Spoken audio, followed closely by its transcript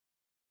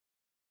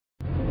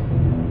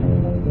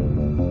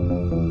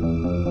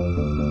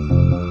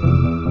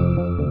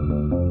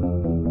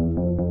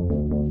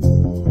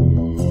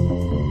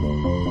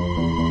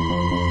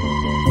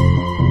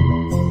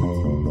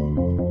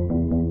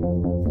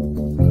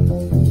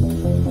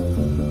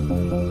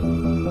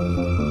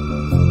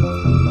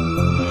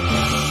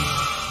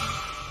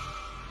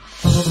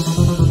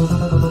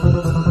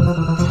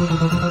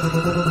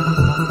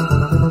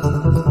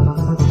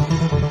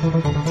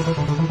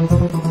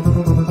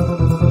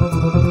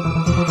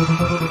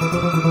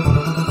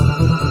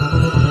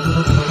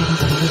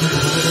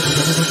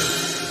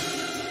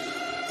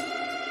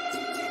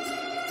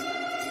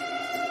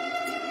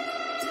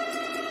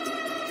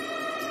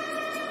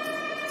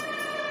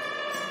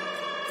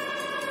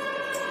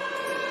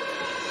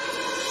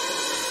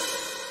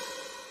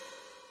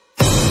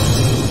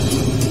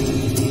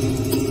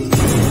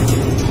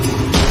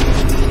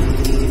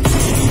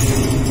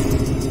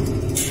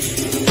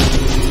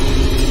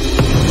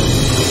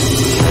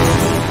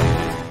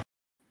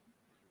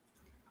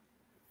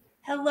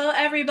Hello,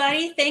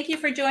 everybody. Thank you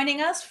for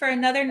joining us for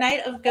another night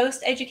of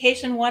Ghost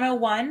Education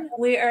 101.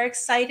 We are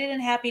excited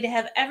and happy to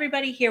have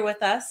everybody here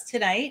with us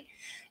tonight.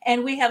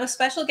 And we have a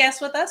special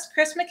guest with us,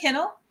 Chris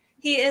McKinnell.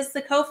 He is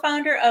the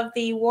co-founder of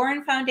the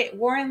Warren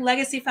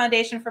Legacy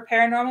Foundation for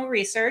Paranormal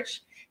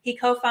Research. He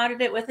co-founded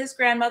it with his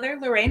grandmother,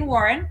 Lorraine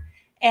Warren.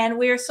 And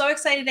we are so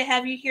excited to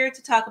have you here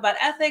to talk about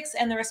ethics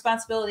and the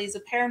responsibilities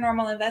of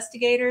paranormal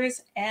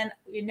investigators. And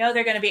we know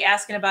they're going to be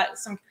asking about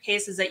some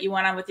cases that you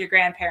went on with your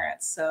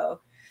grandparents.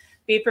 So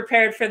be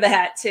prepared for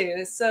that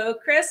too. So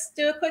Chris,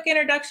 do a quick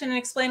introduction and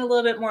explain a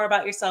little bit more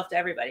about yourself to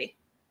everybody.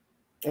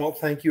 Well,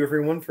 thank you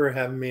everyone for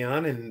having me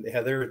on. And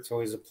Heather, it's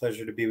always a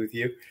pleasure to be with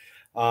you.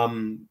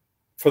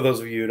 For those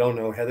of you who don't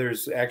know,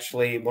 Heather's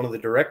actually one of the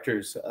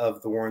directors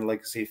of the Warren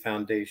Legacy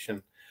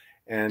Foundation,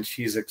 and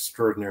she's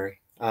extraordinary.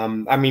 I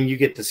mean, you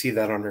get to see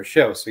that on her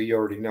show, so you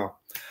already know.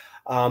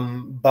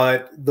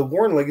 But the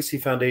Warren Legacy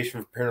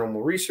Foundation for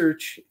Paranormal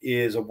Research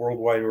is a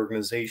worldwide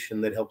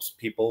organization that helps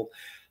people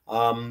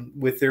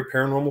with their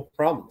paranormal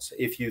problems.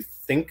 If you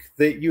think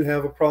that you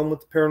have a problem with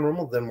the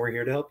paranormal, then we're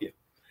here to help you.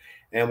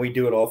 And we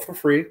do it all for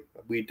free.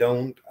 We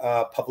don't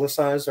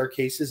publicize our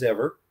cases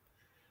ever.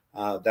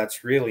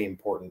 That's really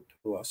important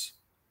to us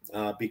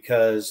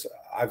because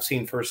I've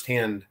seen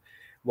firsthand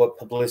what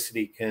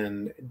publicity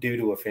can do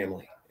to a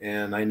family,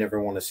 and I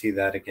never want to see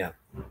that again.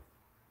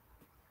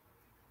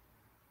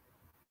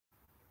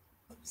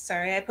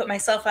 Sorry, I put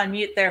myself on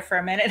mute there for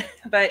a minute.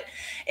 But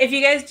if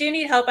you guys do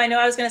need help, I know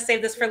I was going to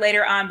save this for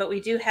later on, but we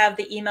do have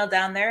the email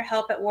down there,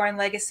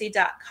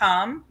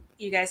 help@warrenlegacy.com.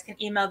 You guys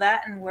can email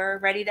that, and we're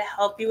ready to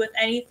help you with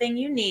anything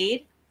you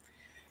need.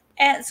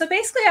 And so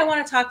basically, I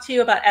want to talk to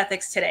you about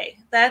ethics today.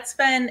 That's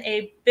been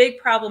a big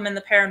problem in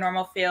the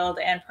paranormal field.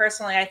 And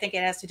personally, I think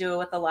it has to do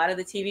with a lot of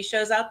the TV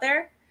shows out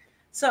there.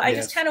 So I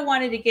just kind of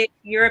wanted to get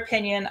your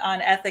opinion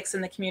on ethics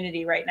in the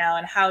community right now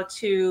and how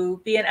to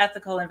be an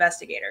ethical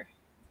investigator.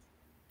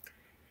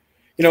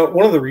 You know,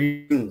 one of the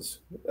reasons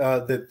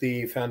that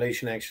the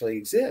foundation actually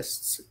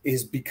exists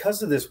is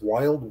because of this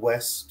Wild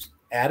West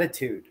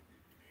attitude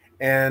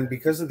and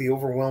because of the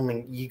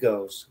overwhelming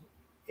egos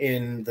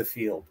in the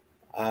field.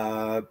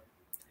 I've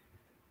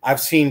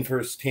seen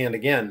firsthand,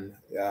 again,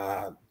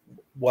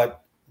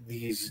 what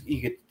these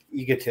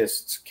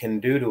egotists can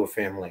do to a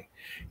family.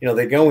 You know,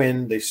 they go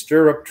in, they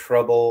stir up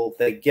trouble,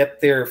 they get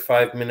their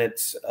 5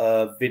 minutes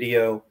of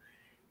video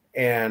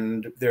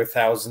and their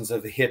thousands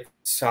of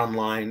hits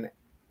online,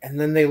 and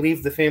then they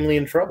leave the family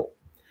in trouble.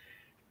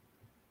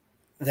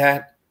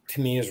 That, to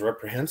me, is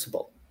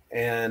reprehensible.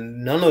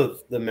 And none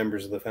of the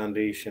members of the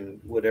foundation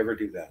would ever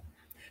do that.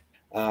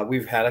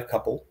 We've had a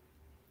couple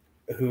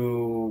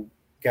who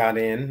got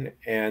in,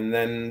 and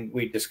then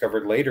we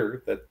discovered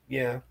later that,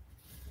 yeah,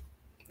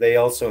 they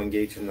also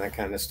engage in that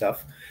kind of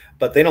stuff,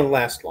 but they don't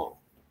last long.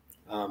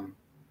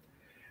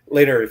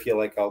 Later, if you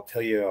like, I'll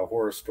tell you a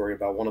horror story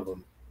about one of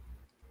them.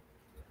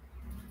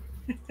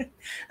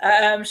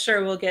 I'm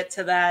sure we'll get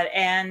to that.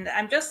 And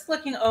I'm just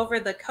looking over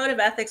the code of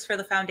ethics for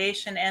the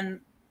foundation.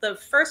 And the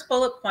first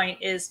bullet point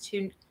is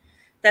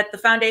that the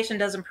foundation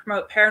doesn't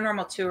promote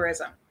paranormal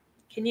tourism.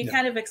 Can you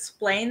kind of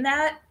explain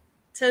that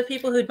to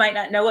people who might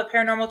not know what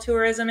paranormal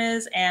tourism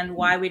is and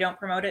why we don't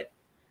promote it?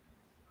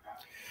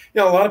 You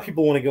know, a lot of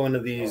people want to go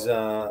into these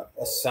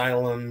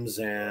asylums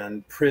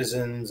and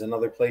prisons and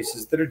other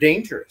places that are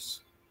dangerous,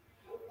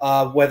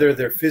 whether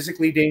they're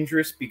physically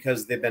dangerous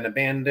because they've been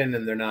abandoned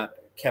and they're not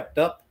kept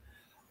up,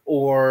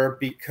 or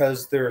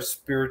because there are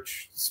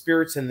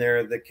spirits in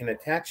there that can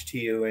attach to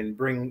you and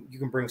you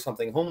can bring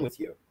something home with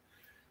you.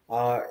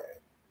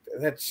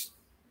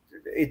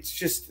 It's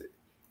just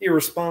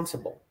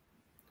irresponsible.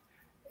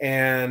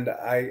 And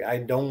I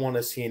don't want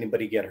to see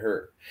anybody get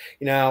hurt.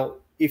 You know,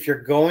 if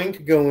you're going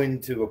to go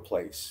into a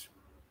place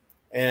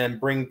and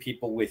bring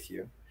people with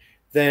you,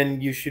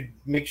 then you should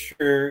make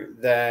sure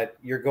that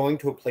you're going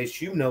to a place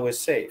you know is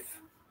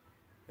safe.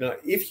 You know,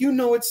 if you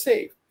know it's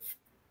safe,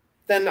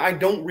 then I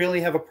don't really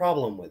have a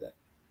problem with it.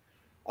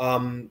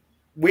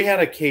 We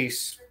had a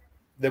case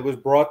that was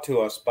brought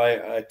to us by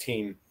a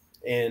team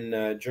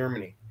in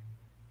Germany,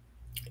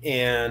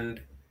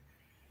 and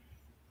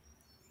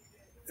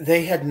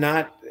they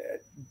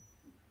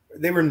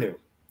were new.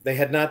 They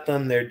had not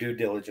done their due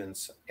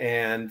diligence,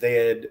 and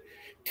they had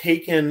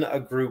taken a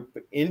group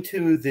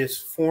into this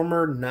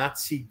former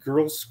Nazi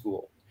girls'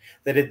 school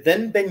that had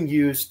then been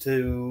used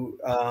to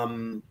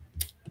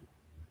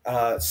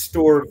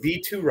store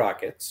V-2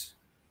 rockets,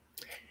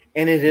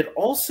 and it had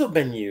also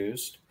been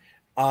used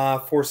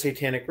for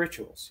satanic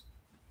rituals.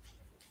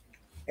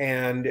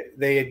 And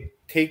they had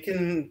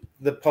taken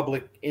the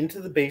public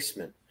into the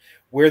basement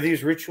where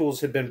these rituals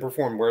had been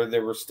performed, where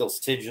there were still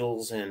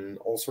sigils and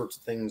all sorts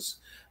of things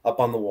up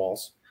on the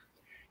walls.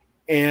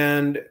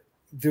 And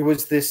there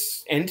was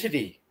this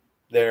entity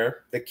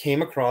there that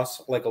came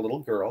across like a little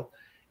girl,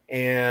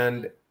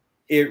 and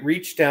it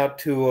reached out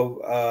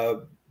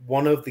to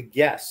one of the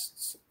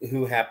guests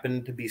who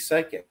happened to be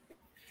psychic.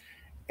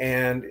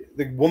 And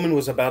the woman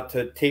was about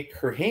to take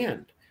her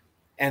hand,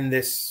 and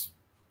this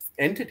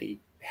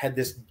entity had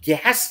this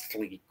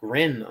ghastly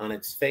grin on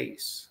its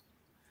face.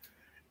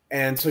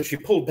 And so she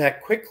pulled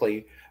back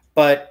quickly.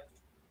 But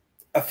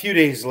a few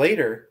days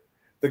later,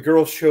 the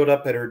girl showed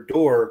up at her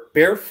door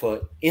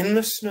barefoot in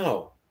the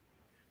snow,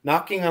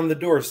 knocking on the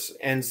doors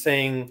and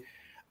saying,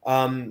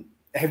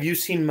 have you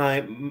seen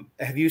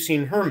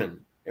Herman?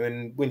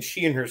 And when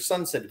she and her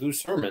son said,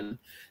 who's Herman?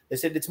 They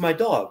said, it's my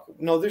dog.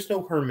 No, there's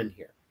no Herman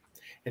here.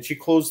 And she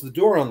closed the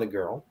door on the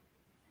girl,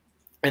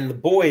 and the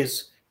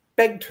boys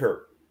begged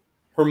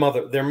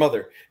their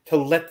mother, to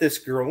let this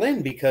girl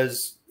in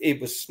because it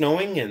was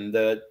snowing and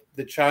the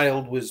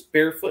child was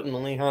barefoot and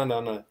only had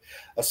on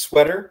a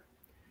sweater.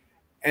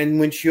 And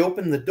when she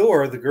opened the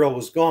door, the girl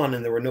was gone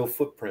and there were no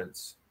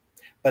footprints.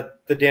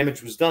 But the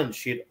damage was done.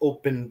 She had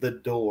opened the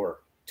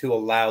door to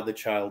allow the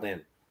child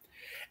in.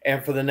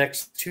 And for the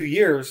next 2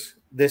 years,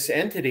 this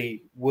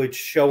entity would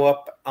show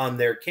up on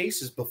their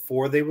cases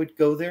before they would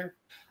go there.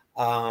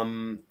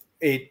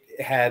 It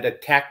had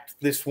attacked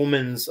this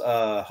woman's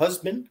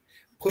husband,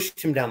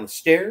 pushed him down the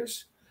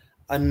stairs.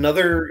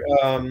 Another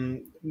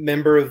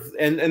member of,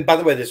 and by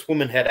the way, this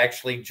woman had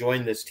actually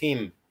joined this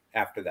team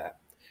after that.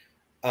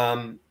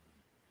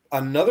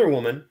 Another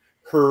woman,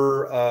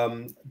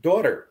 her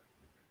daughter,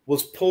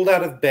 was pulled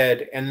out of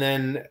bed and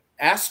then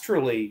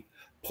astrally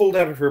pulled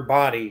out of her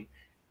body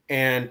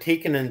and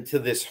taken into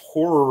this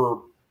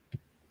horror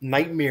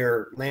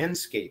nightmare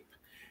landscape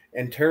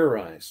and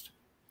terrorized.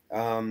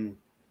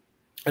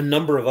 A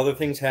number of other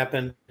things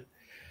happened,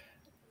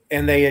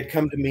 and they had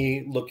come to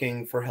me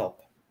looking for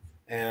help,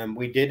 and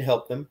we did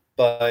help them.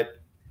 But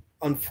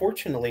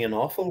unfortunately, an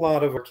awful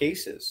lot of our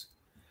cases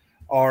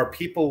are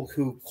people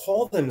who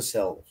call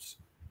themselves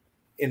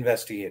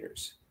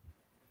investigators,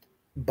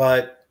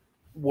 but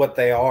what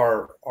they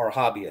are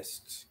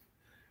hobbyists.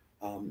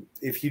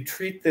 If you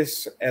treat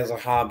this as a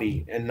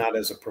hobby and not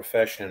as a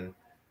profession,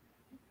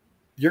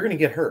 you're going to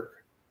get hurt.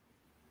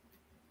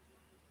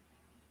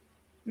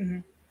 Mm-hmm.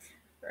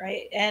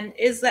 Right. And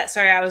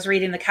sorry, I was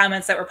reading the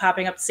comments that were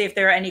popping up to see if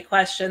there are any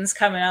questions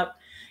coming up.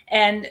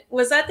 And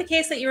was that the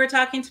case that you were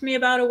talking to me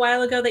about a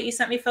while ago that you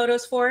sent me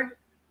photos for?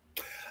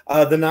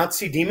 The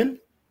Nazi demon?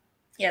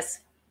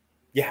 Yes.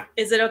 Yeah.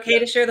 Is it okay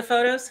to share the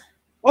photos?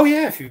 Oh,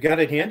 yeah. If you've got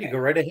it handy, go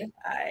right ahead.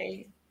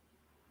 I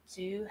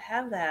do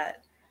have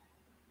that.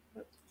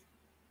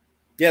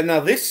 Yeah. Now,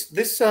 this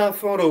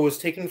photo was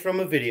taken from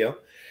a video,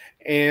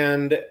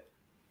 and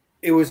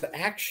it was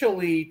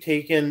actually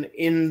taken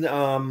in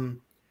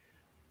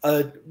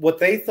what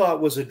they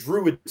thought was a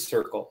druid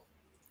circle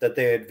that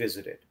they had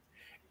visited.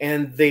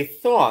 And they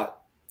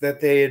thought that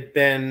they had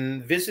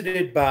been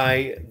visited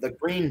by the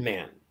Green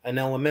Man, an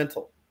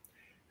elemental,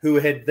 who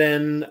had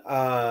then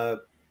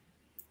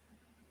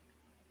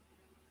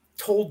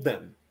told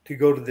them to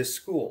go to this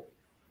school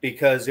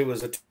because it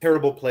was a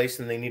terrible place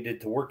and they needed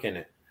to work in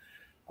it.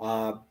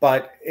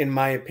 But in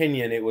my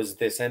opinion, it was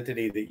this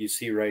entity that you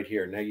see right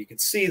here. Now you can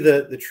see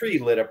the tree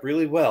lit up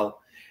really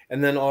well.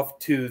 And then off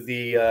to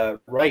the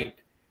right,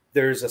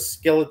 there's a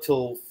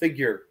skeletal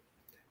figure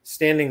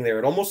standing there.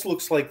 It almost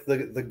looks like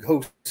the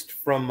ghost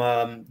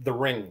from the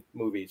Ring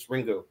movies,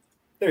 Ringo.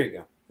 There you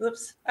go.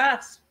 Whoops.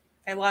 Ah,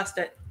 I lost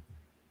it.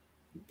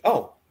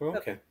 Oh,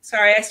 okay.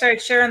 Sorry, I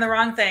started sharing the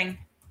wrong thing.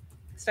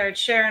 I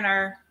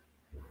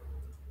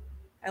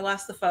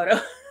lost the photo.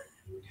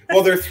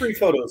 Well, there are 3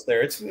 photos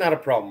there. It's not a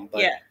problem.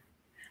 But... yeah.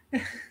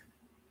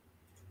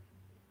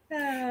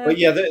 But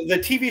yeah,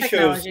 the TV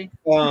technology.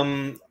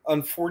 Shows,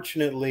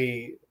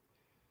 unfortunately,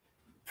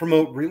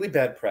 promote really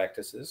bad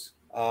practices,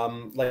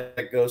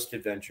 like Ghost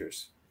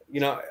Adventures. You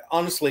know,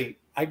 honestly,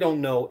 I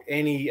don't know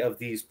any of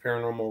these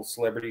paranormal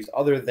celebrities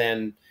other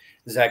than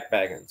Zach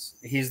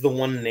Baggins. He's the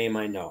one name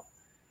I know.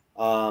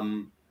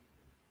 And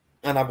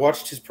I've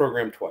watched his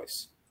program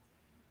twice.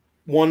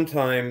 One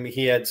time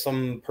he had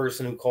some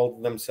person who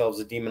called themselves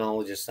a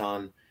demonologist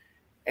on,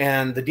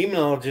 and the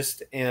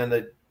demonologist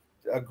and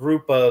a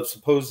group of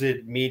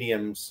supposed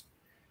mediums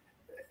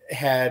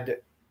had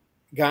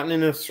gotten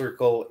in a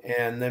circle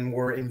and then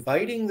were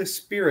inviting the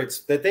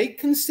spirits that they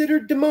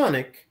considered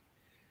demonic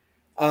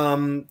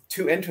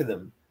to enter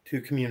them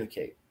to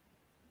communicate.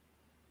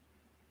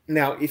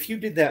 Now, if you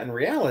did that in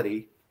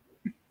reality,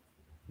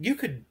 you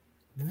could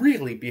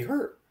really be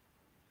hurt.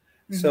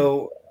 Mm-hmm.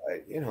 So,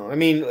 you know, I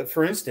mean,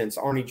 for instance,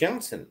 Arnie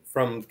Johnson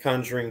from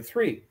Conjuring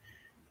 3,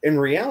 in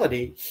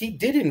reality, he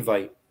did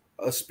invite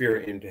a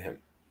spirit into him.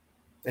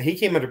 And he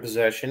came under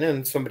possession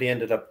and somebody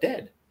ended up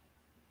dead.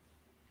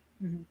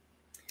 Mm-hmm.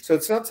 So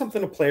it's not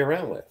something to play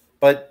around with.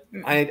 But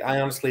I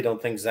honestly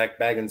don't think Zach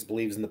Baggins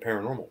believes in the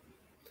paranormal.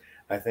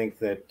 I think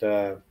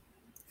that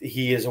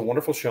he is a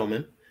wonderful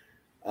showman.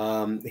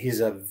 He's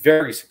a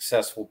very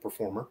successful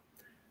performer.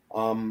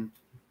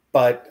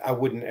 But I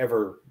wouldn't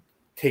ever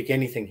take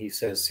anything he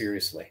says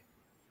seriously.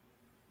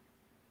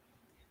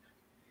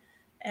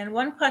 And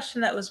one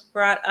question that was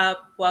brought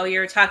up while you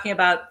were talking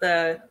about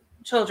the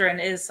children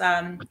is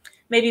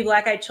maybe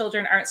black-eyed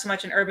children aren't so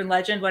much an urban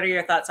legend. What are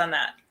your thoughts on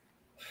that?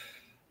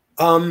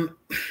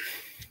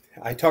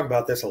 I talk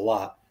about this a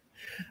lot.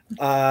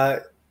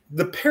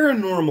 The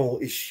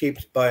paranormal is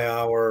shaped by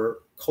our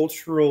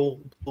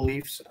cultural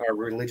beliefs, our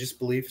religious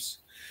beliefs,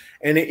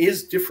 and it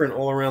is different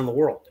all around the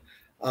world.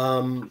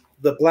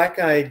 The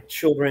black-eyed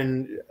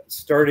children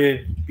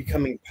started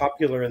becoming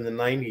popular in the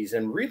 90s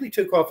and really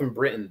took off in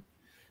Britain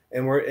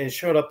and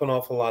showed up an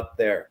awful lot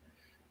there.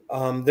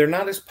 They're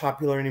not as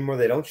popular anymore.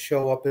 They don't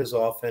show up as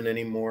often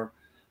anymore.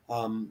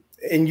 And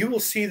you will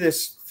see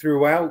this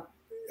throughout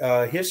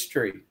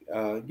history.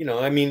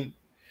 I mean,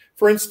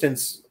 for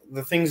instance,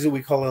 the things that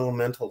we call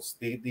elementals,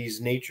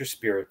 these nature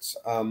spirits,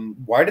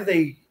 why do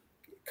they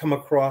come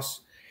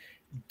across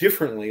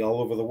differently all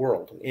over the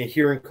world? And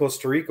here in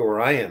Costa Rica, where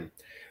I am,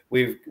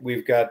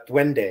 we've got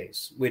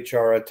duendes, which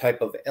are a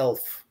type of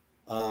elf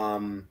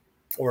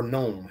or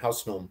gnome,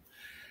 house gnome.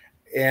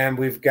 And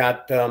we've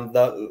got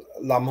the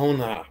La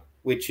Mona,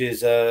 which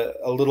is a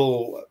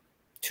little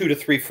 2 to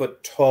 3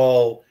 foot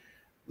tall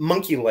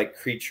monkey-like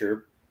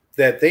creature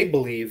that they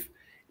believe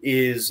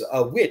is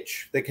a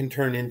witch that can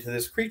turn into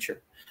this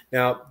creature.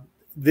 Now,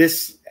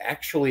 this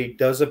actually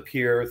does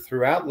appear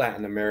throughout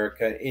Latin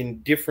America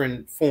in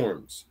different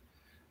forms.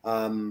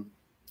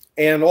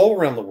 And all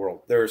around the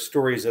world, there are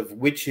stories of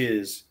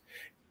witches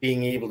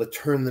being able to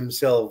turn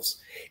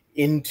themselves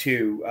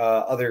into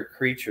other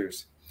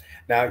creatures.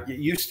 Now,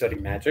 you study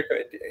magic.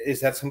 Is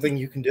that something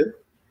you can do?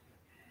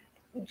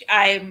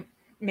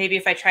 Maybe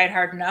if I tried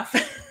hard enough.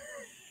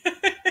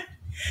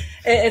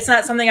 It's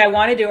not something I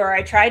want to do or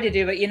I try to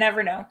do, but you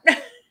never know.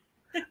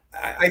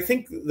 I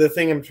think the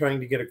thing I'm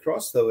trying to get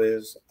across, though,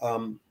 is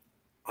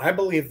I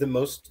believe that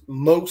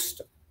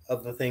most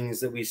of the things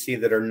that we see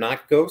that are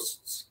not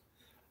ghosts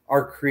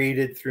are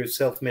created through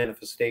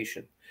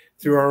self-manifestation,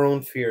 through our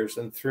own fears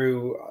and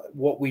through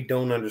what we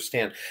don't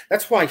understand.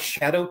 That's why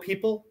shadow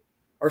people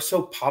are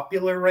so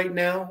popular right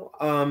now,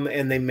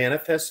 and they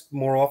manifest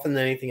more often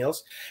than anything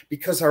else,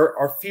 because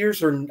our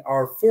fears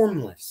are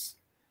formless.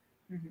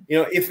 Mm-hmm.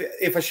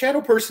 If a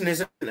shadow person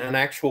isn't an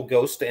actual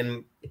ghost,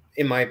 and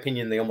in my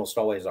opinion, they almost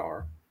always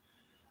are,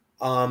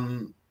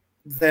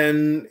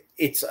 then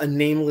it's a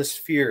nameless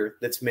fear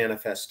that's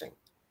manifesting.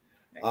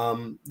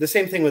 The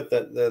same thing with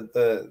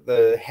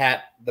the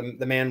hat,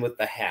 the man with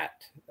the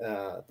hat,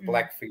 the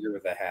black figure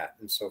with the hat,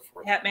 and so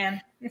forth. Hat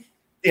man.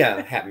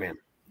 Yeah, hat man.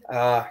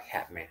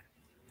 Hat man.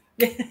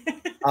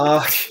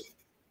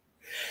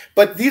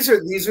 But these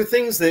are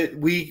things that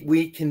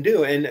we can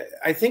do, and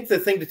I think the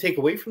thing to take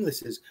away from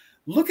this is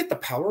look at the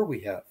power we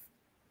have,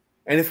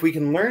 and if we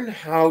can learn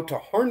how to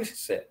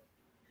harness it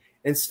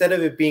instead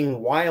of it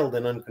being wild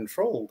and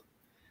uncontrolled,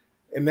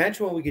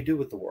 imagine what we could do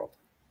with the world.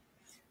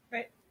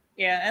 Right.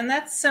 Yeah, and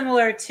that's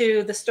similar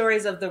to the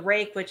stories of the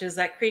rake, which is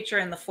that creature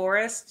in the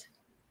forest.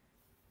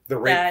 The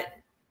rake.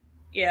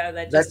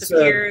 That just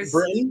appears.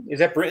 Britain? Is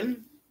that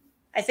Britain?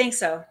 I think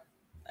so.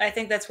 I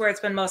think that's where it's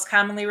been most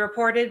commonly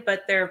reported,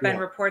 but there have been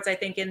reports, I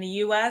think, in the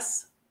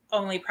U.S.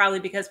 only probably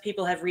because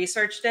people have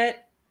researched it.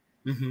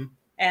 Mm-hmm.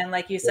 And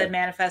like you said,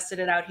 manifested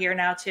it out here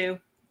now too.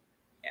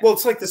 Yeah. Well,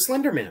 it's like the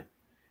Slender Man.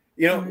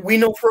 We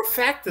know for a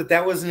fact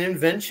that was an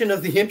invention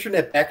of the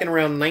internet back in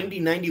around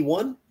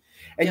 1991.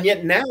 And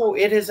yet now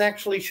it has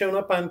actually shown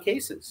up on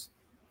cases.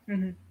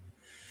 Mm-hmm.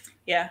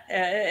 Yeah,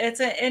 it's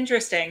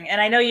interesting.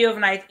 And I know you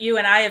and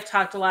I have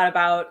talked a lot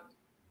about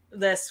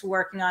this,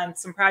 working on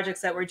some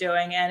projects that we're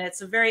doing, and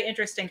it's a very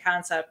interesting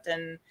concept,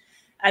 and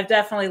I've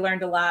definitely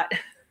learned a lot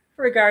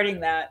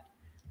regarding that.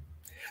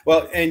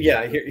 Well, and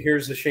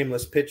here's a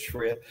shameless pitch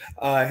for you.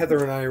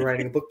 Heather and I are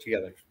writing a book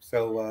together,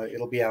 so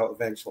it'll be out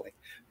eventually.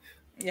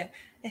 Yeah,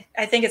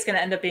 I think it's going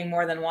to end up being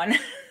more than one.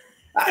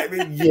 I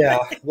mean, yeah,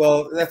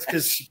 well, that's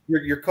because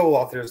your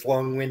co-author is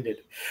long-winded.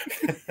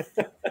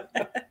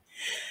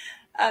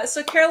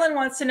 So Carolyn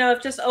wants to know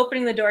if just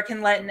opening the door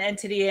can let an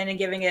entity in and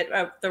giving it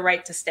the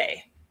right to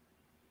stay.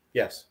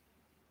 Yes.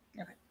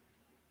 Okay.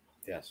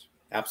 Yes,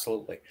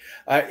 absolutely.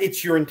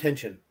 It's your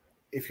intention.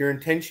 If your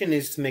intention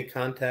is to make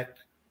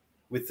contact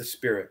with the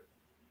spirit,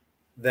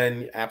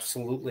 then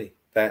absolutely,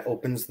 that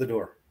opens the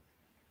door.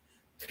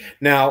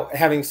 Now,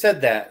 having said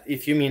that,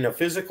 if you mean a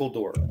physical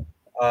door,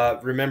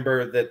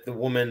 remember that the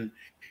woman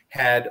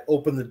had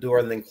opened the door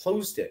and then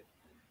closed it.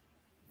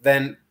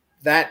 Then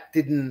that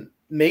didn't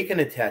make an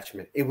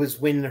attachment. It was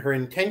when her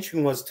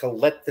intention was to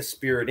let the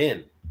spirit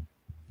in,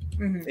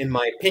 in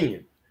my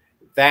opinion.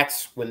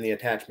 That's when the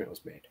attachment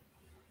was made.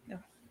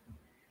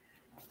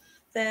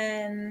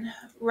 Then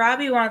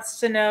Robbie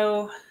wants to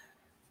know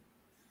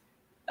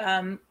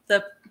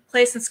the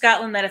place in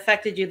Scotland that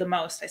affected you the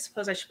most. I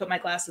suppose I should put my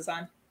glasses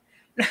on.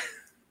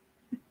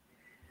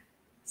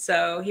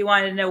 So he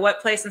wanted to know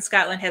what place in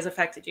Scotland has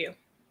affected you.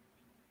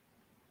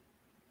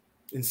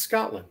 In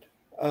Scotland?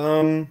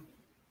 I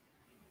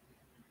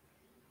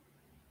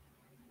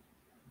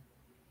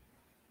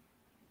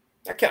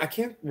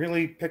can't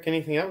really pick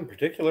anything out in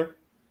particular.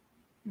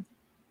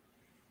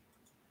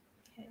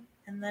 Okay.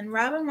 And then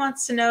Robin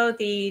wants to know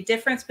the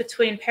difference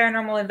between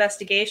paranormal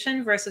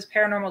investigation versus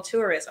paranormal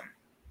tourism.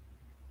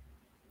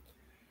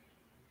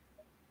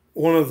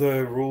 One of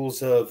the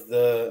rules of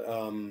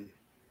the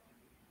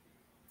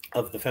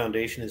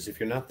foundation is if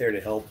you're not there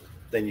to help,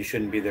 then you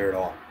shouldn't be there at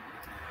all.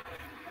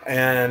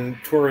 And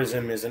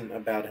tourism isn't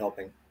about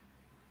helping.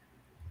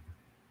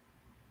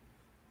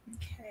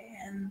 Okay,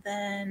 and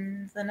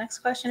Then the next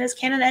question is,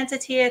 can an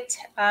entity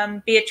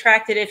be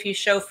attracted if you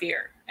show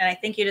fear? And I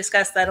think you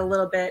discussed that a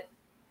little bit.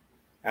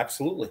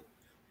 Absolutely.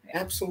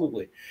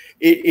 Absolutely.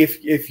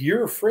 If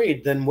you're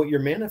afraid, then what you're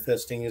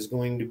manifesting is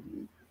going to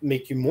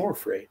make you more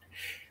afraid.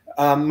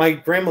 My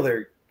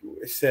grandmother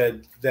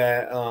said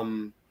that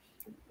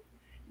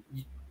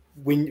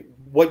when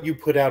what you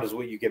put out is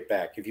what you get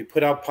back. If you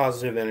put out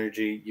positive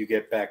energy, you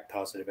get back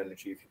positive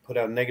energy. If you put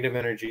out negative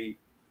energy,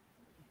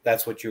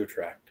 that's what you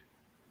attract.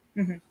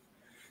 Mm-hmm.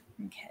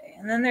 Okay.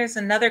 And then there's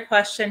another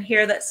question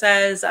here that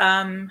says,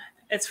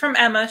 it's from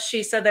Emma.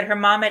 She said that her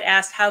mom had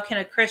asked, how can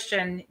a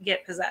Christian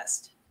get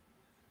possessed?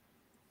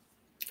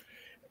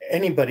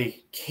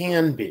 Anybody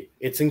can be.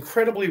 It's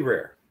incredibly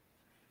rare,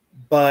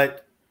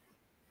 but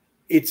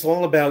it's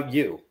all about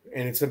you,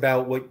 and it's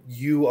about what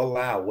you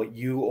allow, what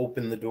you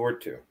open the door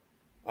to.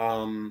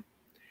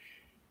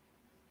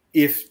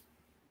 If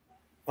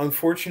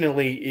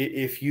unfortunately,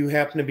 if you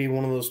happen to be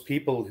one of those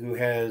people who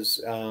has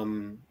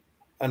an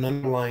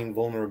underlying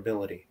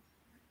vulnerability,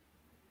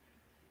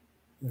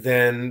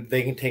 then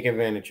they can take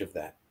advantage of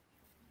that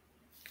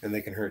and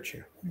they can hurt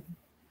you.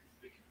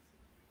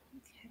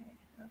 Okay.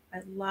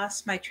 I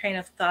lost my train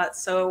of thought.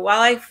 So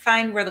while I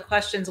find where the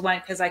questions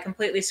went, because I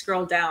completely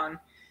scrolled down.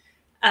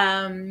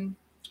 I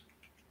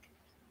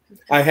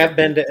have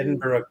been to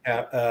Edinburgh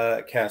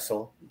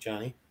Castle,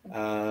 Johnny.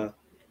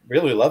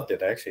 Really loved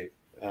it, actually.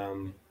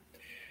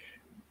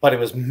 But it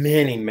was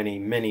many, many,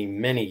 many,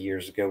 many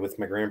years ago with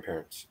my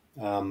grandparents.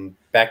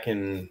 Back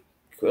in,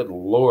 good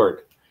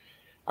Lord,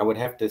 I would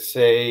have to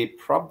say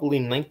probably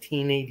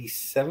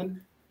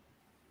 1987.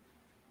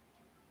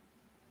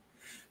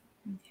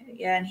 Okay,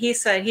 yeah, and he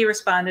said, he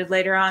responded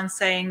later on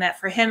saying that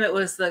for him it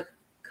was the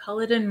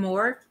Culloden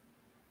Moor.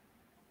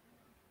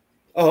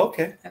 Oh,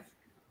 okay.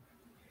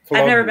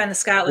 I've never been to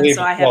Scotland,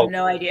 so I have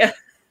no idea.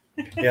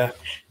 Yeah.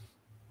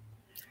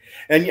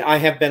 And I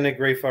have been to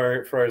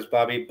Greyfriars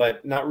Bobby,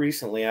 but not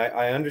recently.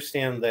 I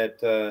understand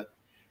that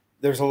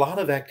there's a lot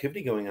of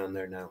activity going on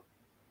there now.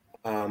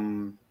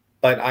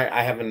 But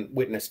I haven't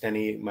witnessed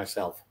any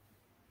myself.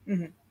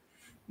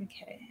 Mm-hmm.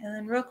 Okay. And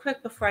then real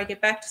quick before I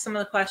get back to some of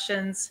the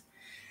questions,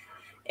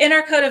 in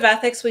our code of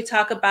ethics, we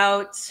talk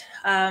about,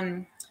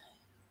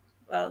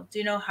 well,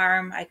 do no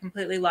harm. I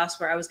completely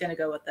lost where I was going to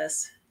go with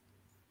this.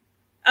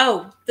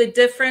 Oh, the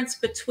difference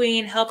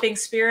between helping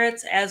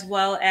spirits as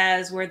well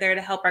as we're there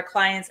to help our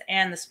clients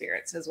and the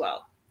spirits as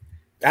well.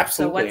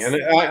 Absolutely. So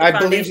and I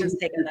believe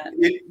that?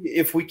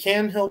 If we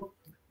can help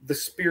the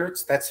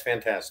spirits, that's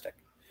fantastic.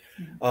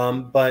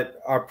 Mm-hmm.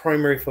 But our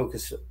primary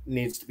focus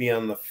needs to be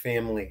on the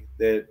family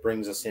that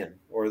brings us in,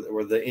 or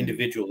the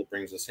individual that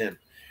brings us in,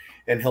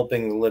 and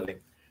helping the living.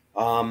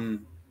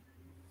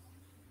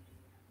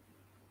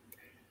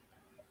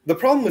 The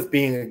problem with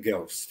being a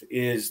ghost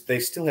is they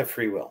still have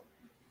free will.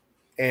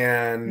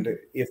 And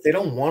if they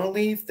don't want to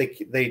leave,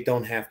 they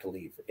don't have to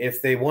leave.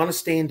 If they want to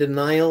stay in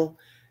denial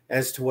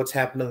as to what's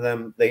happened to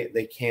them,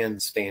 they can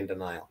stay in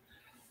denial.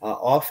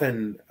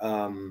 Often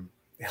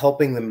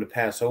helping them to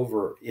pass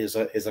over is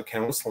a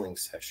counseling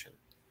session.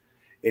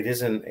 It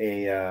isn't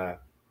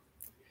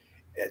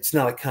it's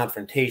not a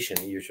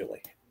confrontation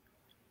usually.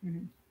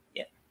 Mm-hmm.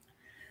 Yeah.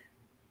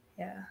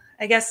 Yeah.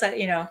 I guess that,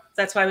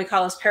 that's why we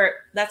call us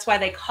that's why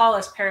they call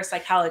us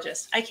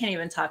parapsychologists. I can't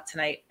even talk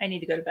tonight. I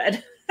need to go to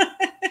bed.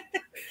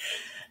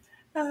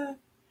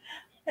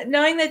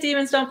 Knowing that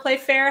demons don't play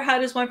fair, how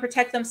does one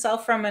protect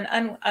themselves from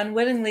an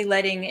unwittingly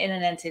letting in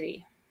an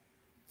entity?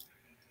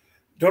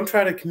 Don't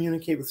try to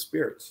communicate with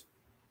spirits.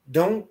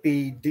 Don't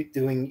be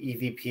doing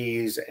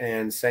EVPs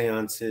and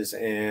seances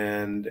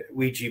and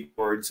Ouija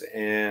boards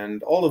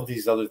and all of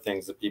these other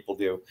things that people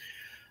do,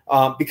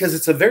 because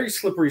it's a very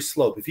slippery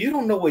slope. If you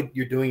don't know what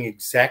you're doing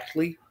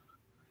exactly,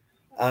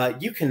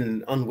 you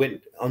can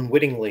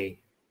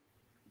unwittingly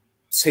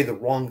say the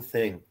wrong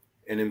thing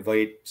and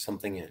invite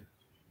something in.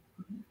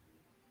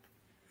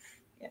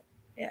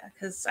 Yeah,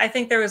 because I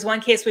think there was one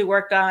case we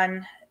worked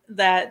on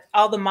that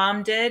all the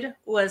mom did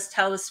was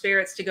tell the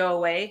spirits to go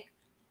away.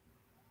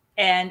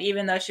 And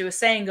even though she was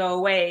saying go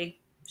away,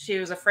 she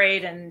was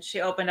afraid, and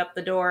she opened up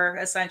the door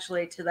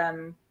essentially to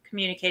them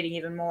communicating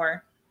even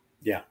more.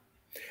 Yeah.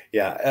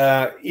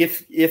 Yeah.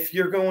 If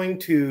you're going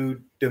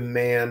to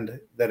demand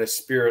that a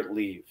spirit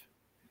leave,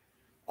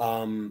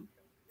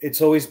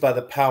 it's always by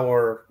the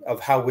power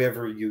of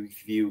however you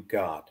view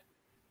God.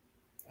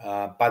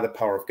 By the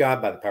power of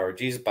God, by the power of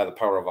Jesus, by the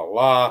power of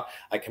Allah,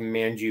 I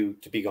command you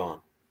to be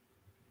gone.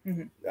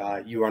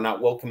 Mm-hmm. You are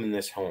not welcome in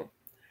this home.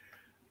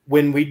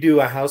 When we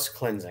do a house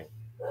cleansing,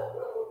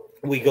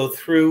 we go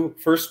through,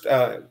 first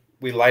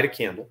we light a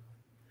candle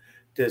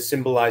to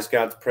symbolize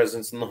God's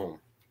presence in the home.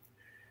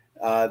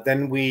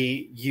 Then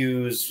we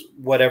use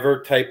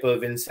whatever type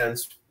of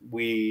incense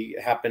we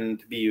happen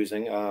to be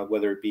using,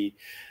 whether it be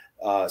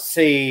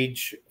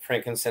sage,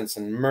 frankincense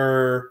and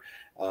myrrh,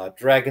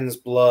 dragon's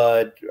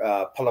blood,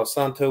 Palo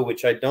Santo,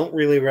 which I don't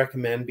really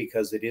recommend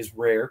because it is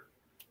rare.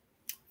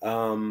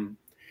 And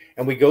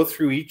we go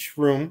through each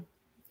room.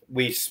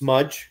 We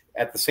smudge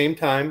at the same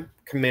time,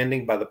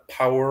 commanding by the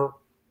power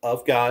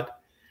of God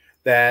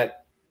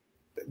that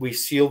we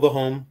seal the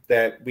home,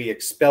 that we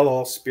expel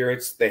all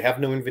spirits. They have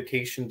no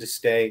invitation to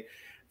stay,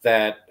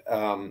 that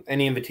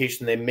any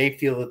invitation they may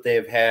feel that they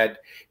have had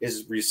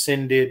is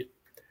rescinded.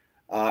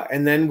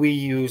 And then we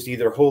use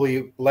either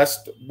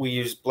blessed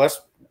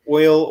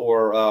oil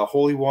or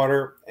holy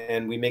water,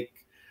 and we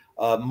make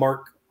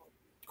mark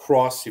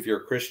cross, if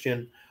you're a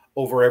Christian,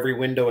 over every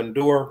window and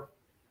door,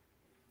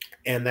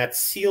 and that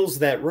seals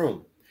that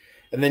room.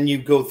 And then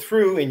you go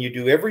through and you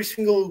do every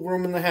single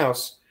room in the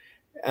house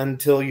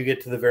until you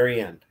get to the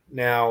very end.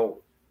 Now,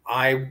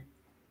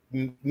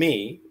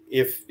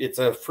 if it's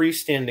a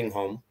freestanding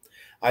home,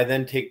 I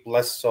then take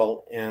blessed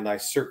salt and I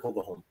circle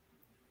the home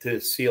to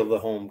seal the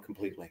home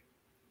completely.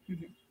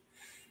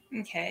 Mm-hmm.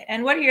 Okay.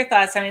 And what are your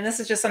thoughts? I mean, this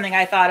is just something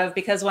I thought of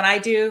because when I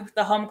do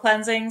the home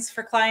cleansings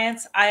for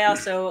clients, I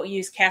also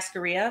use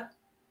cascarilla.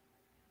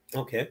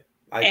 Okay.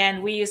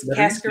 And we use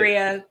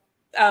cascarilla.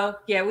 Oh,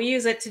 yeah. We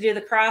use it to do the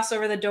cross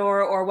over the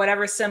door or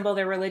whatever symbol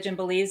their religion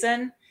believes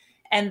in.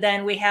 And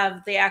then we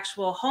have the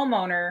actual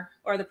homeowner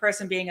or the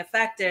person being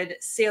affected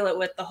seal it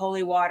with the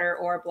holy water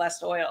or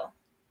blessed oil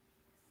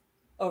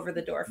over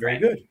the door frame.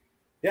 Very good.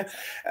 Yeah.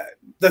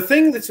 The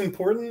thing that's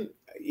important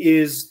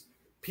is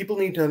people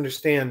need to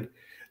understand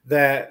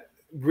that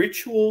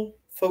ritual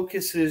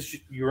focuses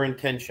your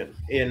intention.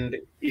 And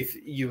if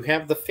you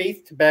have the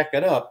faith to back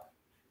it up,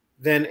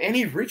 then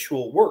any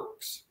ritual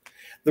works.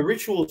 The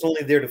ritual is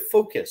only there to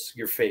focus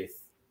your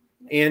faith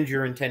and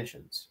your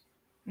intentions.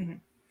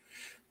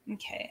 Mm-hmm.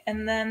 Okay.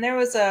 And then there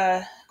was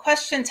a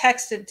question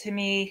texted to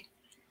me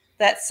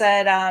that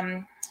said,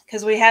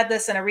 because we had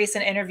this in a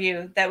recent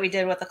interview that we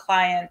did with a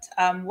client,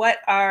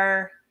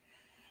 how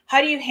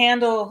do you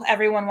handle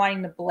everyone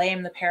wanting to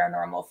blame the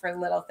paranormal for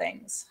little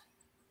things?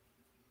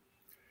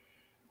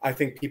 I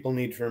think people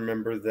need to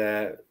remember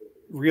that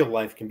real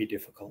life can be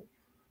difficult,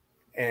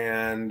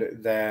 and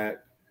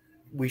that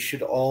we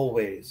should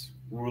always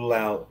rule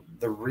out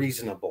the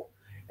reasonable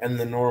and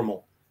the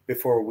normal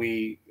before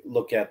we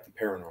look at the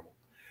paranormal.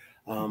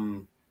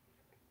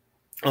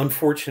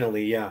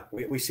 Unfortunately, yeah,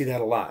 we see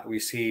that a lot. We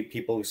see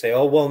people who say,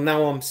 oh, well,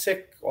 now I'm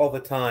sick all the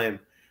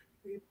time.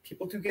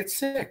 People do get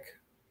sick,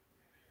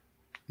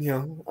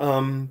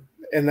 and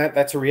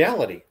that's a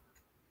reality.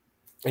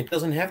 It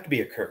doesn't have to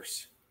be a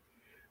curse.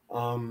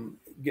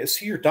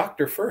 See your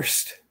doctor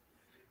first.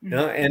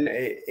 And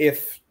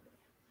if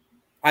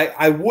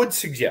I would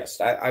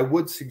suggest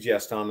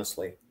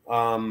honestly,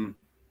 and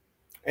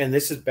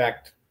this is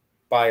backed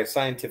by a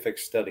scientific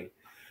study.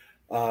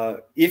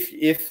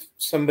 If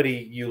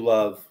somebody you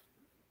love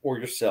or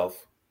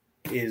yourself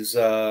is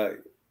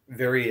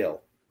very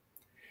ill,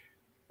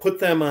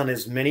 put them on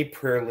as many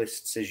prayer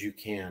lists as you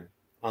can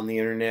on the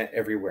internet,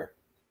 everywhere,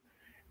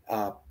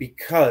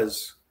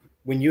 because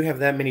when you have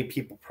that many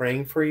people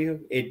praying for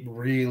you, it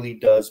really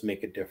does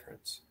make a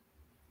difference.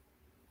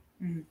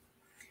 Mm-hmm.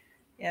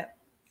 Yep.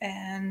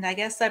 And I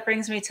guess that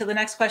brings me to the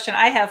next question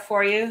I have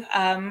for you.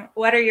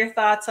 What are your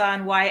thoughts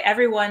on why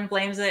everyone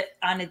blames it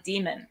on a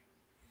demon?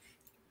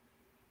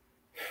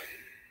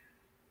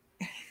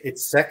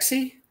 It's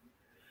sexy.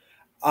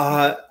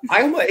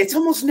 It's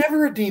almost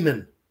never a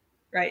demon.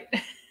 Right.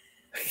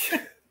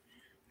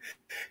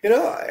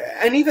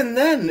 And even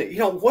then,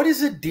 what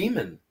is a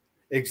demon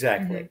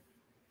exactly? Mm-hmm.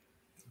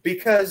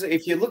 Because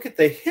if you look at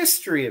the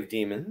history of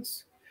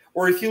demons,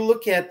 or if you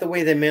look at the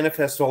way they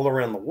manifest all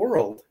around the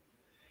world,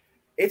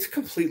 it's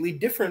completely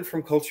different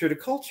from culture to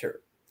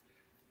culture.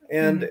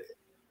 And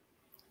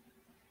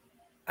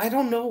I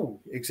don't know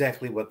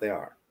exactly what they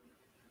are,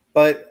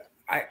 but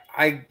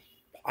I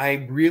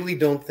really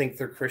don't think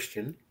they're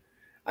Christian.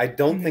 I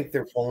don't think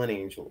they're fallen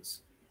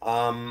angels.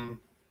 And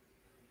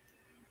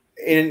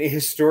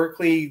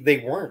historically, they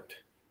weren't.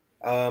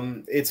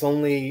 It's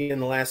only in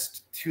the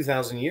last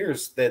 2,000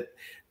 years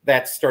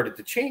that started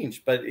to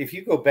change. But if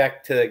you go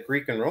back to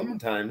Greek and Roman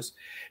times,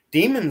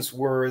 demons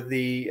were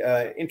the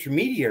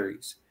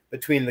intermediaries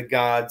between the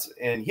gods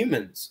and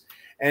humans.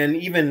 And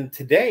even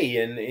today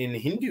in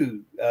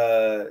Hindu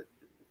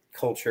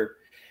culture,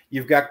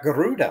 you've got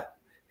Garuda,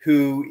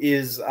 who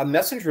is a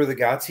messenger of the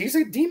gods. He's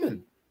a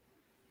demon.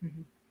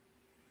 Mm-hmm.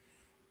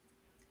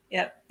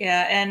 Yep.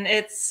 Yeah. And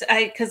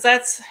because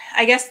that's,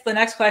 I guess the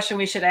next question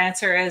we should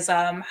answer is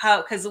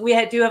because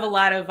we do have a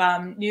lot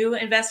of new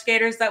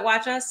investigators that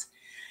watch us.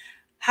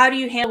 How do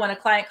you handle when a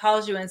client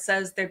calls you and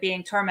says they're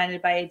being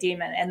tormented by a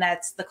demon and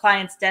that's the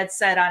client's dead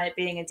set on it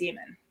being a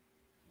demon?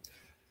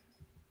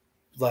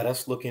 Let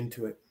us look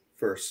into it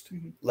first.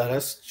 Mm-hmm. Let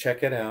us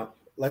check it out.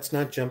 Let's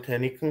not jump to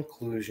any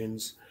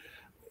conclusions.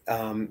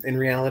 In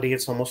reality,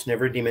 it's almost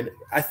never a demon.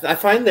 I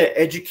find that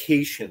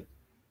education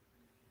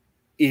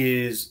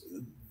is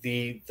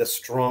the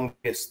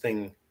strongest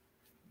thing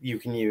you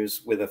can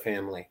use with a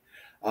family.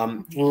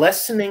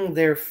 Lessening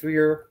their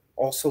fear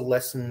also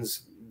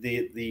lessens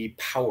the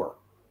power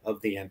of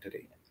the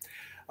entity.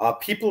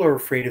 People are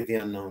afraid of the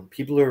unknown.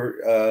 People are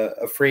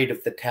afraid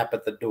of the tap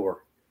at the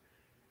door,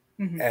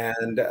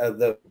 and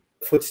the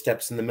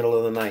footsteps in the middle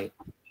of the night,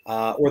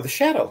 or the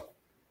shadow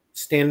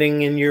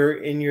standing in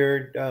your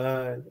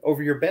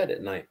over your bed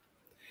at night.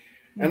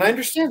 And I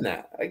understand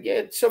that.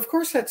 So of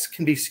course that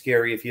can be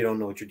scary if you don't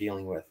know what you're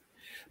dealing with.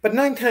 But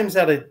 9 times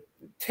out of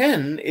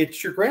 10,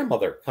 it's your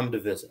grandmother come to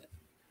visit.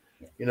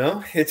 You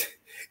know,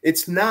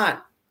 it's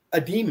not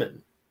a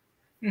demon.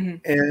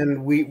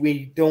 And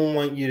we don't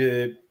want you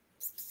to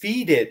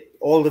feed it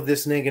all of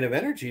this negative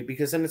energy,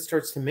 because then it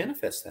starts to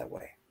manifest that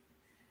way.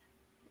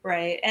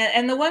 Right.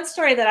 And the one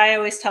story that I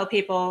always tell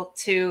people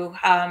to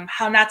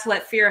how not to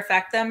let fear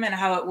affect them and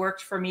how it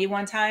worked for me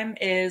one time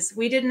is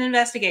we did an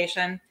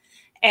investigation,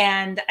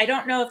 and I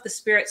don't know if the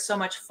spirit so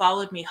much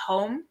followed me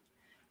home,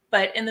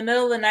 but in the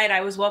middle of the night,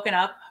 I was woken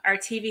up, our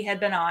TV had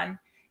been on,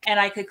 and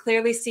I could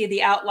clearly see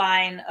the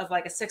outline of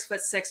like a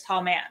 6'6"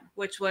 tall man,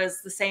 which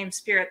was the same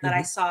spirit that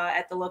I saw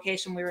at the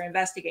location we were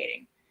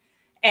investigating.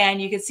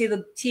 And you could see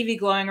the TV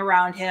glowing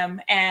around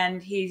him.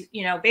 And he,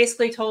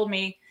 basically told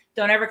me,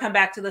 don't ever come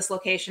back to this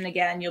location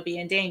again. You'll be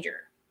in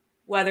danger.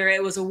 Whether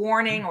it was a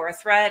warning or a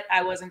threat,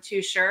 I wasn't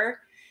too sure.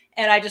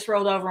 And I just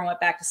rolled over and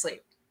went back to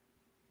sleep.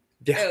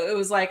 Yeah. It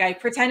was like I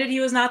pretended he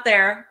was not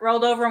there,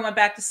 rolled over and went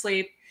back to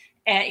sleep.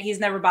 And he's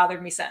never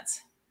bothered me since.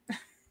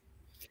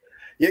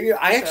 Yeah,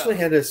 I actually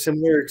had a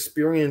similar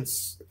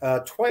experience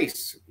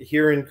twice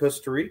here in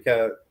Costa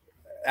Rica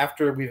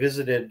after we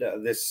visited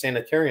this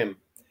sanitarium.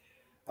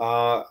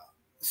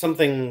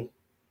 Something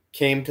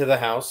came to the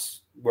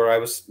house where I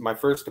was, my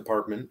first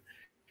apartment,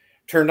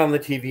 turned on the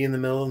TV in the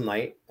middle of the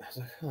night. I was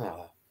like,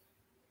 oh.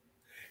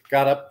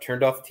 Got up,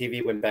 turned off the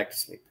TV, went back to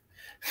sleep.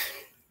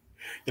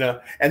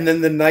 And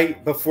then the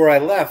night before I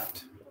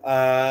left,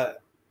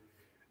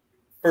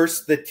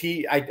 first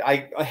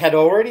I had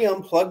already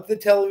unplugged the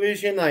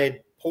television. I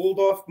had pulled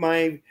off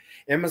my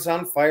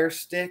Amazon Fire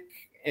Stick,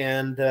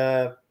 and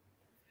the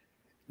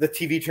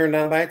TV turned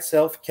on by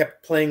itself,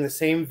 kept playing the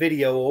same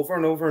video over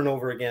and over and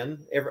over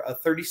again, a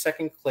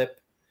 30-second clip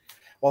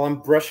while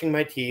I'm brushing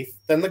my teeth.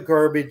 Then the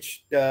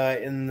garbage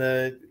in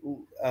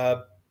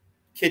the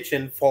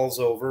kitchen falls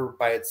over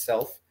by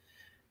itself.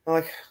 I'm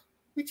like,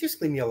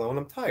 just leave me alone.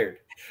 I'm tired.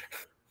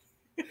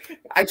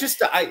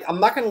 I'm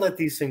not going to let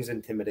these things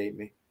intimidate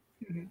me.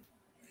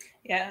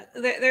 Yeah,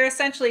 they're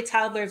essentially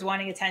toddlers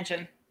wanting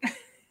attention.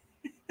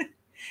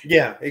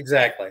 Yeah,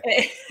 exactly.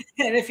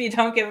 And if you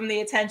don't give them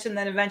the attention,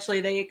 then eventually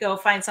they go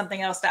find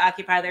something else to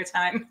occupy their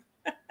time.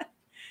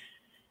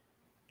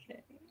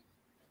 Okay.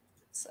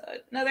 So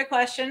another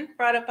question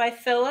brought up by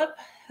Philip,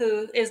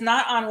 who is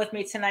not on with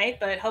me tonight,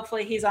 but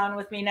hopefully he's on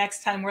with me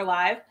next time we're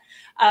live.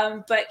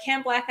 But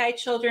can black-eyed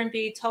children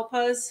be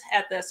tulpas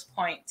at this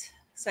point,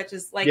 such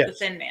as like the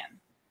Thin Man?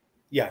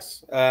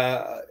 Yes.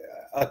 A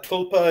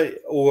tulpa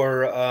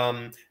or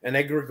an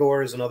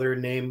egregore is another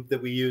name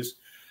that we use.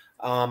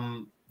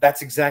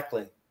 That's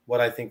exactly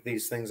what I think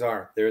these things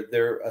are.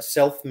 They're a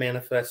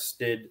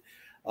self-manifested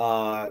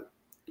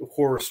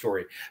horror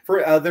story.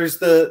 There's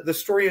the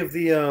story of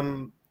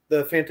the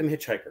Phantom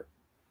Hitchhiker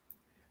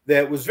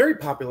that was very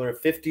popular in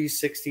the 50s,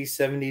 60s,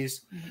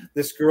 70s.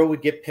 This girl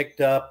would get picked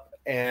up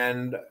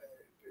and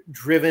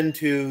driven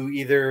to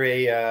either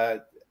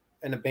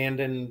an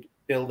abandoned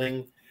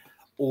building,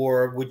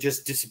 or would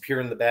just disappear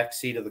in the back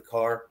seat of the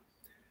car.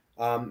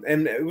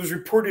 And it was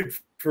reported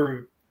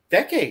for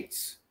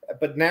decades.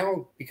 But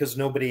now, because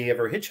nobody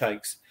ever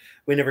hitchhikes,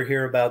 we never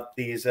hear about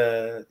these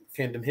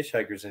phantom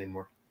hitchhikers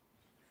anymore.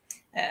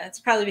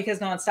 It's probably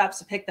because no one stops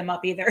to pick them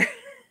up either.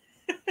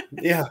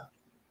 Yeah.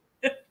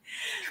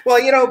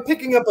 Well,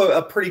 picking up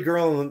a pretty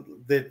girl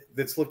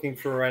that's looking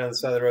for a ride on the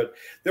side of the road,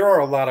 there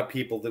are a lot of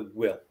people that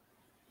will.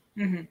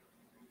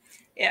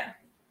 Yeah.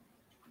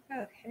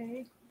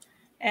 Okay.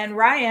 And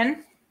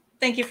Ryan,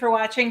 thank you for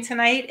watching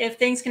tonight. If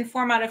things can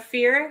form out of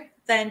fear,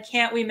 then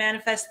can't we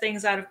manifest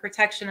things out of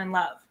protection and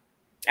love?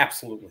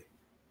 Absolutely.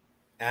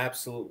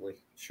 Absolutely.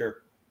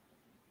 Sure.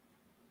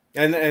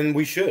 And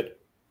we should.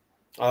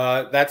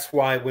 That's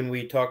why when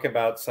we talk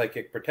about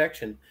psychic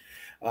protection,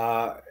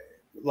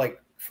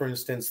 like, for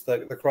instance,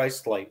 the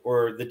Christ light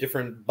or the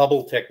different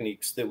bubble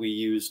techniques that we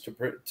use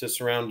to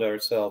surround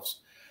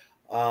ourselves,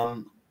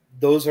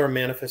 those are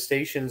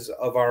manifestations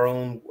of our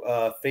own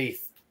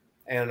faith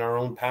and our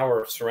own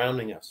power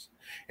surrounding us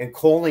and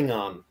calling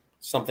on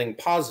something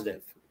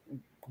positive,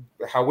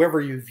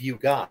 however you view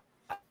God,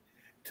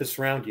 to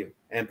surround you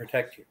and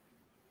protect you.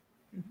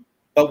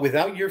 But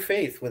without your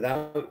faith,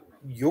 without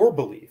your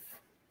belief,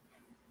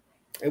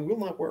 it will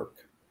not work.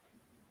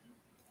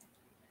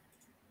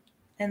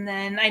 And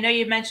then I know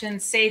you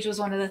mentioned sage was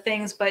one of the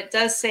things, but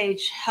does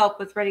sage help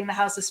with ridding the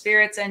house of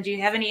spirits? And do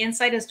you have any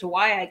insight as to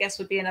why? I guess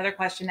would be another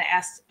question to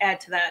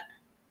add to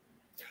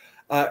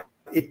that.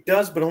 It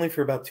does, but only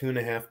for about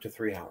 2.5 to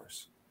 3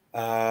 hours.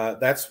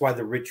 That's why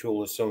the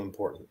ritual is so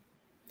important.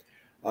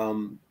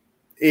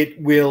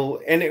 It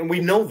will, and we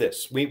know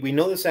this. We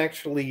know this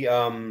actually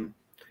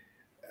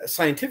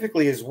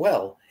scientifically as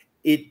well.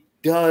 It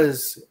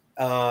does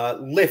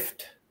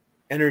lift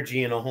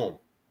energy in a home.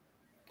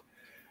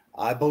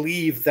 I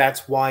believe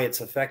that's why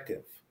it's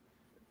effective,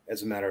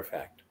 as a matter of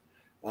fact.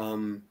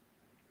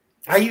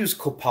 I use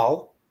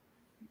copal,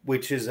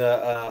 which is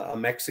a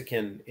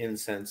Mexican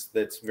incense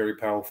that's very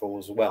powerful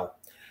as well.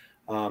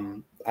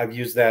 I've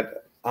used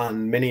that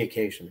on many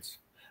occasions.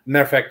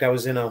 Matter of fact, I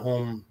was in a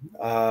home,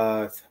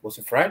 was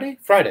it Friday?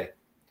 Friday.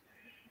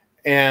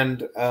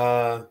 And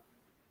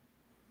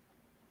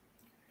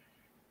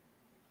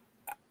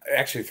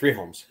actually 3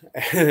 homes.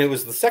 And it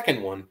was the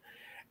second one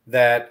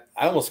that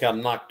I almost got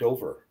knocked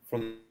over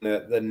from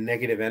the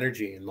negative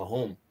energy in the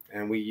home.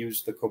 And we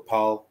used the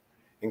copal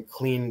and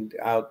cleaned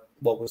out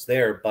what was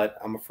there. But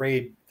I'm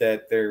afraid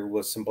that there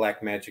was some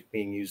black magic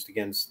being used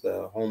against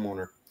the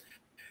homeowner.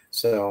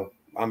 So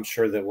I'm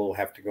sure that we'll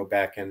have to go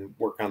back and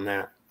work on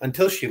that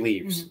until she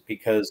leaves,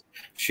 because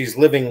she's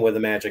living with a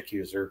magic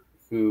user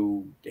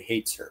who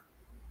hates her.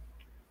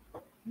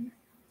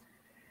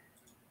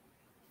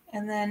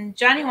 And then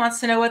Johnny wants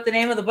to know what the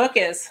name of the book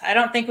is. I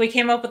don't think we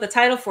came up with a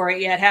title for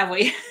it yet, have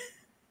we?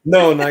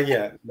 No, not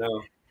yet.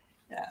 No.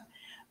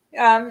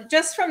 Yeah.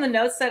 Just from the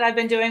notes that I've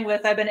been doing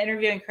I've been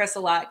interviewing Chris a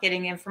lot,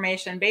 getting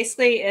information.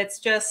 Basically, it's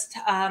just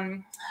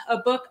a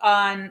book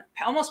on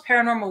almost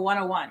paranormal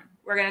 101.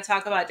 We're going to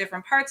talk about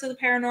different parts of the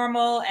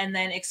paranormal and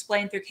then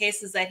explain through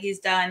cases that he's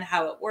done,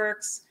 how it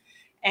works,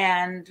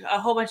 and a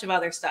whole bunch of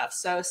other stuff.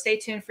 So stay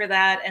tuned for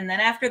that. And then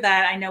after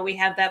that, I know we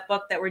have that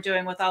book that we're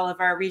doing with all of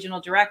our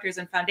regional directors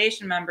and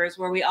foundation members,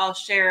 where we all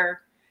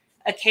share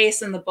a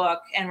case in the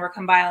book, and we're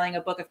compiling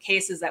a book of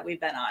cases that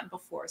we've been on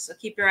before. So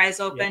keep your eyes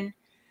open. Yep.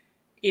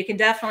 You can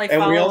definitely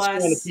follow us. And we also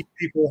want to teach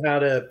people how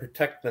to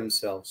protect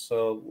themselves.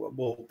 So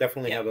we'll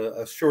definitely have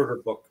a shorter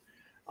book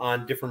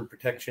on different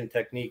protection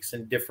techniques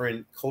and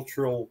different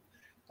culturally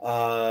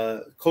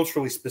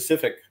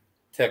specific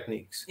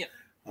techniques. Yep.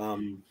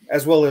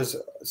 As well as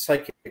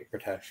psychic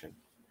protection.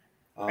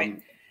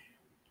 Right.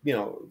 You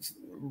know,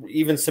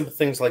 even simple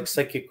things like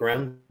psychic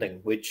grounding,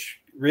 which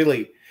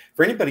really,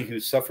 for anybody who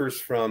suffers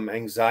from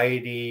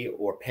anxiety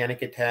or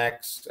panic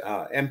attacks,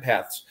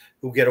 empaths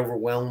who get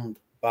overwhelmed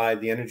by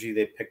the energy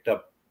they picked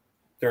up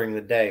during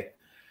the day,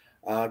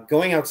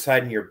 going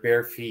outside in your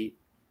bare feet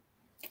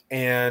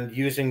and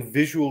using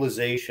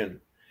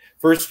visualization,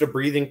 first a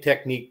breathing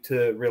technique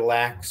to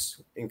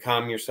relax and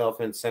calm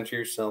yourself and center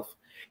yourself,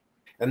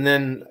 and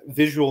then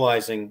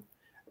visualizing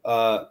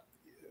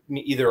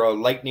either a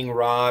lightning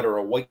rod or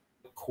a white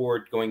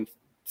cord going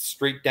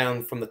straight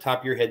down from the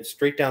top of your head,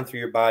 straight down through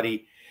your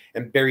body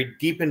and buried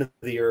deep into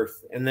the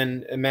earth. And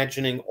then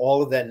imagining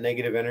all of that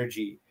negative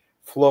energy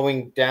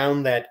flowing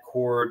down that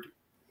cord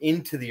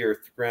into the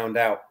earth, ground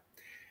out.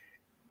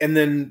 And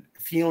then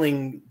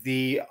feeling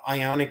the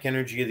ionic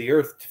energy of the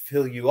earth to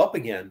fill you up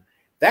again.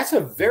 That's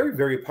a very,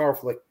 very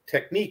powerful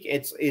technique.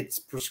 It's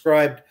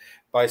prescribed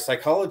by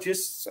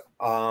psychologists.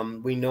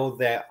 We know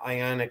that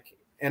ionic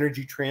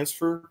energy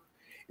transfer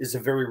is a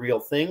very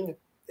real thing.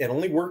 It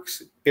only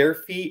works bare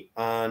feet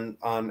on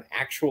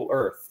actual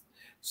earth.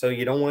 So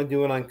you don't want to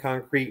do it on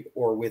concrete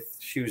or with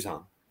shoes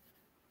on.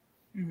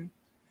 Mm-hmm.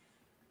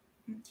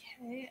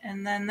 Okay,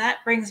 and then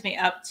that brings me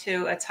up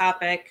to a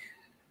topic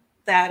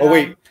that... Oh,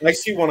 wait, I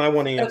see one I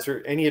want to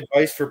answer. Any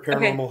advice for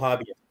paranormal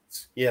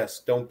hobbyists?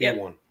 Yes, don't be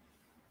one.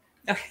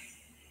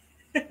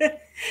 Okay.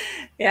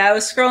 Yeah, I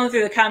was scrolling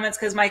through the comments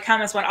because my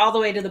comments went all the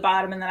way to the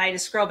bottom, and then I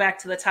just scroll back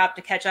to the top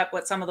to catch up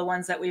with some of the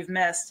ones that we've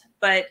missed.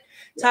 But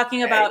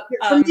talking about...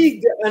 For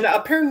me, a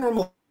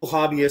paranormal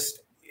hobbyist,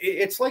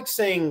 it's like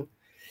saying,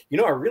 you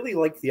know, I really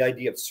like the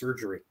idea of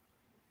surgery.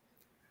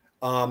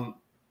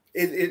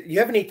 You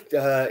have any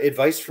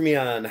advice for me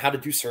on how to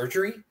do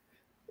surgery?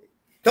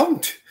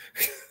 Don't.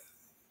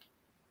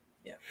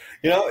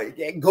 You know,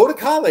 go to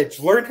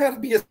college, learn how to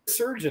be a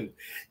surgeon.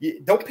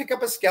 Don't pick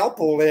up a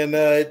scalpel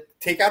and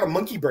take out a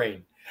monkey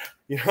brain,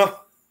 you know?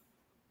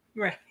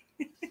 Right.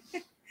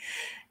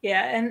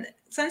 Yeah. And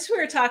since we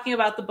were talking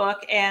about the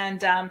book and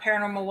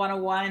Paranormal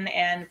 101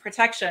 and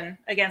protection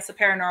against the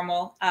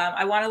paranormal,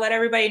 I want to let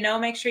everybody know,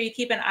 make sure you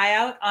keep an eye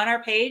out on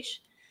our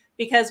page,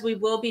 because we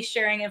will be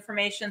sharing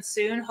information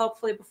soon.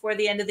 Hopefully before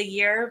the end of the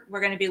year, we're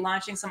going to be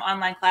launching some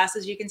online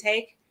classes you can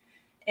take,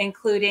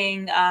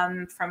 including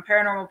from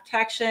paranormal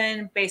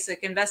protection,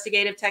 basic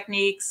investigative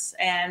techniques,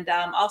 and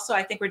also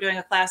I think we're doing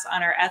a class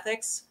on our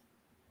ethics,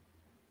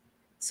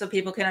 so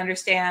people can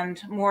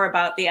understand more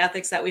about the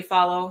ethics that we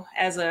follow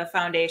as a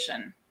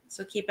foundation.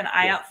 So keep an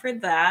eye out for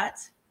that.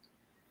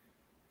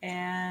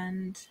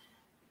 And,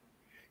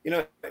 you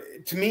know,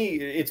 to me,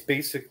 it's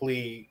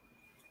basically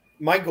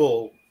my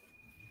goal,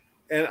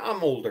 and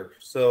I'm older,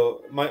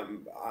 so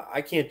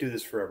I can't do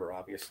this forever,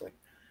 obviously.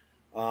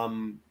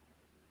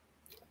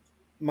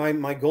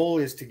 My goal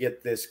is to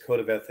get this code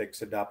of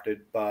ethics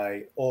adopted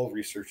by all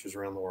researchers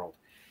around the world.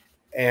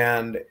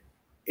 And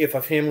if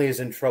a family is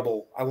in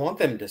trouble, I want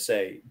them to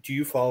say, do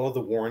you follow the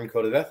Warren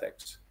Code of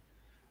Ethics?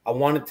 I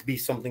want it to be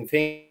something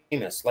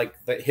famous, like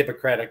the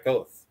Hippocratic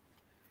Oath.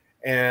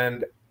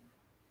 And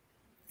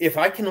if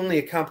I can only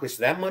accomplish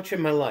that much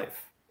in my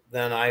life,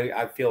 then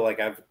I feel like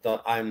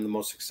I'm the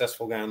most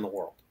successful guy in the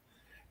world,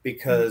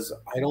 because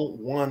I don't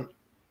want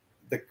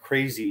the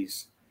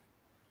crazies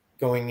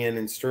going in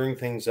and stirring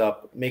things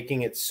up,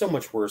 making it so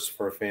much worse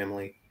for a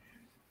family.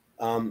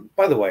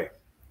 By the way,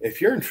 if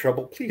you're in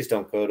trouble, please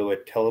don't go to a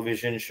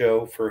television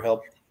show for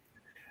help.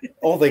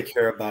 All they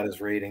care about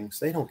is ratings.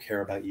 They don't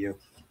care about you.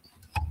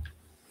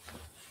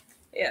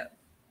 Yeah.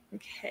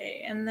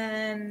 Okay, and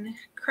then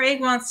Craig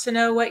wants to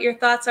know what your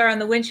thoughts are on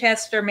the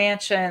Winchester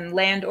Mansion,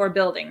 land or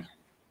building.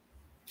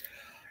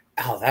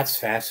 Oh, that's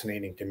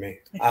fascinating to me.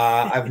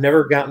 I've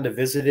never gotten to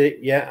visit it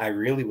yet. I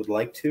really would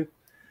like to.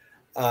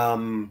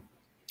 I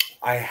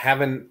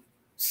haven't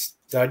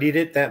studied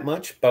it that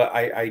much, but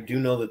I do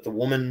know that the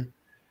woman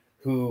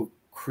who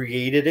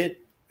created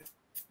it,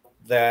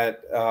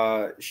 that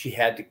she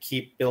had to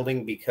keep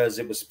building because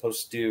it was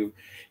supposed to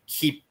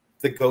keep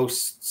the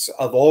ghosts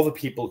of all the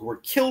people who were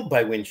killed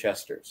by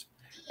Winchesters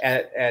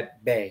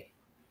at bay.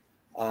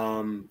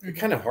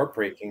 Kind of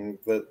heartbreaking,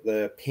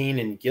 the pain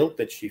and guilt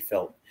that she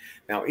felt.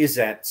 Now, is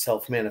that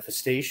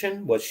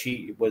self-manifestation? Was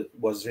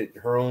it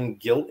her own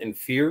guilt and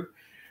fear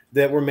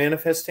that were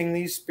manifesting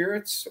these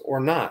spirits or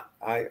not?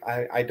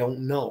 I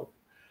don't know.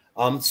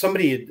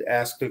 Somebody had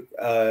asked,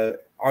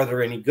 are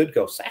there any good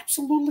ghosts?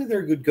 Absolutely, there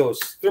are good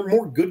ghosts. There are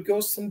more good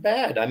ghosts than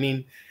bad. I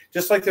mean,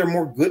 just like there are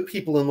more good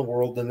people in the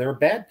world than there are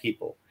bad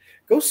people.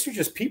 Ghosts are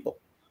just people.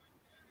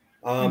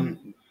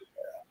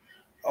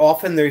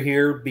 Often they're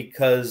here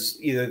because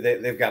either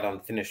they've got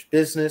unfinished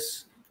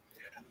business,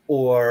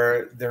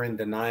 or they're in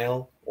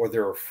denial, or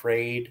they're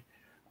afraid.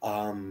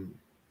 And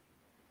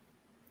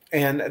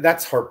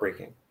that's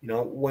heartbreaking, you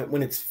know,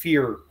 when it's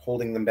fear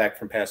holding them back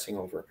from passing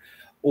over,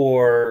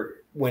 or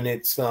when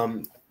it's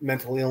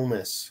mental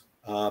illness.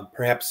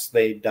 Perhaps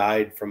they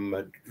died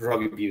from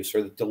drug abuse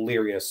or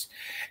delirious,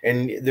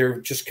 and they're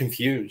just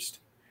confused.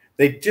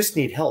 They just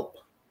need help.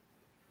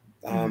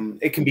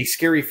 It can be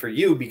scary for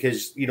you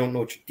because you don't know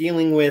what you're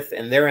dealing with,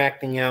 and they're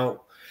acting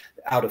out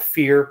of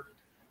fear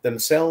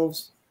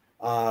themselves.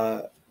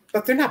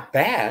 But they're not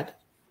bad.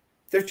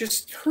 They're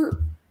just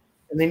hurt,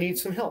 and they need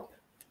some help.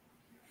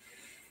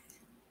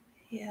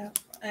 Yeah.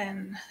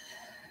 And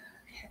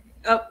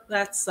oh,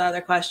 that's the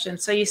other question.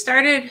 So you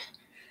started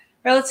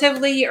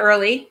relatively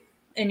early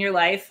in your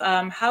life.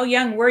 How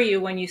young were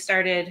you when you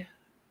started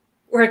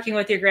working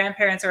with your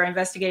grandparents or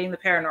investigating the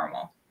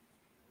paranormal?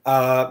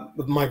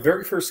 My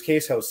very first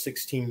case, I was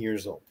 16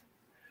 years old.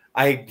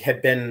 I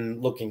had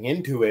been looking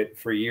into it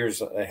for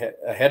years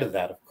ahead of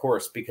that, of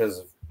course, because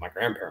of my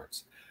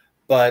grandparents.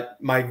 But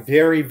my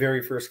very,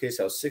 very first case,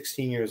 I was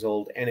 16 years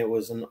old, and it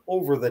was an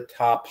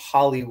over-the-top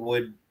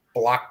Hollywood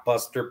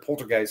blockbuster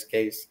poltergeist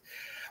case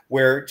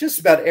where just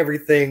about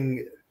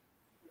everything,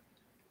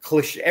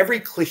 every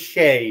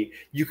cliche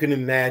you can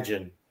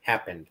imagine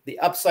happened. The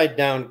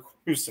upside-down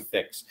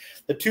crucifix,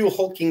 the two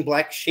hulking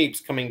black shapes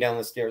coming down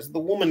the stairs, the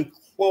woman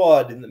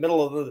clawed in the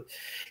middle of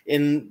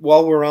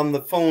while we're on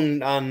the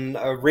phone on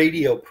a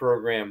radio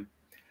program,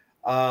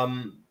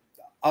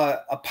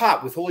 a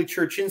pot with Holy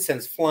Church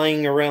incense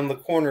flying around the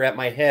corner at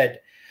my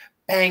head,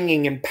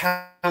 banging and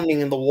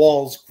pounding in the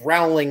walls,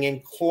 growling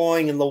and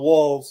clawing in the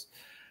walls,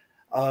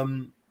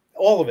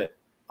 all of it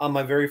on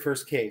my very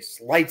first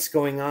case. Lights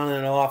going on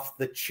and off,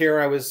 the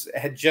chair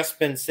had just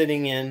been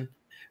sitting in,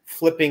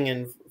 flipping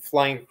and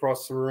flying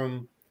across the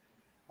room.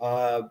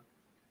 And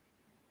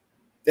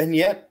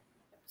yet,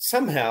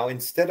 somehow,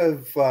 instead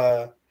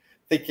of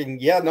thinking,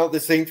 yeah, no,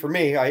 this ain't for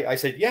me, I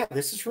said, yeah,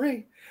 this is for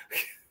me.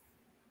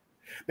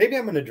 Maybe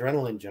I'm an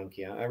adrenaline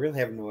junkie. I really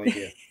have no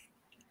idea.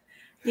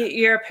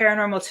 You're a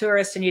paranormal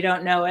tourist and you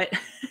don't know it.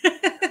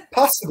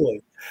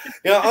 Possibly.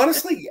 You know,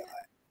 honestly,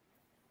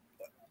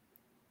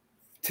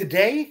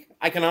 today,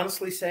 I can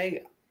honestly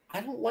say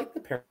I don't like the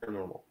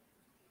paranormal.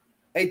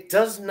 It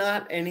does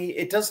not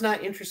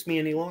interest me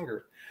any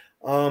longer.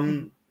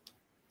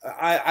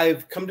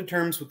 I've come to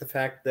terms with the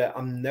fact that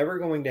I'm never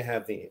going to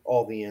have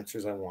all the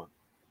answers I want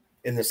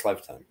in this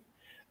lifetime.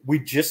 We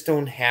just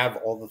don't have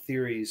all the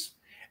theories,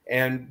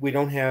 and we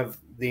don't have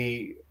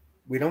the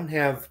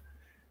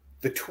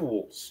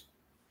tools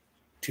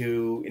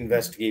to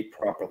investigate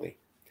properly.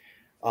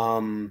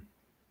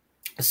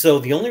 So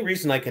the only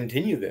reason I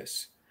continue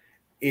this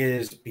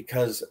is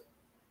because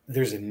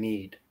there's a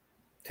need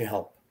to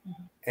help,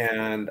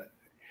 and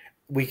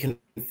we can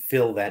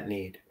fill that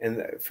need.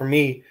 And for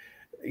me,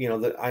 you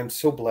know, I'm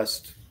so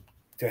blessed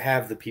to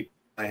have the people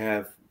I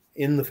have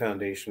in the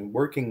foundation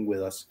working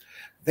with us.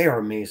 They are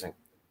amazing,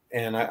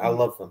 and I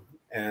love them,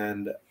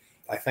 and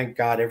I thank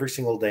God every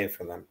single day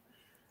for them.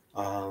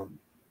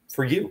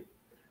 For you,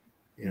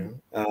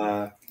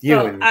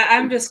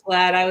 I'm just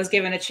glad I was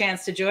given a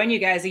chance to join you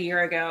guys a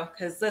year ago,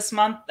 because next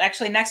month,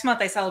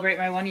 I celebrate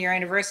my 1-year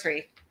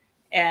anniversary,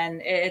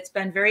 and it's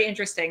been very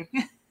interesting.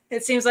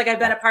 It seems like I've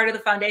been a part of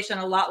the foundation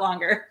a lot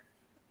longer.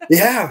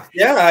 Yeah,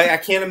 I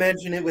can't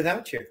imagine it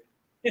without you.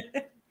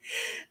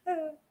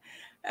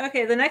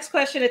 Okay, the next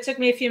question, it took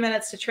me a few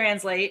minutes to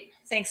translate,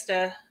 thanks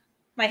to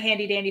my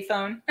handy dandy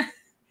phone.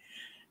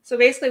 So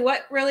basically,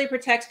 what really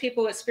protects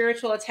people with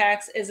spiritual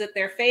attacks? Is it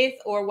their faith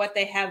or what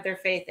they have their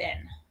faith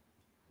in?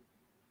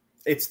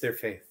 It's their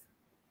faith.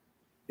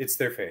 It's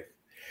their faith.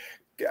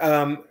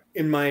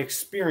 In my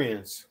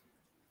experience,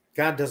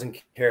 God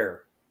doesn't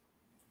care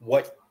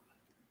what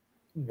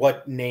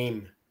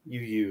name you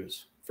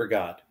use for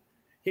God.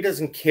 He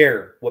doesn't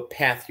care what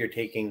path you're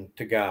taking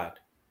to God.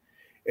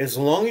 As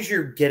long as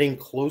you're getting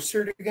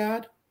closer to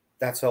God,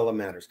 That's all that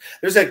matters.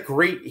 There's that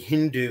great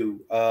Hindu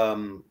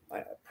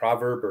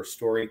proverb or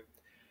story.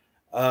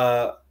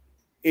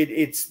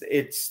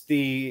 It's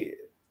the,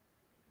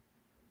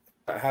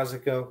 how's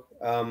it go?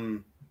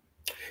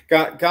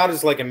 God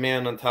is like a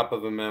man on top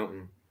of a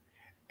mountain,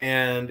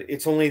 and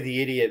it's only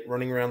the idiot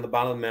running around the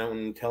bottom of the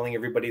mountain telling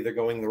everybody they're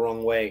going the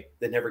wrong way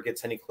that never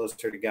gets any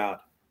closer to God.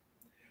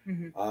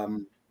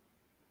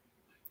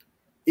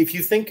 If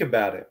you think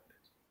about it,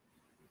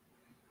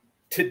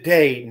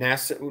 today,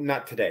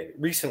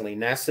 recently,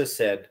 NASA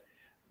said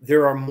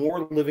there are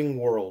more living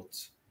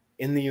worlds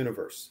in the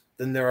universe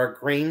than there are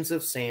grains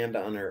of sand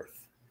on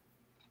Earth.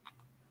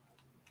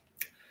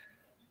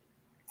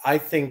 I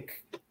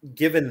think,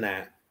 given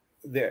that,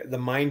 the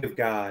mind of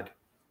God,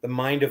 the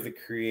mind of the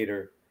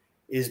Creator,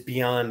 is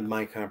beyond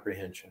my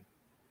comprehension.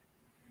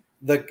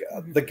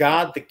 The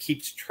God that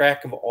keeps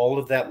track of all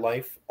of that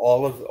life,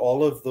 all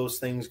of those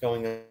things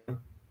going on,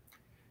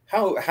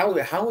 how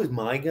am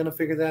I going to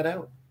figure that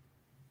out?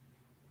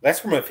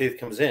 That's where my faith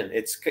comes in.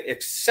 It's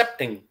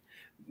accepting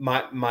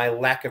my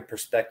lack of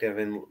perspective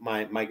and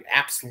my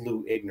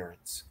absolute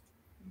ignorance.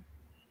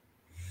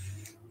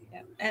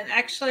 Yeah. And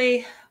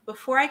actually,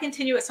 before I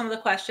continue with some of the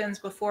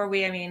questions,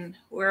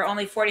 we're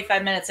only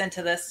 45 minutes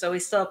into this, so we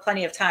still have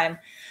plenty of time.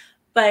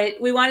 But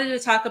we wanted to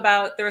talk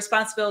about the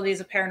responsibilities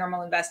of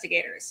paranormal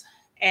investigators.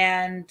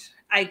 And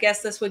I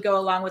guess this would go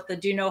along with the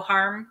do no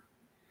harm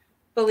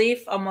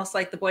belief, almost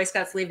like the Boy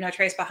Scouts leave no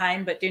trace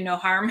behind, but do no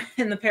harm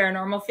in the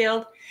paranormal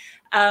field.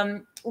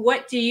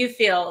 What do you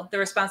feel the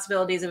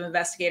responsibilities of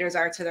investigators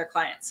are to their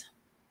clients?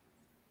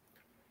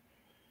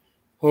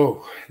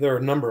 Oh, there are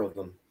a number of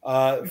them.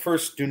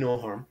 First, do no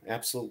harm.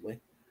 Absolutely.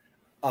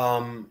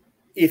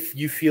 If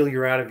you feel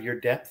you're out of your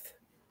depth,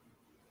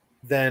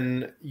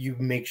 then you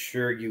make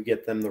sure you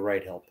get them the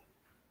right help.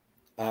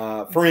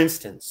 For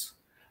instance,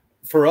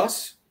 for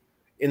us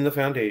in the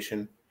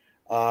foundation,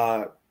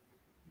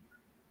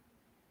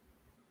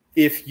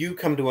 if you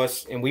come to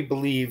us and we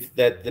believe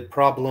that the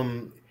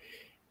problem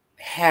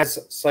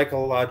has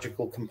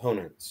psychological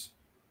components,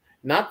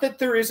 not that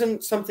there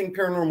isn't something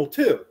paranormal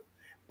too,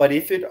 but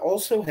if it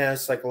also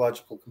has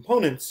psychological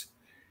components,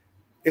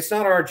 it's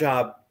not our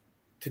job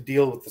to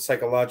deal with the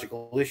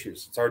psychological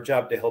issues. It's our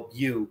job to help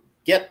you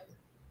get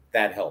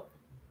that help,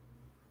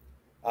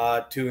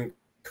 to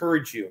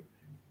encourage you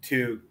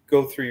to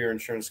go through your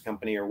insurance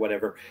company or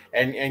whatever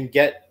and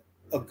get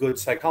a good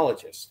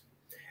psychologist.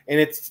 And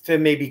it's to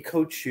maybe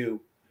coach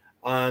you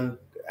on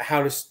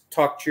how to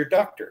talk to your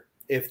doctor.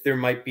 If there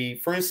might be,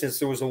 for instance,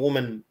 there was a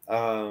woman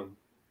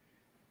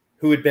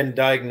who had been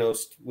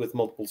diagnosed with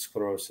multiple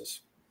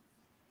sclerosis.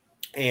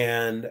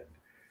 And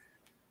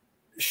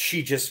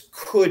she just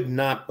could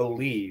not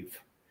believe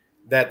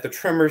that the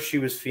tremors she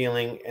was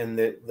feeling and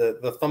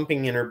the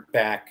thumping in her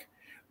back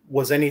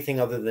was anything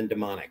other than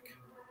demonic.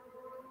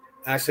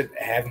 I said,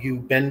 have you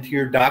been to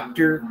your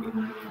doctor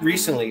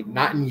recently?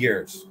 Not in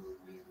years.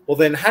 Well,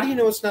 then how do you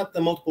know it's not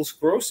the multiple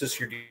sclerosis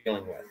you're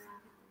dealing with?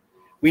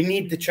 We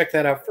need to check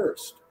that out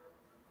first.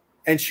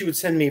 And she would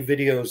send me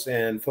videos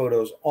and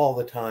photos all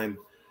the time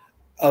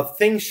of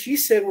things she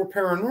said were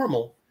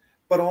paranormal,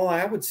 but all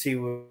I would see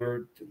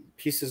were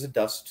pieces of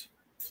dust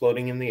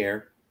floating in the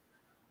air,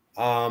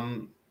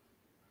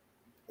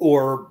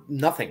 or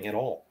nothing at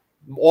all.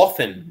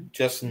 Often,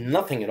 just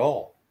nothing at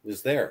all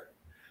was there.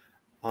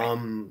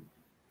 And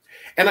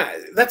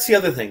that's the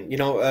other thing,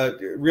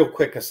 real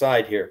quick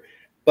aside here,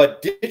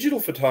 but digital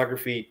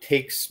photography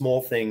takes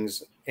small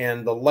things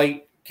and the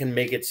light can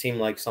make it seem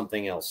like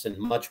something else and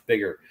much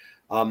bigger.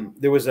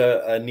 There was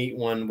a neat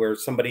one where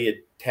somebody had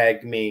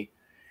tagged me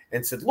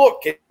and said,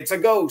 look, it's a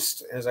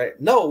ghost. And I was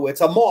like, no,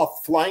 it's a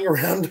moth flying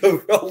around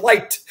a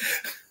light.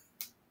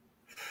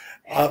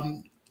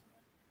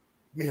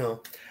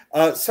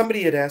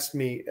 Somebody had asked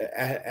me,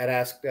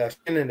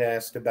 Shannon had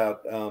asked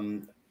about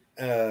an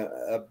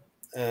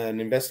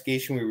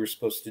investigation we were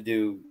supposed to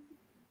do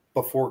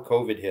before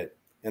COVID hit,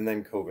 and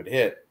then COVID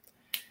hit.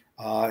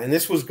 And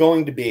this was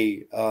going to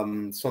be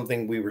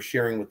something we were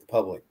sharing with the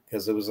public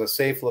because it was a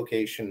safe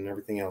location and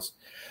everything else.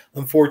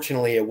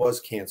 Unfortunately, it was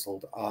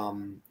canceled.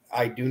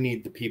 I do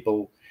need the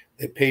people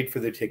that paid for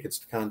their tickets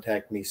to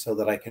contact me so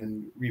that I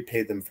can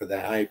repay them for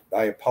that.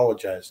 I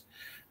apologize.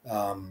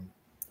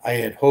 I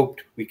had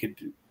hoped we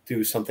could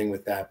do something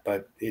with that,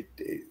 but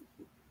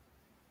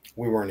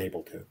we weren't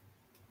able to.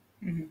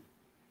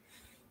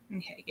 Mm-hmm.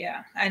 Okay,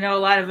 yeah. I know a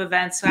lot of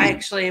events. I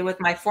actually, with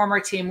my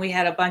former team, we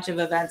had a bunch of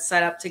events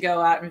set up to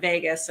go out in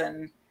Vegas,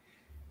 and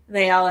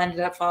they all ended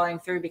up falling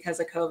through because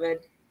of COVID.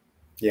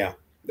 Yeah.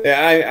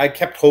 I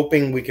kept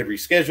hoping we could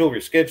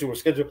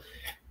reschedule.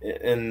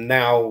 And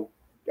now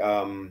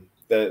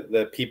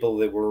the people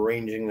that were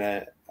arranging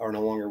that are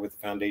no longer with the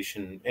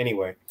foundation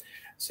anyway.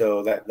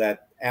 So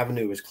that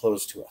avenue is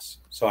closed to us.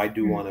 So I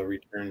do want to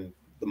return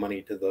the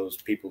money to those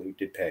people who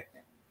did pay.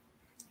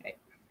 Okay.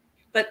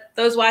 But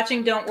those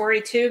watching, don't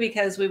worry too,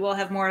 because we will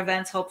have more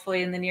events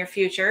hopefully in the near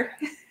future.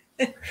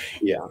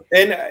 Yeah.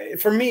 And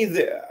for me,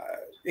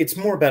 it's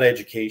more about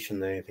education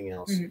than anything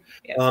else.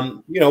 Yeah.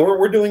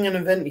 We're doing an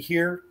event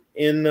here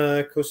in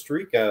Costa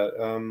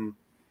Rica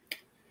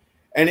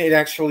And it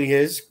actually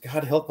is,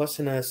 God help us,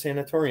 in a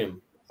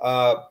sanatorium.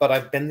 But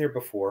I've been there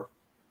before.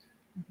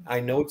 I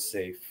know it's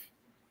safe,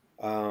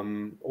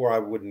 or I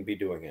wouldn't be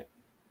doing it.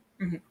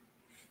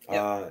 Mm-hmm.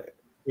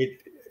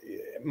 Yep.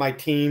 My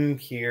team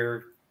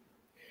here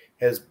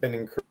has been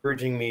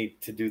encouraging me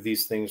to do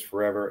these things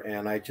forever,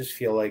 and I just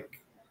feel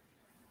like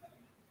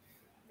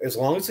as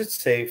long as it's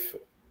safe,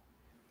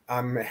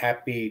 I'm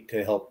happy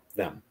to help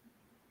them.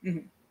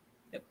 Mm-hmm.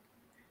 Yep.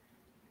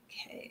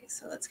 Okay,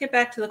 so let's get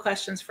back to the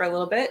questions for a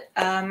little bit.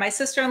 My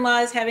sister-in-law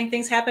is having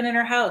things happen in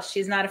her house.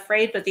 She's not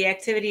afraid, but the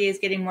activity is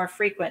getting more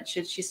frequent.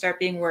 Should she start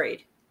being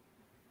worried?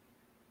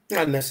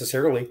 Not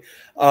necessarily.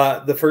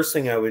 The first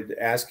thing I would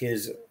ask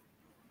is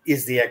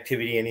the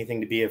activity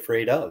anything to be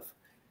afraid of?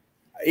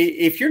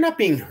 If you're not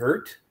being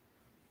hurt,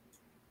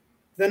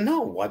 then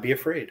no, why be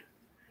afraid?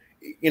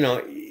 You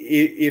know,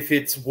 if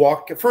it's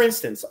for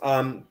instance,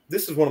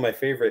 this is one of my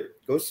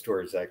favorite ghost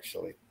stories,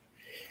 actually.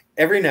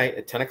 Every night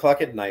at 10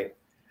 o'clock at night,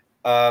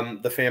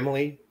 the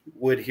family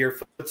would hear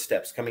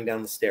footsteps coming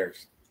down the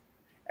stairs.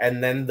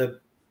 And then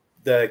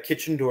the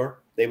kitchen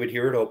door, they would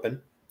hear it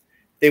open.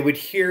 They would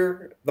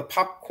hear the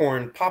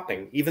popcorn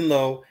popping, even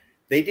though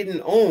they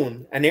didn't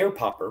own an air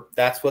popper.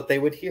 That's what they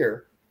would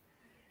hear.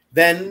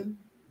 Then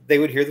they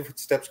would hear the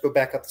footsteps go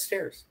back up the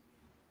stairs.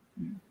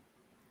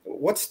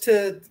 What's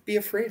to be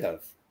afraid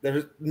of?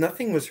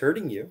 Nothing was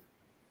hurting you.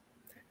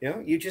 You know,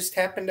 you just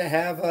happen to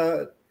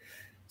have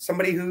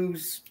somebody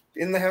who's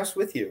in the house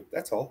with you.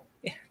 That's all.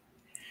 Yeah.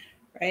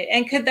 Right.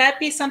 And could that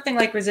be something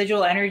like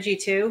residual energy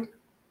too?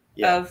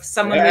 Yeah. Of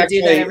someone would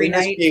do that every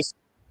night?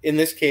 In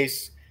this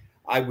case,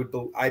 I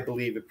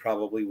believe it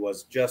probably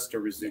was just a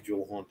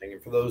residual haunting.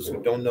 And for those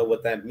who don't know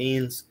what that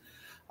means,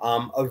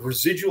 a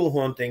residual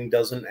haunting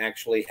doesn't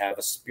actually have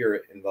a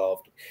spirit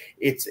involved.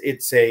 It's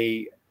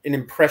an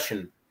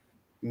impression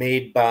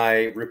made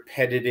by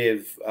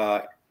repetitive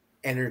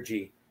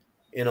energy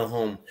in a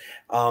home.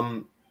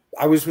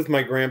 I was with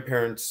my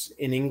grandparents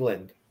in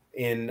England,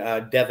 in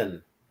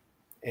Devon,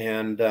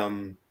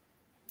 and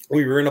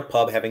we were in a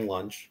pub having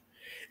lunch.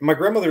 And my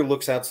grandmother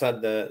looks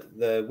outside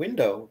the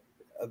window,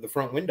 the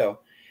front window,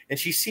 and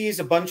she sees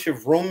a bunch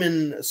of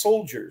Roman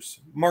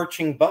soldiers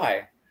marching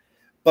by,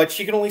 but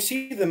she can only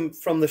see them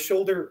from the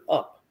shoulder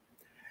up,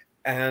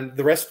 and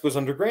the rest was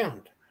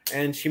underground.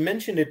 And she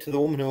mentioned it to the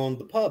woman who owned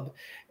the pub,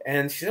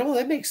 and she said, "Oh,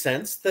 that makes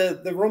sense.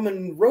 The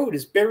Roman road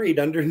is buried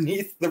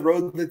underneath the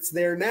road that's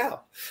there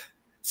now."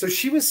 So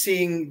she was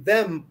seeing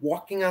them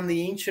walking on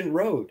the ancient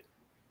road,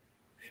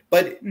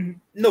 but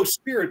no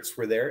spirits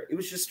were there. It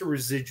was just a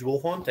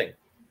residual haunting.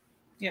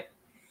 Yep.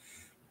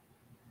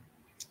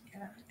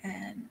 Yeah.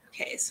 And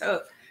okay,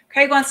 so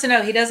Craig wants to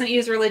know, he doesn't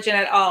use religion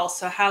at all.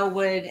 So how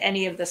would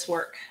any of this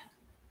work?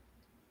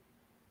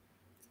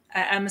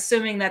 I'm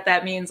assuming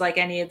that means like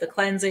any of the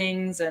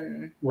cleansings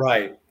and...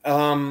 Right.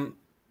 I'm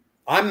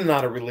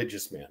not a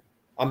religious man.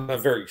 I'm a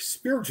very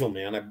spiritual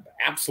man. I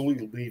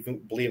absolutely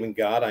believe in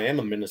God. I am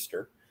a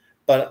minister,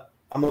 but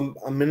I'm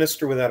a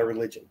minister without a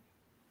religion.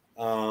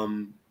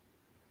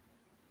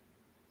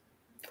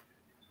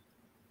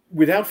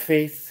 Without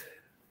faith,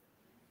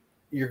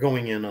 you're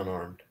going in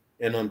unarmed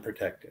and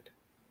unprotected.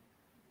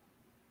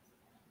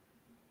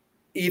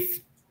 If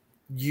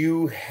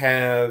you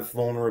have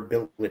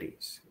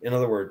vulnerabilities, in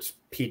other words,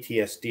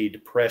 PTSD,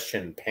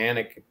 depression,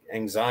 panic,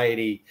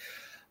 anxiety,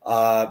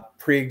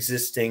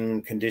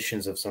 pre-existing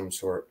conditions of some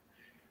sort,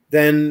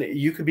 then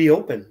you could be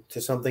open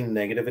to something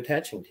negative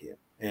attaching to you,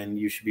 and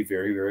you should be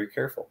very, very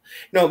careful.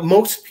 Now,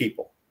 most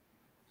people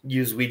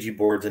use Ouija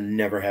boards and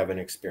never have an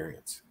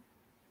experience.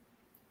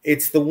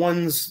 It's the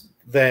ones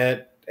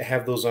that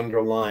have those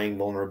underlying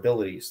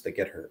vulnerabilities that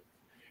get hurt,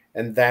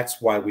 and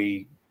that's why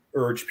we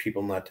urge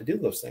people not to do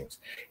those things.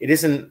 It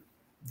isn't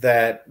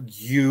that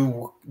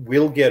you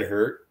will get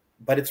hurt,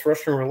 but it's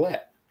Russian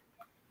roulette.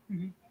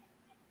 Mm-hmm.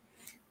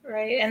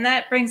 Right. And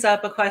that brings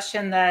up a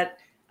question that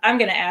I'm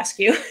going to ask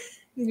you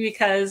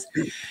because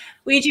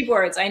Ouija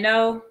boards, I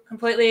know,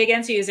 completely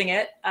against using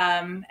it.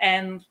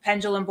 And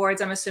pendulum boards,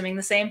 I'm assuming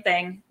the same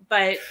thing,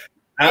 but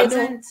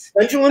no,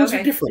 pendulums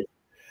are different.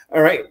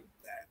 All right.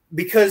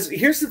 Because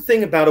here's the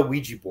thing about a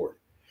Ouija board.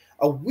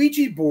 A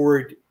Ouija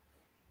board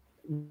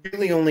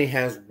really only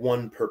has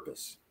one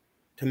purpose: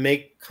 to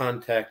make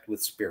contact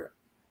with spirit.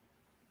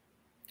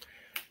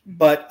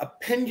 But a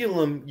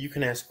pendulum, you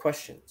can ask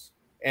questions,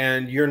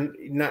 and you're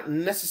not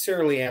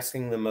necessarily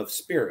asking them of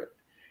spirit.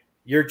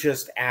 You're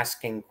just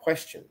asking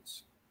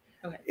questions.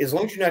 Okay. As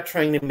long as you're not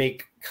trying to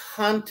make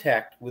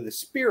contact with a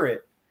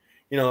spirit,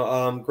 you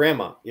know,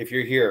 Grandma, if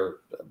you're here,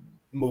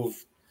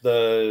 move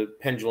the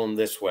pendulum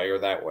this way or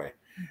that way.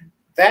 Mm-hmm.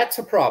 That's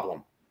a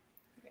problem.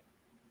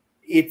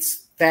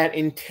 It's that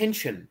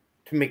intention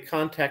to make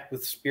contact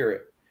with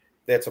spirit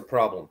that's a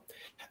problem.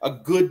 A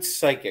good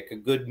psychic, a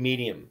good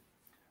medium,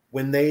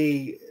 when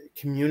they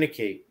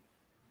communicate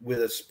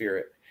with a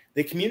spirit,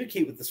 they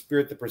communicate with the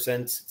spirit that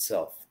presents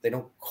itself. They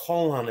don't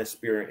call on a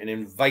spirit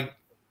and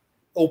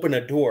open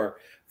a door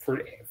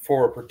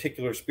for a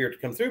particular spirit to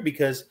come through,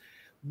 because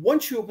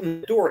once you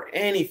open the door,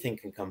 anything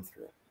can come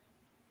through.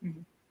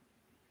 Mm-hmm.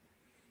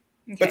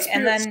 But Okay. And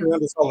spirits then,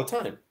 surround us all the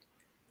time.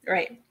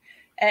 right.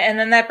 And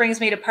then that brings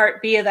me to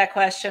part B of that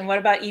question. What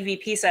about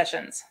EVP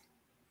sessions?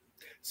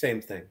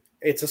 Same thing.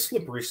 It's a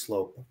slippery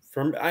slope.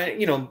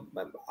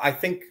 I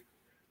think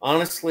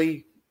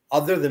honestly,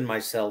 other than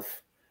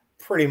myself,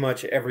 pretty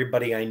much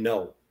everybody I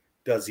know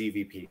does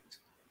EVPs.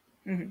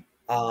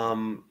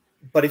 Mm-hmm.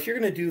 But if you're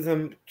going to do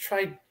them,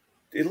 try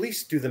at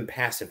least do them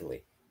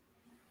passively.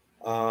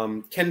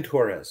 Ken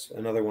Torres,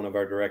 another one of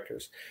our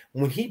directors,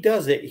 when he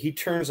does it, he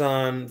turns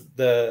on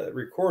the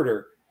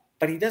recorder,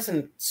 but he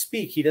doesn't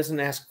speak. He doesn't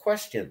ask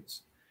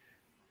questions.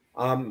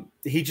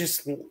 He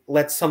just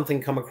lets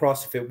something come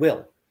across if it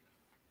will.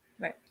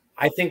 Right.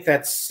 I think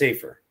that's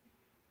safer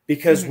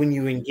because Mm-hmm. when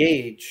you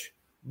engage,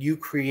 you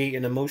create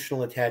an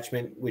emotional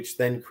attachment, which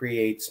then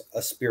creates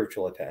a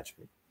spiritual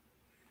attachment.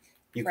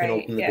 You can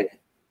Right. open the Yeah. door.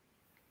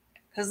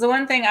 Because the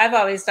one thing I've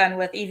always done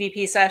with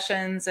EVP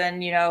sessions,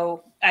 and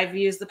I've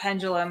used the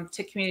pendulum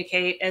to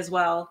communicate as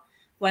well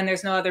when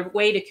there's no other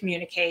way to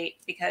communicate,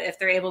 because if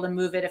they're able to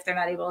move it, if they're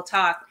not able to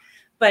talk.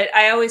 But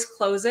I always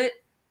close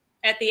it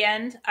at the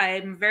end.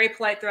 I'm very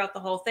polite throughout the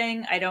whole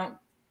thing. I don't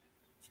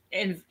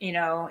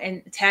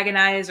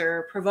antagonize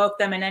or provoke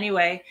them in any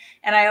way.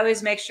 And I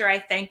always make sure I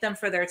thank them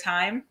for their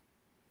time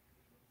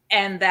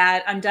and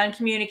that I'm done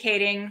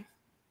communicating.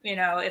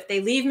 If they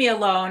leave me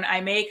alone,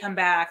 I may come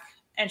back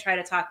and try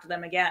to talk to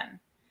them again.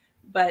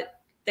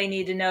 But they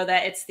need to know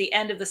that it's the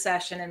end of the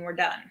session and we're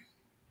done.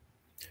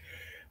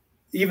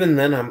 Even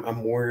then,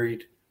 I'm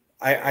worried.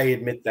 I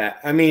admit that.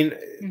 I mean,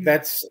 Mm-hmm.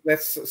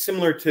 that's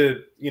similar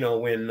to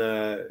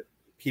when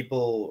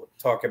people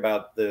talk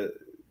about the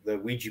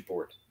Ouija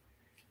board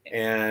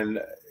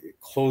and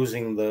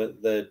closing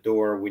the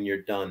door when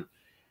you're done.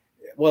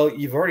 Well,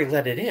 you've already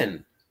let it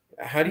in.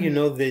 How do you Mm-hmm.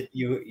 know that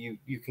you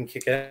can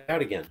kick it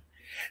out again?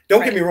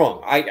 Don't get me Right.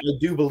 wrong. I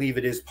do believe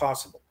it is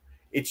possible.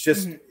 It's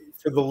just Mm-hmm.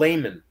 for the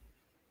layman,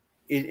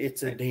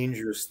 it's a Right.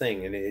 dangerous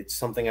thing, and it's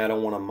something I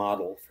don't want to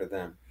model for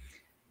them.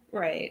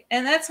 Right.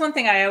 And that's one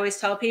thing I always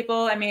tell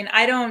people. I mean,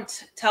 I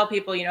don't tell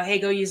people, hey,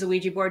 go use a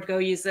Ouija board, go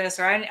use this,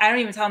 or I don't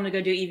even tell them to go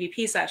do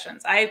EVP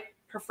sessions. I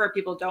prefer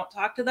people don't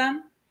talk to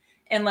them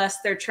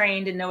unless they're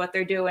trained and know what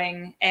they're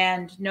doing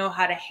and know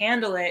how to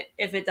handle it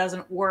if it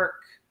doesn't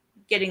work,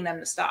 getting them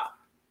to stop.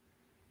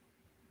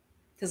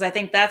 Because I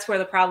think that's where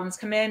the problems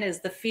come in, is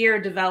the fear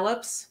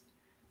develops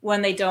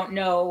when they don't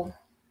know,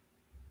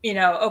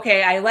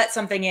 okay, I let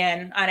something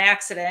in on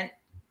accident,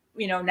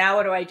 now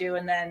what do I do?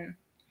 And then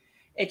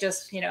it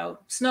just,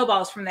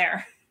 snowballs from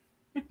there.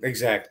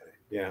 Exactly.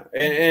 Yeah.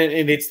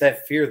 And it's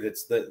that fear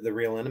that's the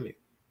real enemy.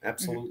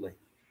 Absolutely.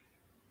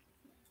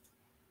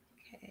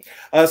 Okay.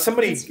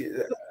 Somebody,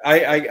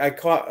 I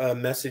caught a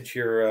message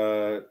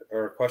here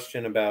or a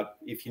question about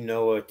if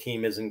a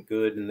team isn't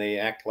good and they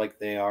act like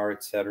they are,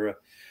 etc.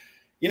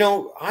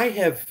 I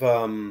have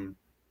in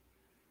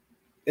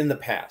the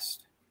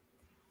past,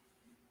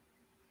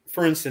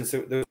 for instance,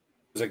 there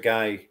was a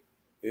guy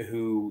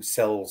who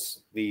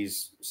sells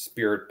these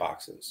spirit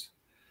boxes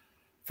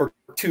for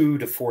 $2,000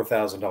 to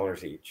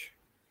 $4,000 each.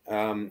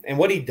 And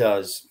what he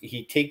does,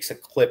 he takes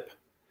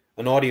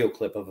an audio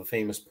clip of a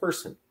famous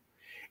person,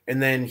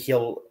 and then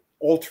he'll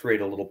alter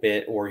it a little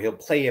bit, or he'll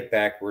play it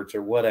backwards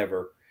or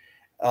whatever.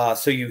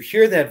 So you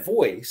hear that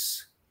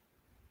voice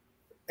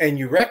and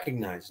you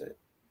recognize it.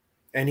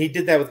 And he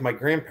did that with my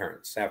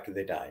grandparents after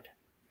they died.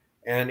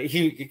 And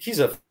he's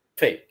a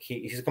fake.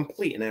 He's a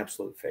complete and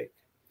absolute fake.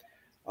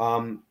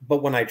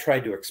 But when I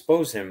tried to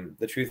expose him,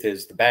 the truth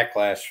is the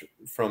backlash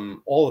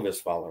from all of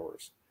his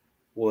followers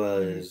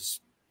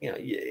was,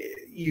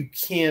 you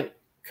can't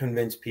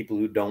convince people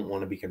who don't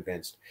want to be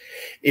convinced.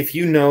 If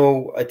you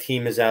know a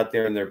team is out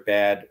there and they're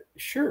bad,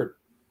 sure,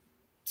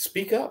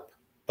 speak up,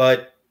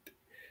 but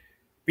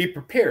be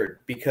prepared,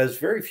 because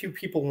very few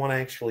people want to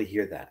actually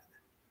hear that.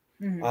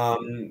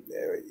 Mm-hmm.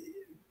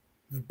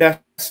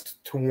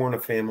 Best to warn a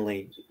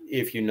family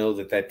if you know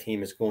that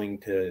team is going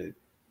to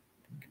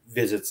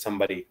visit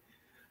somebody.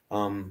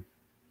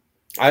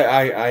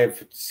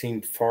 I've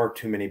seen far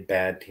too many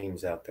bad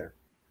teams out there.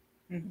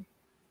 Mm-hmm.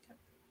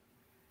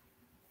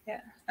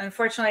 Yeah,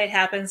 unfortunately, it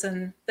happens,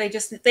 and they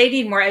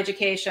need more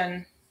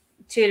education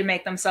too to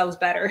make themselves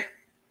better.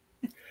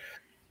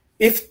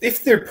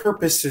 If their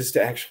purpose is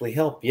to actually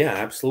help, yeah,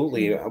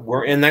 absolutely.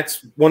 Mm-hmm. And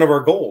that's one of our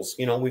goals.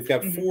 We've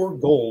got mm-hmm. 4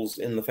 goals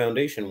in the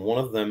foundation.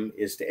 One of them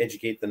is to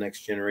educate the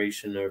next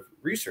generation of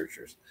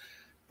researchers,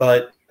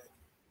 but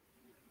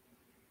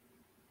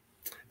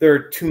there are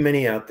too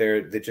many out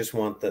there that just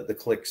want the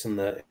clicks and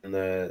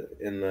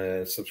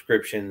the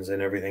subscriptions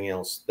and everything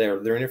else.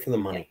 They're in it for the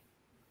money.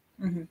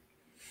 Yep. Mm-hmm.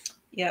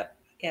 Yep.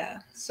 Yeah.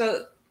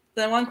 So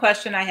the one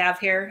question I have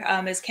here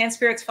is, can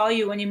spirits follow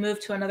you when you move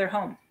to another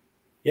home?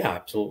 Yeah,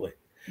 absolutely.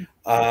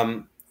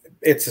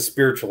 It's a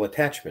spiritual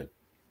attachment.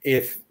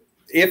 If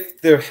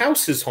the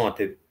house is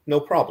haunted, no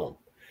problem.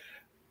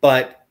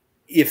 But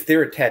if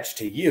they're attached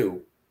to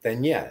you,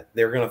 then yeah,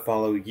 they're going to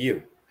follow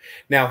you.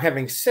 Now,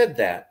 having said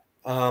that,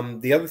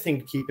 the other thing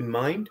to keep in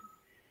mind,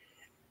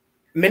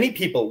 many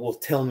people will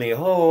tell me,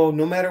 oh,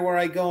 no matter where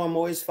I go, I'm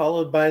always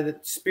followed by the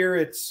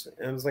spirits.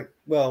 And I was like,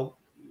 well,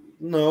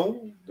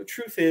 No, the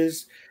truth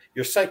is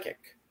you're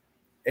psychic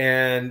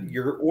and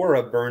your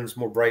aura burns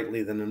more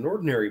brightly than an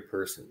ordinary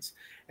person's.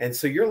 And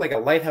so you're like a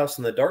lighthouse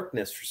in the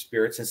darkness for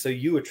spirits. And so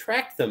you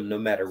attract them no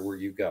matter where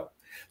you go.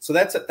 So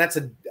that's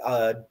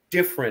a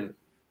different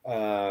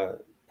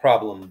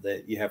problem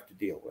that you have to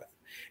deal with.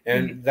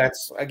 And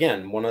that's,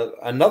 again,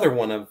 another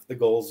one of the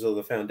goals of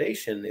the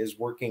foundation is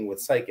working with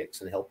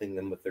psychics and helping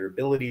them with their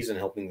abilities and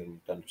helping them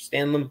to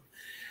understand them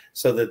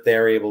so that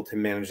they're able to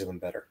manage them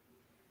better.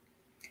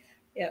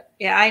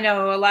 Yeah, I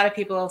know a lot of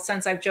people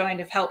since I've joined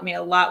have helped me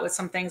a lot with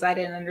some things I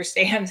didn't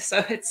understand.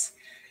 So it's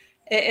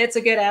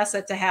a good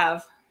asset to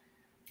have.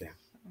 Yeah.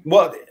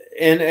 Well,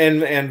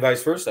 and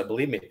vice versa.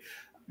 Believe me,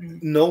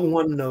 no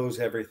one knows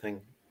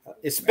everything,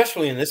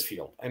 especially in this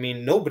field. I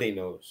mean, nobody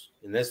knows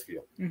in this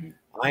field.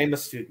 I am a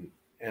student,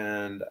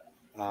 and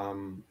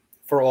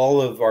for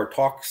all of our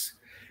talks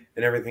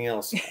and everything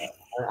else,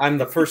 I'm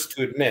the first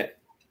to admit.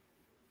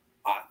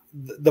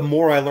 The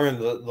more I learn,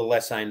 the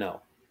less I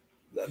know.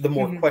 The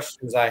more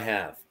questions I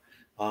have,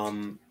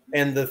 and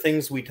the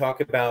things we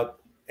talk about,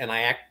 and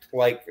I act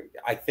like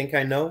I think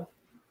I know.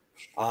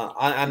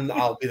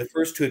 I'll be the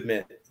first to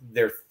admit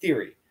they're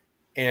theory,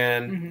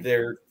 and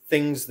they're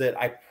things that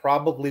I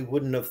probably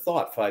wouldn't have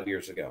thought 5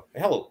 years ago.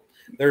 Hell,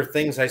 there are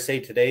things I say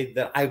today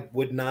that I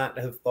would not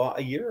have thought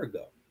a year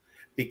ago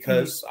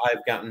because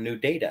I've gotten new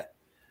data.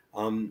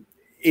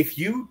 If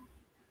you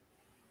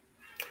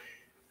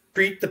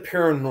treat the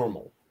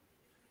paranormal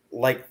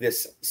like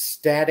this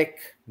static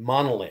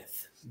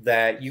monolith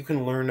that you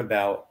can learn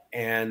about,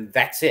 and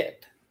that's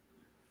it.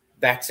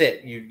 That's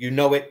it. You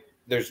know it.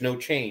 There's no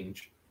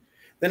change.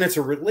 Then it's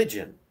a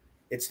religion.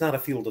 It's not a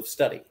field of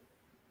study.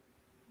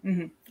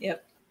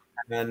 Yep.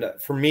 And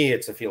for me,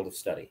 it's a field of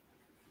study.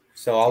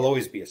 So I'll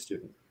always be a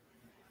student.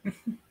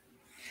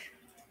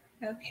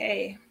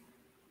 Okay.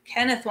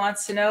 Kenneth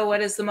wants to know,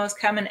 what is the most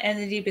common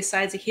entity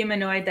besides a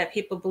humanoid that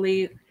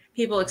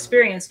people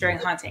experience during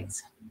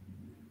hauntings?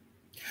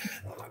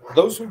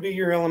 Those would be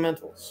your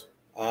elementals,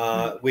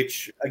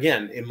 which,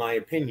 again, in my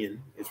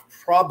opinion, is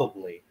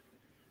probably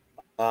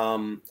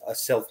a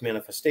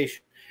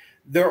self-manifestation.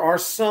 There are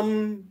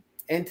some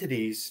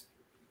entities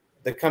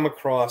that come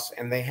across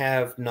and they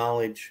have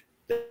knowledge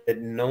that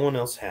no one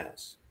else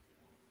has.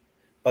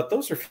 But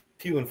those are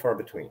few and far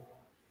between.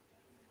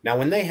 Now,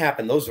 when they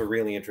happen, those are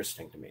really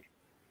interesting to me.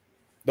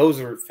 Those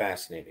are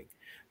fascinating.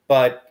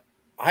 But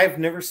I've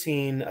never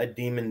seen a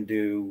demon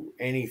do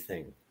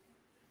anything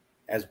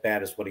as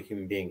bad as what a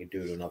human being could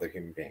do to another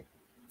human being,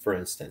 for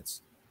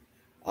instance.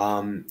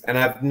 And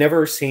I've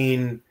never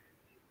seen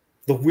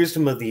the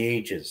wisdom of the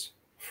ages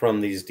from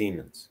these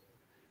demons.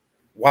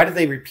 Why do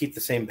they repeat the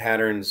same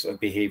patterns of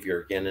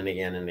behavior again and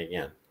again and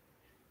again?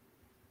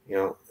 You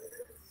know,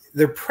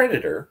 they're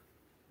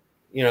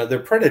they're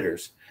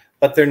predators,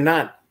 but they're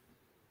not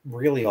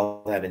really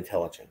all that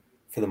intelligent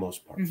for the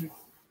most part.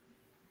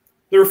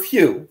 There are a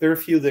few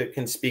that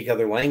can speak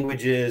other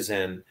languages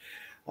and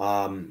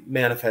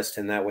manifest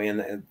in that way.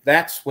 And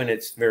that's when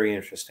it's very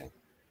interesting.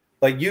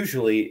 But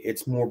usually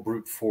it's more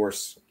brute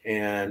force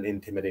and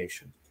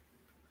intimidation.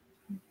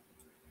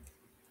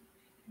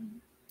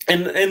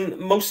 And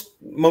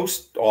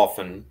most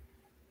often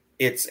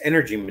it's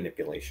energy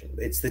manipulation.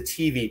 It's the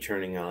TV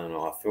turning on and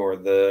off, or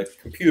the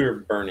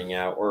computer burning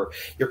out, or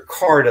your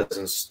car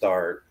doesn't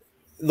start.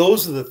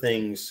 Those are the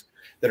things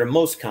that are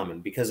most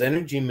common, because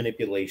energy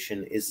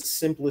manipulation is the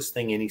simplest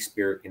thing any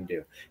spirit can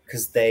do,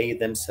 because they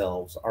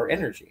themselves are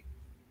energy.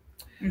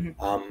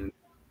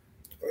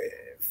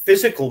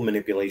 Physical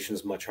manipulation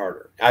is much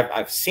harder.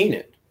 I've seen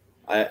it.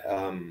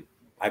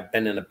 I've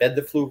been in a bed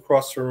that flew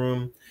across the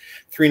room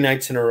 3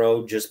 nights in a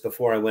row just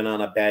before I went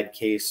on a bad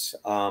case.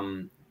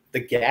 The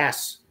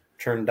gas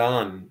turned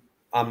on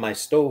my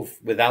stove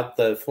without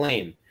the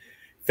flame,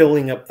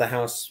 filling up the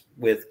house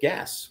with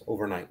gas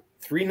overnight,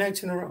 3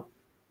 nights in a row.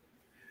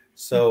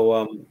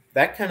 So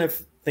that kind of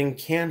thing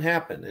can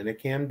happen, and it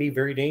can be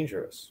very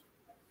dangerous.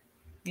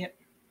 Yep.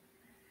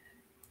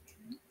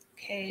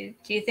 Okay.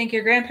 Do you think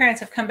your grandparents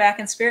have come back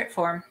in spirit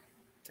form?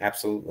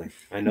 Absolutely.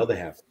 I know they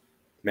have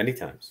many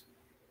times.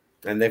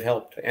 And they've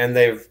helped, and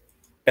they've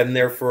been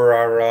there for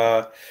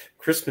our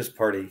Christmas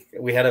party.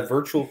 We had a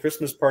virtual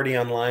Christmas party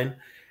online,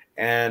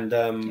 and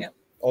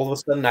all of a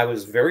sudden I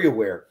was very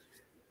aware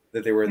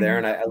that they were there.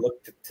 And I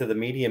looked to the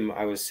medium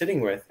I was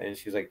sitting with, and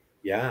she's like,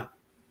 yeah,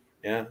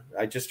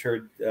 I just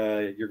heard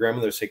your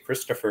grandmother say,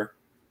 Christopher,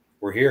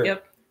 we're here.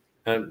 Yep.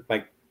 And I'm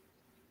like,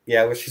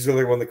 yeah, well, she's the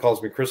only one that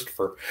calls me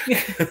Christopher.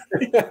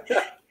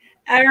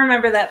 I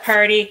remember that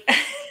party.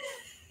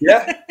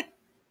 Yeah.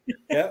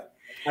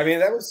 I mean,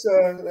 that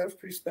was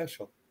pretty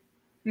special.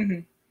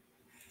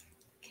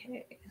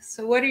 Okay.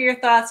 So what are your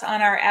thoughts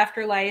on our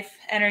afterlife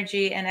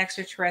energy and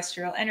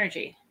extraterrestrial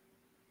energy?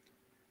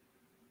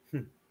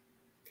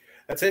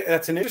 That's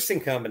an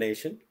interesting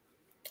combination.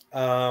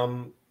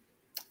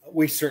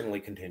 We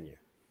certainly continue.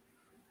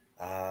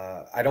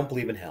 I don't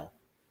believe in hell.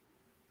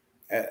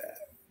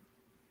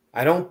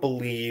 I don't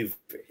believe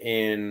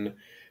in,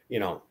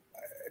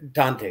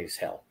 Dante's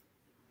hell.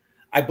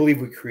 I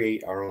believe we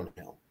create our own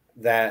hell.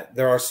 that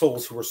there are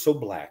souls who are so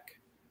black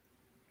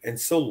and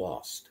so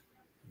lost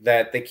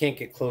that they can't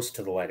get close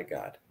to the light of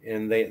God,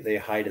 and they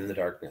hide in the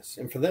darkness.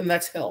 And for them,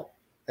 that's hell.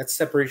 That's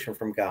separation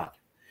from God.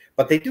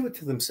 But they do it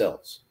to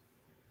themselves.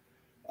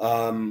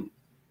 I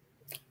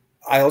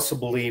also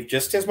believe,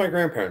 just as my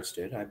grandparents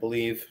did, I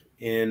believe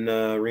in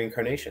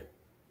reincarnation.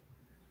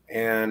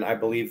 And I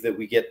believe that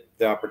we get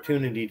the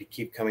opportunity to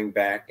keep coming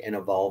back and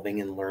evolving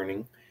and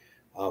learning.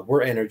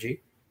 We're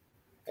energy,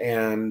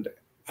 and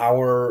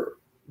our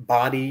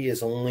body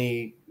is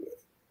only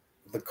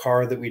the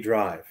car that we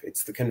drive.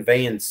 It's the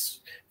conveyance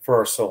for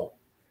our soul.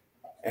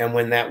 And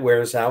when that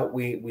wears out,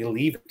 we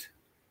leave it.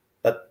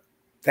 But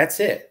that's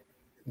it.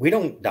 We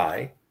don't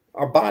die.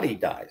 Our body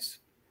dies.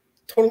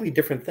 Totally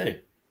different thing.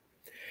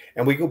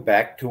 And we go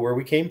back to where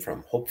we came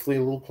from, hopefully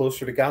a little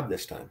closer to God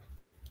this time.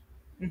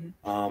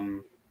 Mm-hmm.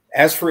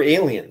 As for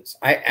aliens,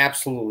 I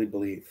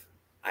absolutely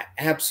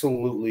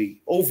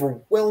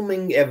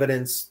overwhelming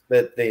evidence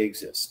that they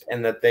exist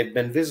and that they've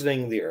been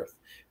visiting the earth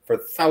for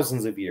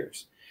thousands of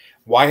years.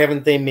 Why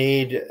haven't they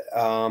made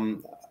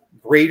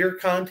greater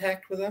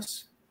contact with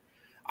us?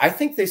 I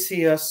think they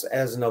see us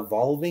as an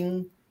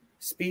evolving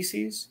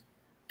species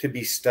to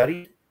be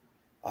studied,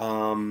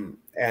 and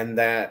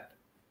that,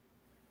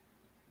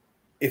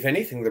 if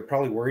anything, they're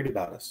probably worried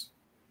about us.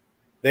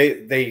 They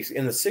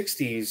in the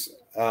 60s,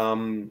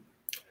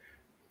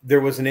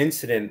 there was an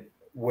incident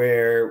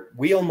where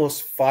we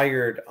almost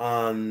fired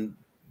on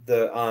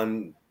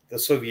the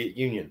Soviet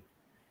Union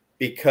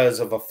because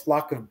of a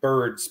flock of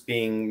birds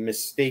being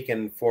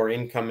mistaken for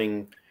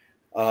incoming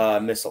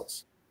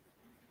missiles.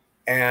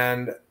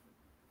 And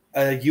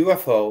a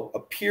UFO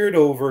appeared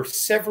over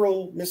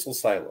several missile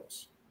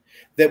silos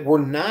that were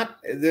not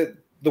the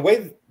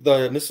way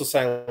the missile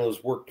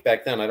silos worked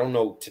back then. I don't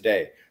know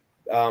today.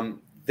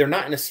 They're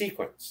not in a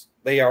sequence.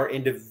 They are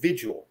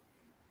individual.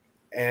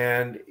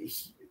 And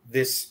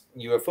this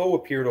UFO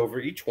appeared over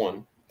each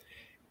one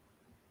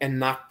and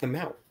knocked them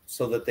out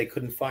so that they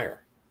couldn't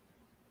fire.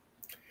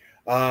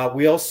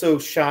 We also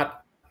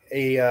shot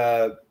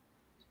a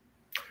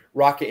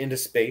rocket into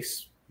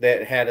space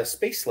that had a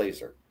space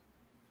laser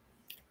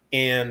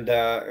and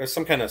or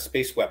some kind of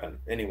space weapon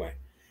anyway.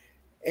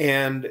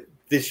 And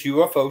this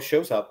UFO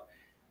shows up,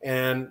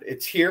 and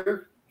it's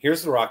here.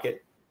 Here's the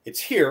rocket. It's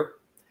here.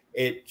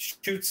 It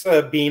shoots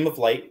a beam of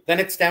light. Then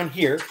it's down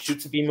here,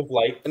 shoots a beam of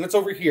light. Then it's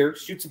over here,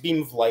 shoots a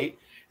beam of light.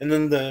 And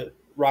then the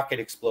rocket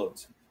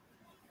explodes.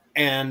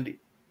 And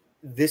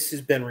this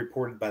has been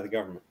reported by the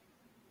government.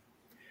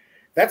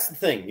 That's the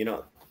thing, you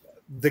know,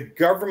 the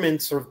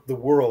governments of the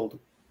world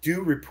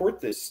do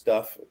report this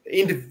stuff.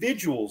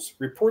 Individuals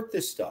report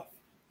this stuff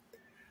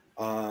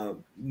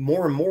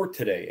more and more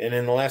today. And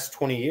in the last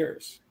 20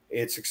 years,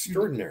 it's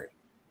extraordinary.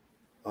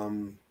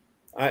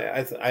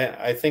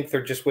 I think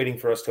they're just waiting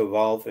for us to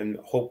evolve, and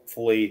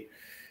hopefully,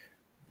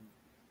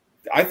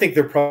 I think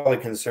they're probably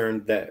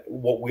concerned that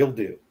what we'll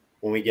do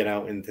when we get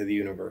out into the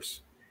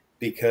universe,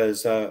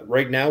 because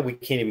right now we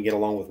can't even get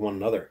along with one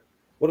another.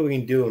 What are we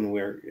going to do when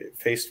we're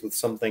faced with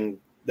something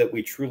that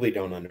we truly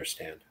don't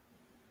understand?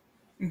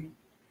 Mm-hmm.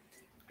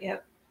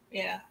 Yep.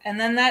 Yeah. And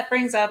then that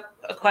brings up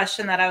a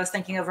question that I was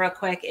thinking of real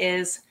quick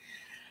is,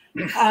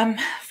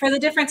 for the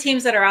different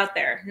teams that are out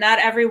there, not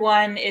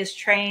everyone is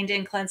trained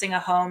in cleansing a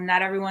home.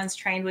 Not everyone's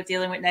trained with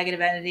dealing with negative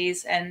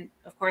entities. And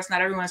of course,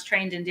 not everyone's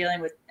trained in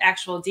dealing with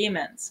actual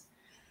demons.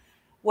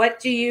 What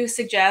do you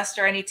suggest,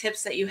 or any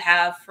tips that you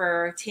have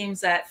for teams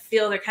that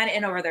feel they're kind of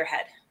in over their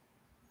head?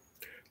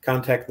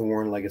 Contact the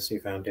Warren Legacy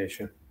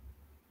Foundation.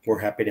 We're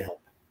happy to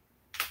help.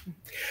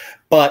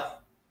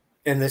 But,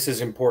 and this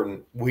is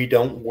important, we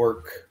don't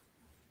work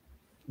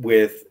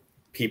with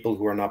people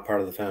who are not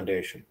part of the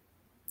foundation.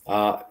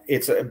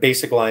 It's a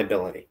basic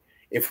liability.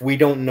 If we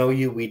don't know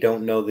you, we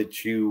don't know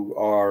that you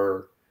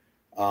are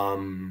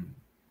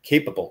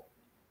capable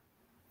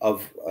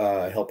of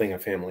helping a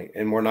family.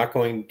 And we're not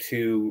going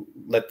to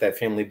let that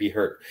family be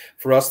hurt.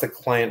 For us, the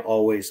client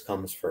always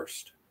comes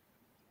first.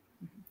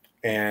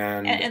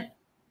 And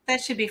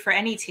that should be for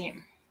any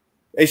team.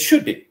 It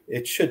should be.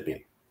 It should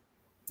be.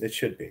 It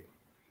should be.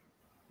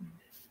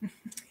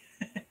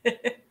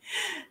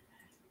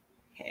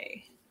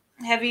 Okay.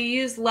 Have you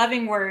used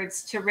loving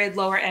words to rid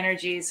lower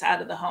energies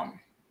out of the home?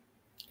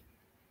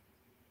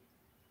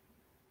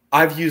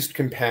 I've used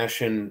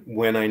compassion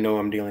when I know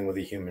I'm dealing with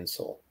a human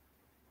soul.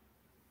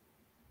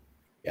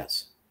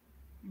 Yes.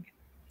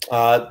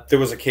 There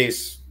was a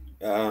case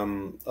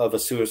of a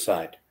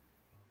suicide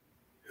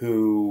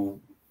who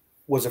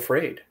was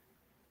afraid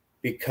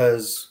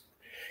because,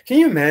 can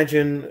you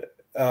imagine,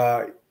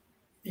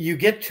 you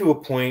get to a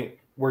point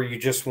where you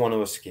just want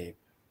to escape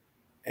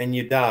and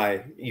you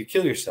die, you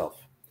kill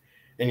yourself,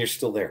 and you're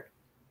still there.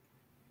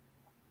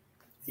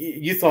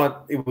 You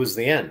thought it was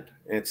the end,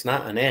 and it's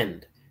not an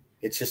end.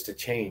 It's just a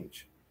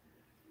change.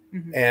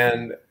 Mm-hmm.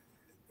 And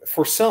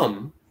for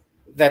some,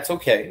 that's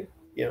okay.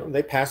 You know,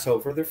 they pass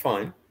over, they're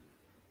fine.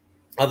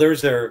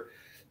 Others are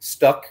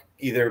stuck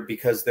either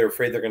because they're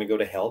afraid they're going to go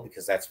to hell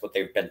because that's what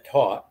they've been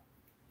taught,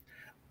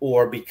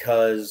 or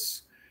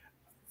because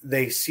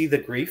they see the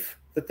grief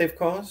that they've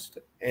caused,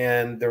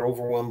 and they're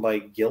overwhelmed by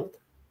guilt.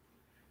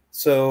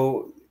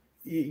 So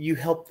you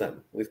help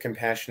them with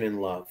compassion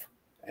and love,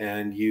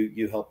 and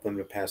you help them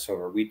to pass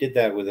over. We did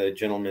that with a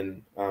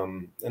gentleman,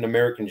 an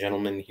American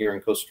gentleman here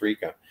in Costa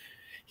Rica.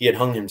 He had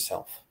hung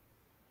himself.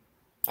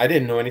 I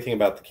didn't know anything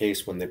about the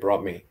case when they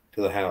brought me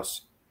to the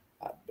house,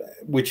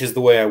 which is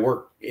the way I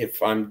work.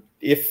 If I'm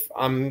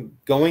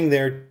going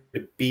there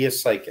to be a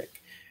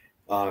psychic,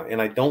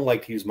 and I don't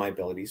like to use my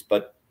abilities,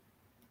 but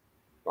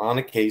on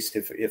a case,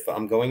 if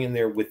I'm going in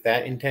there with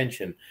that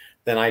intention,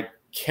 then I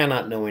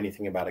cannot know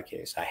anything about a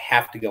case. I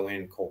have to go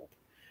in cold.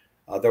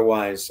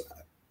 Otherwise,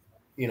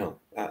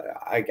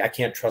 I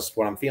can't trust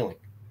what I'm feeling.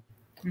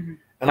 Mm-hmm.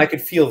 And I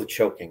could feel the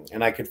choking,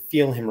 and I could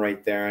feel him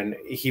right there. And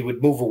he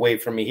would move away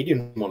from me. He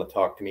didn't want to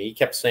talk to me. He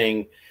kept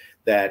saying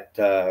that,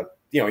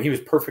 he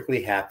was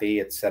perfectly happy,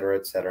 et cetera,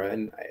 et cetera.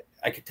 And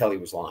I could tell he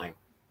was lying.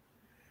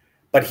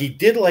 But he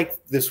did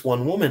like this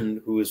one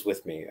woman who was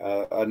with me,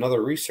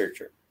 another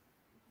researcher.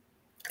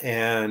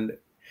 And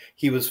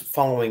he was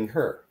following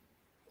her.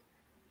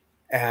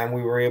 And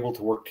we were able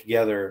to work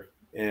together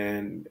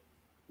and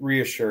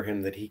reassure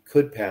him that he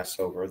could pass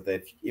over,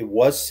 that it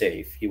was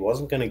safe. He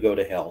wasn't going to go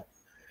to hell.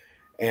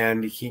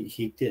 And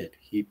he did.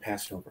 He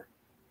passed over.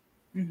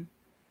 Mm-hmm.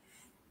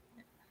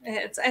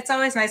 It's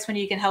always nice when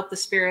you can help the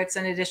spirits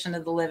in addition to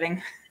the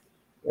living.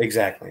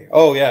 Exactly.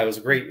 Oh yeah, it was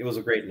a great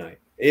night.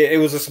 It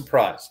was a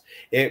surprise.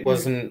 It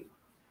wasn't.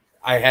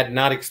 I had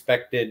not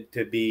expected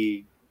to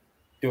be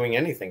doing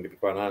anything, to be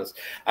quite honest.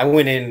 I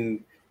went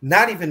in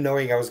not even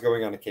knowing I was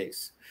going on a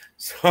case,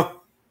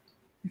 so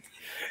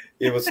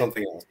it was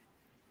something else.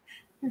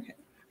 Okay.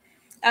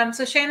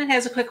 So Shannon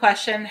has a quick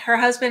question. Her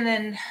husband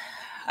and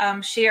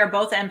she are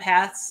both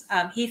empaths.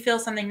 He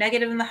feels something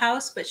negative in the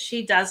house, but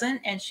she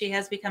doesn't, and she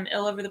has become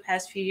ill over the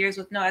past few years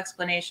with no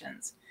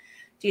explanations.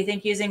 Do you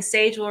think using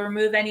sage will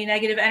remove any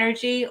negative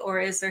energy, or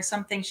is there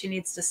something she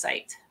needs to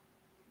cite?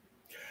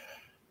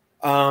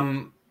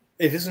 It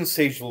isn't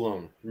sage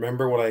alone.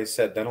 Remember what I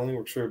said. That only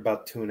works for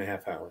about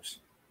 2.5 hours,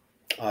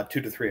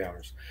 2 to 3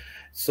 hours.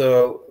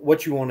 So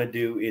what you want to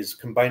do is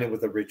combine it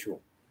with a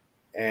ritual.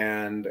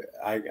 And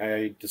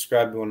I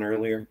described one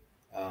earlier.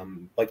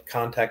 But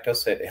contact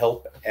us at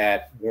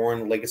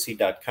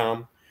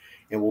help@warrenlegacy.com,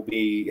 and we'll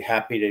be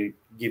happy to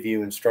give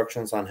you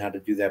instructions on how to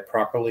do that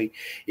properly.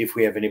 If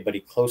we have anybody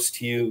close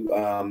to you,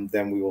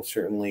 then we will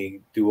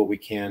certainly do what we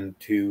can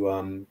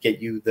to get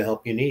you the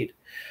help you need.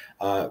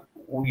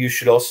 You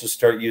should also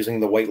start using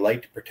the white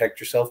light to protect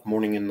yourself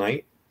morning and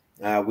night.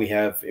 We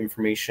have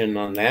information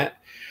on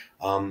that.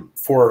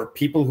 For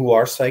people who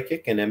are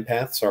psychic, and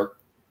empaths are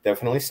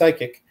definitely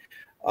psychic,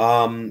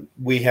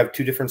 we have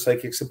 2 different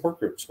psychic support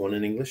groups, one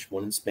in English,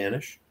 one in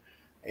Spanish,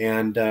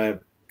 and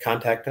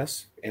contact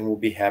us and we'll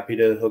be happy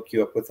to hook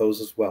you up with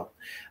those as well.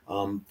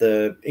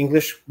 The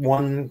English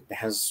one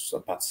has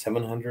about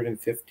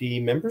 750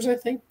 members, I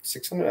think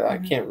 600. I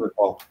can't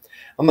recall.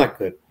 I'm not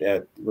good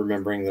at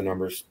remembering the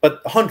numbers,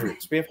 but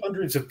hundreds. We have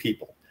hundreds of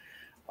people.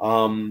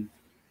 And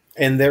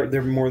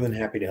they're more than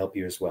happy to help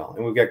you as well.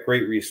 And we've got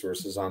great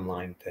resources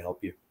online to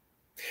help you.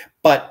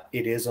 But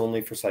it is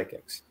only for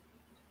psychics.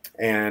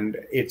 And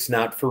it's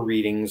not for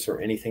readings or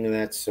anything of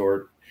that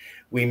sort.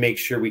 We make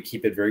sure we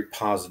keep it very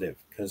positive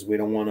because we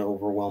don't want to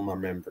overwhelm our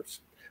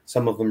members.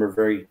 Some of them are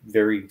very,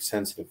 very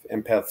sensitive.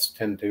 Empaths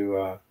tend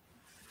to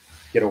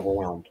get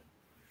overwhelmed.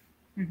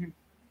 Mm-hmm.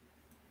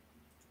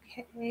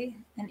 Okay.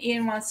 And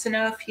Ian wants to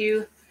know if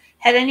you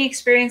had any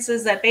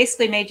experiences that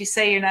basically made you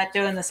say you're not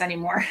doing this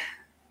anymore.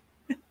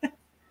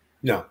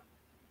 No.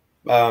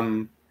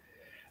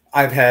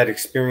 I've had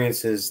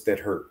experiences that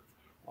hurt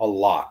a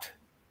lot.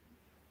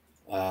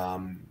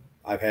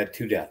 I've had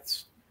 2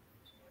 deaths.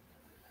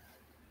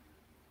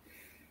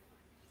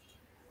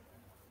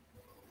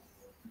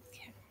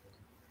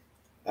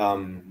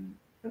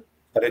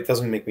 But it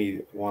doesn't make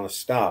me want to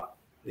stop.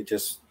 It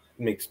just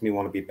makes me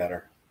want to be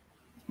better.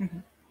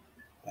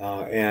 Mm-hmm.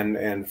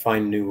 And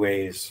find new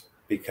ways,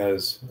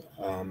 because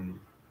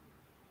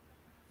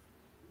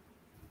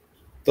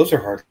those are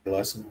hard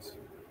lessons.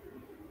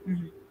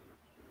 Mm-hmm.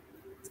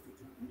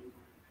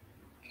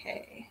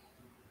 Okay.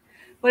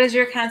 What is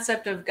your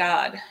concept of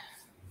God?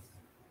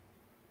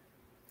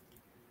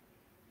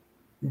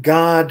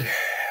 God,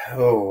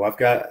 I've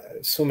got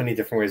so many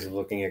different ways of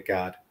looking at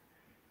God.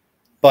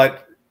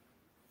 But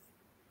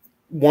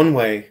one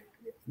way,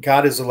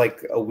 God is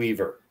like a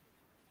weaver,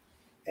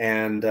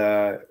 and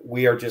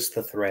we are just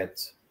the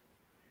threads.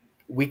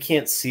 We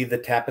can't see the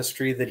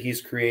tapestry that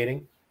he's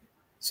creating,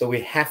 so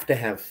we have to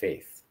have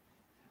faith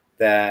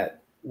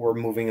that we're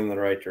moving in the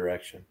right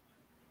direction.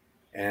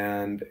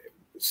 And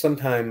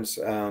sometimes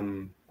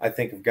I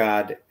think of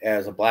God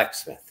as a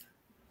blacksmith,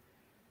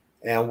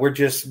 and we're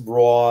just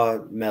raw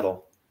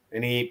metal,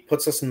 and he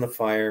puts us in the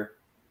fire,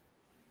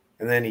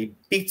 and then he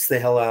beats the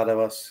hell out of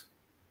us.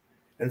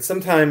 And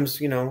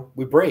sometimes,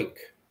 we break,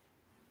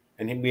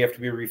 and we have to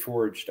be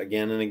reforged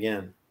again and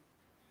again.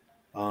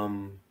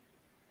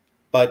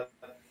 But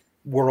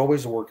we're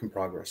always a work in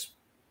progress,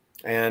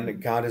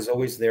 and God is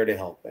always there to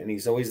help, and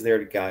he's always there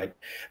to guide.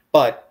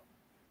 But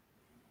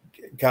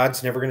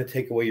God's never going to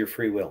take away your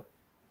free will.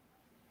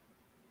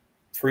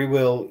 Free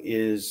will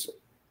is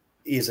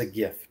a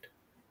gift,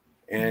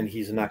 and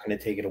he's not going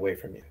to take it away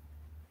from you.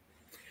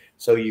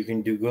 So you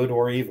can do good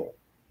or evil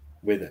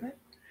with it.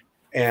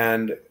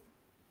 And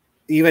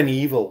even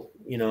evil,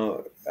 you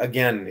know,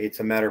 again, it's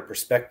a matter of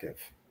perspective,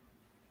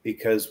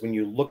 because when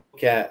you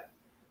look at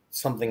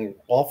something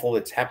awful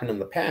that's happened in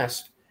the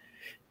past,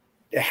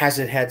 has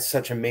it had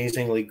such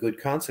amazingly good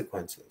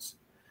consequences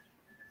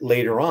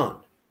later on?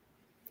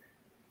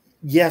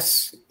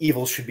 Yes,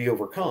 evil should be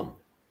overcome,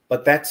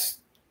 but that's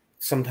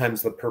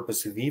sometimes the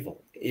purpose of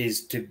evil,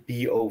 is to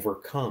be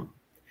overcome.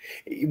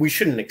 We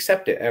shouldn't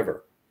accept it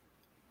ever,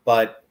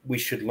 but we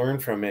should learn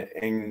from it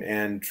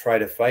and try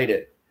to fight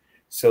it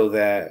so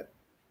that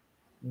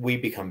we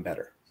become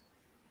better.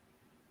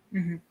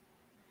 Mm-hmm.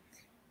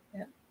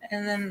 Yeah.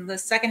 And then the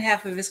second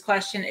half of his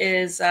question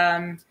is,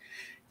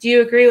 do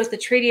you agree with the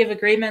Treaty of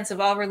Agreements of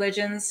all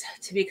religions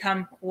to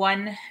become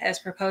one as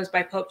proposed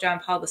by Pope John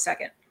Paul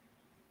II?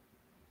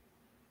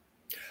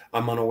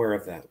 I'm unaware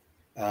of that.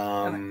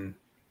 Okay.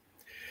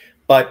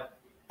 But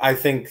I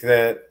think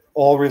that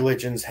all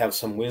religions have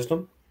some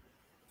wisdom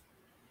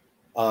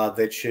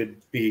that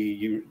should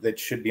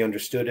be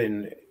understood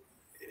and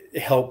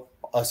help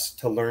us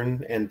to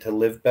learn and to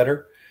live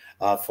better.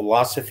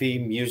 Philosophy,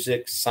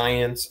 music,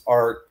 science,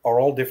 art are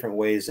all different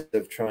ways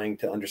of trying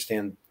to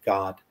understand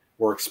God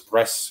or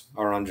express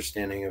our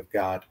understanding of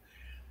God.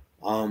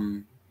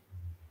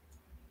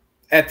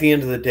 At the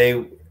end of the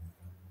day,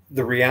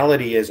 the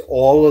reality is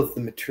all of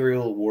the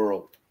material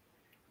world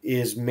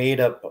is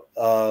made up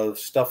of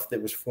stuff that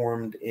was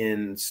formed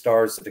in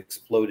stars that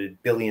exploded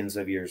billions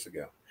of years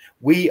ago.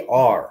 We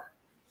are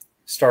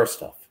star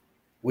stuff.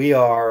 We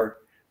are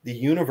the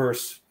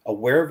universe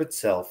aware of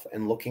itself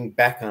and looking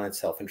back on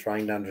itself and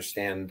trying to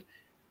understand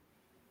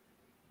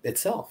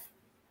itself,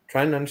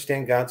 trying to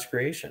understand God's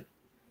creation.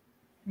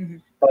 Mm-hmm.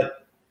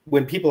 But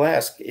when people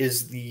ask,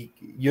 is the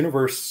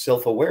universe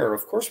self-aware?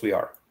 Of course we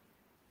are.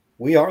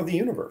 We are the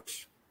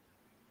universe.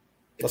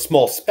 A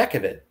small speck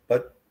of it,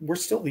 but we're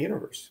still the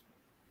universe.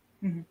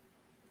 Mm-hmm.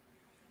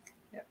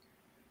 Yep.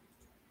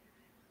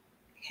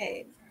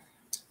 Okay.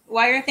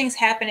 Why are things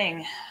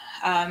happening?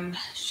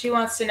 She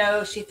wants to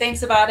know, she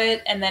thinks about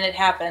it and then it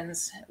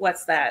happens.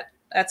 What's that?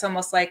 That's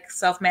almost like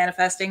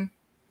self-manifesting.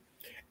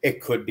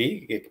 It could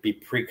be. It could be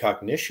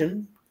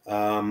precognition.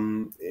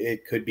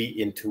 It could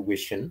be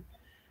intuition.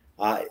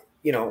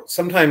 You know,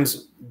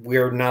 sometimes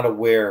we're not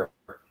aware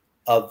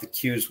of the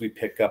cues we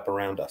pick up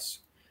around us.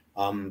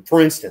 For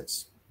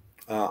instance,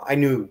 I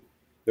knew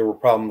there were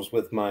problems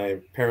with my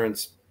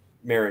parents'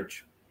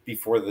 marriage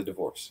before the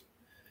divorce.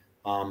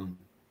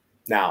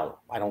 Now,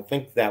 I don't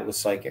think that was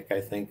psychic.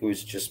 I think it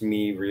was just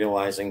me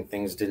realizing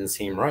things didn't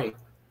seem right.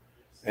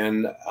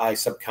 And I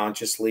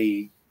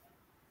subconsciously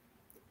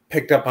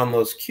picked up on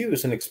those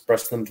cues and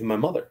expressed them to my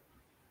mother,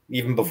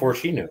 even before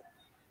she knew.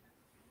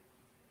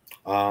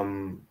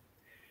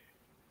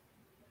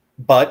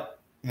 But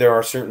there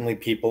are certainly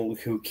people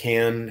who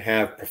can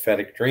have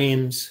prophetic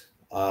dreams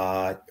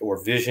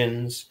or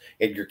visions.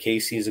 Edgar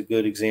Cayce is a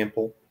good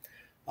example.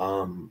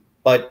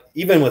 But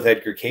even with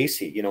Edgar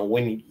Cayce, you know,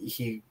 when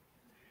he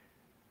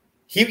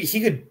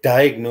could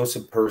diagnose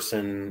a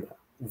person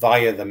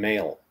via the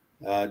mail.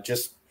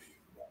 Just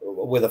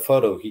with a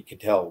photo, he could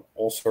tell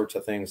all sorts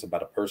of things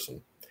about a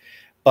person.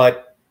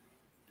 But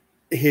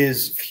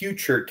his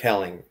future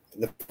telling,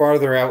 the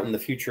farther out in the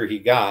future he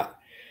got,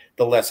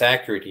 the less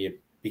accurate he had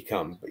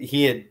become.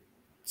 He had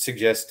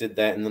suggested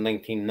that in the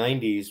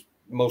 1990s,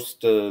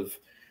 most of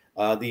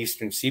the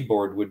eastern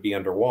seaboard would be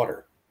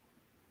underwater.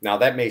 Now,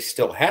 that may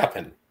still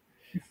happen.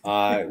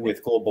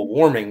 With global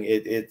warming,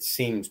 it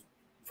seems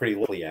pretty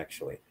likely,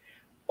 actually.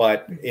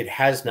 But it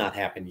has not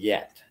happened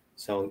yet.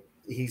 So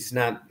he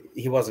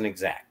wasn't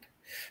exact.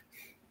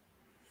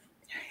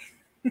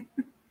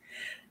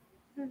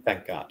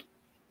 Thank God.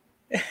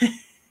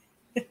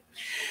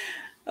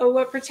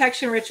 What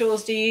protection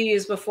rituals do you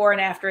use before and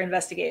after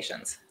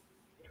investigations?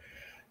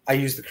 I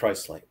use the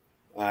Christ light.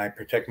 I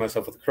protect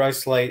myself with the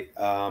Christ light.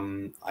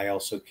 I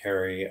also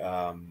carry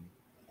a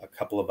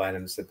couple of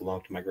items that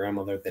belong to my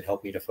grandmother that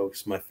help me to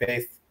focus my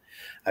faith.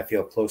 I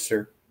feel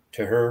closer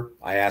to her.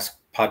 I ask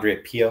Padre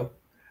Pio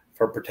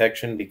for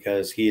protection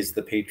because he is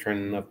the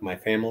patron of my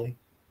family.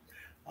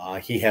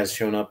 He has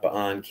shown up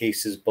on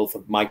cases, both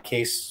of my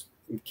cases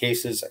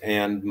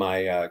and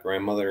my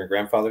grandmother and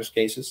grandfather's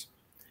cases.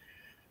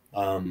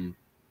 That's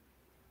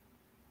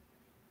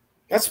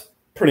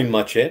pretty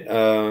much it.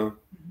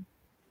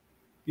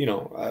 You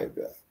know,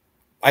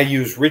 I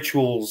use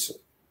rituals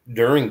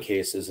during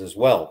cases as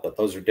well, but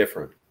those are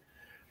different.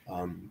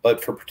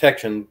 But for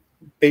protection,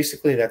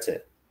 basically that's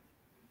it.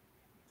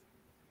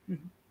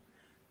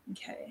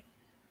 Okay.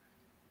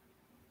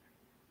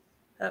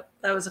 Oh,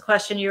 that was a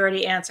question you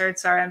already answered.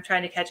 Sorry, I'm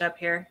trying to catch up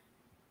here.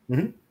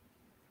 Mm-hmm.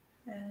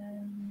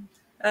 And,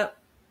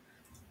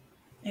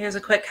 here's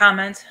a quick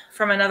comment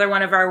from another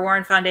one of our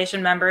Warren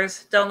Foundation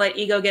members. Don't let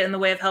ego get in the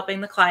way of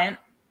helping the client.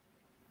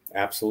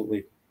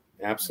 Absolutely.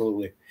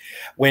 Absolutely.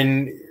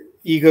 When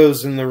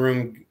ego's in the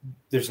room,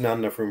 there's not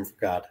enough room for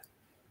God.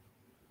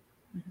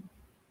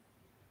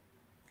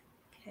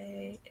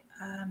 Okay.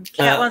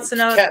 Kat wants to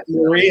know. Kat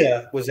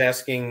Maria was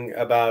asking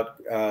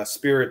about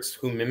spirits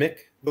who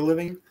mimic the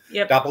living.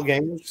 Yep.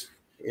 Doppelgangers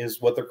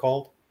is what they're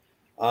called.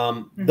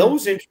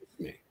 Those interest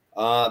me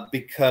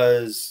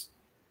because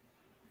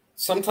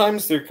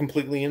sometimes they're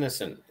completely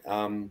innocent.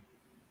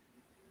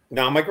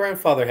 Now, my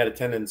grandfather had a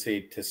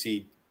tendency to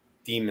see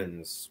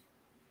demons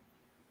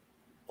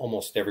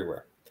almost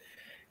everywhere.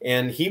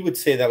 And he would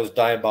say that was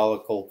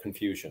diabolical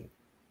confusion.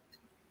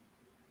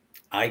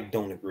 I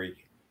don't agree.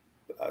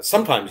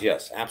 Sometimes,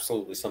 yes,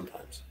 absolutely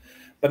sometimes.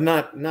 But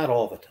not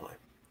all the time.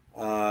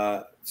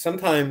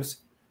 Sometimes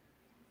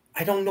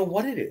I don't know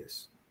what it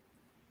is.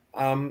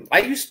 I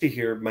used to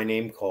hear my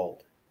name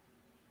called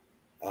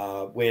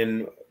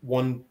when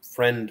one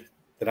friend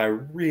that I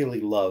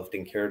really loved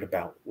and cared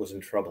about was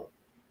in trouble.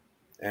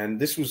 And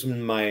this was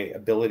when my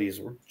abilities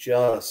were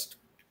just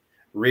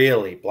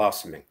really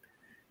blossoming.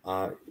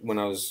 When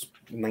I was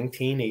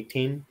 19,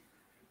 18.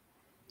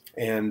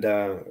 And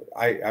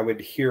I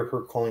would hear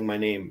her calling my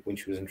name when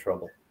she was in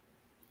trouble.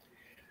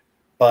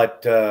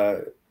 But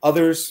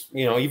others,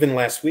 even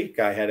last week,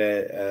 I had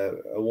a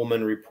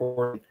woman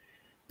report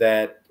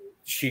that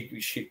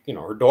she,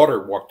 her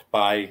daughter walked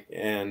by,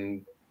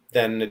 and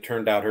then it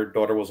turned out her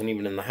daughter wasn't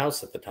even in the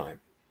house at the time.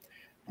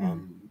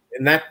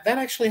 And that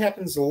actually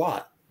happens a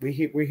lot. We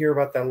hear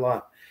about that a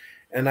lot.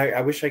 And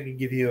I wish I could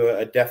give you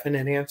a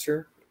definite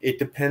answer. It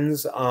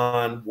depends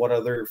on what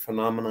other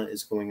phenomena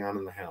is going on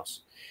in the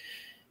house.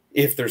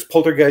 If there's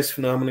poltergeist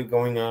phenomena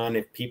going on,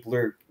 if people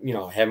are,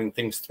 having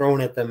things thrown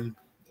at them,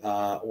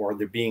 or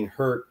they're being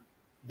hurt,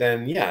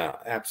 then yeah,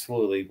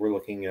 absolutely, we're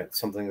looking at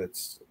something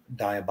that's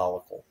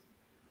diabolical,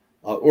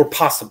 or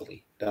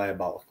possibly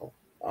diabolical.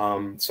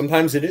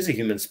 Sometimes it is a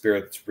human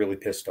spirit that's really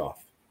pissed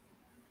off,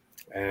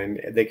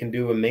 and they can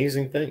do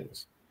amazing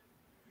things.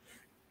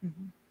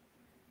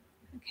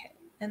 Okay,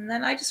 and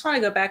then I just want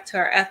to go back to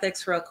our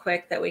ethics real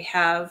quick that we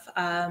have.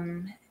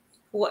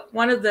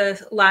 One of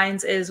the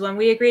lines is, when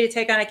we agree to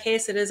take on a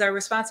case, it is our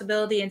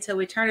responsibility until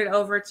we turn it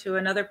over to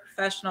another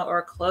professional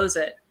or close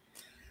it.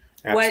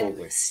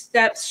 Absolutely. What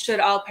steps should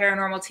all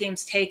paranormal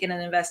teams take in an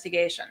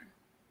investigation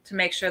to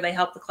make sure they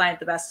help the client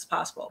the best as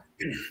possible?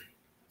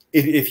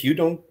 If you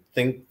don't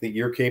think that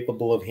you're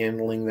capable of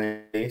handling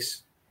that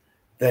case,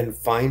 then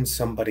find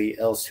somebody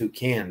else who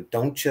can.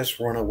 Don't just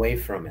run away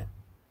from it.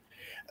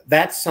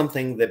 That's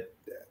something that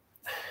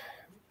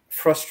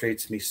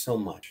frustrates me so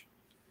much.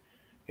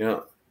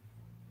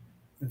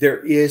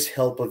 There is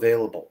help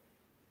available.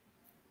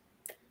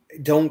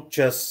 Don't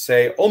just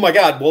say, oh my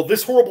God, well,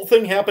 this horrible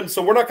thing happened,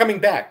 so we're not coming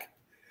back.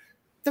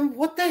 Then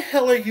what the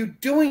hell are you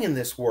doing in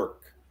this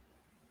work?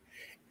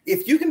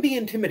 If you can be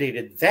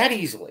intimidated that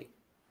easily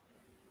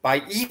by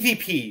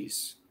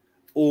EVPs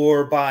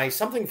or by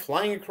something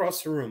flying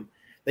across the room,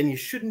 then you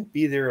shouldn't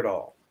be there at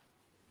all.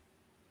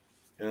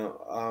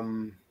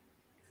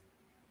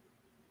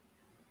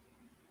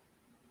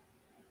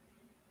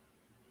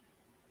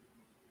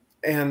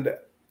 And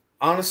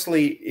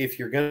honestly, if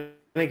you're going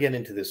to get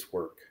into this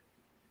work,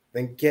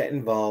 then get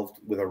involved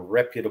with a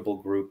reputable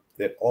group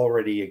that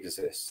already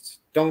exists.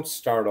 Don't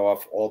start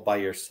off all by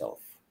yourself.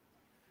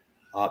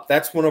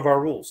 That's one of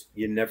our rules.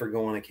 You never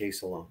go on a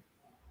case alone,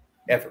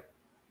 ever,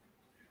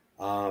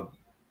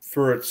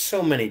 for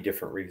so many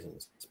different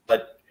reasons.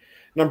 But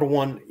number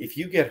one, if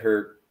you get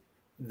hurt,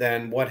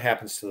 then what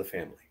happens to the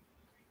family?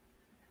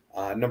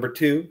 Number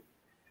two,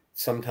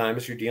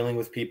 sometimes you're dealing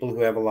with people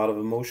who have a lot of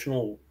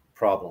emotional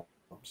problems.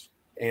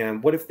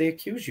 And what if they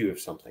accuse you of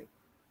something?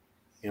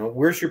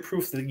 Where's your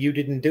proof that you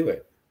didn't do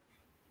it?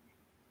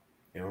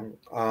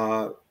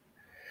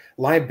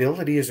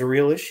 Liability is a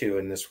real issue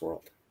in this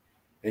world,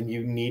 and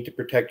you need to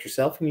protect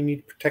yourself and you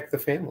need to protect the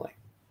family.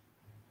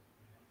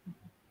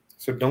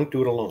 So don't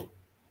do it alone.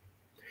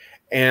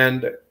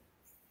 And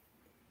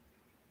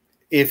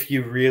if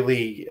you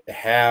really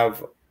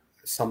have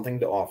something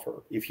to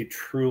offer, if you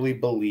truly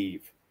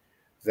believe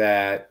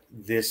that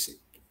this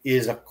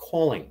is a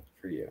calling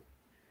for you,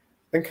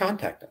 then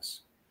contact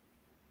us.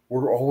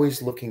 We're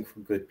always looking for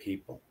good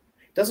people.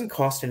 It doesn't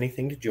cost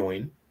anything to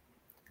join.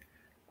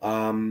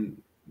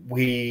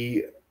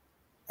 We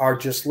are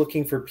just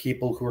looking for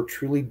people who are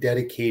truly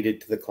dedicated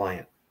to the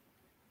client.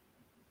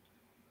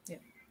 Yeah.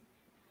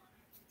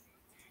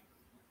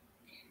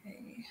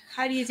 Okay.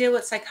 How do you deal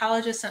with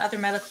psychologists and other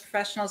medical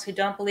professionals who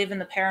don't believe in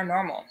the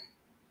paranormal?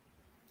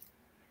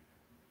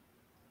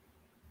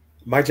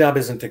 My job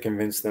isn't to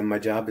convince them. My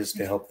job is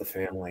to help the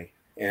family.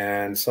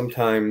 And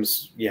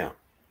sometimes, yeah,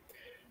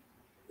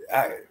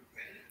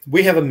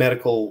 we have a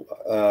medical,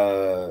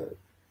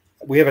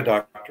 we have a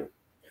doctor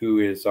who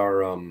is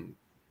our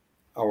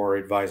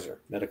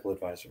advisor, medical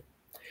advisor.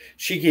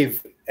 She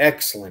gave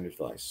excellent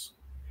advice.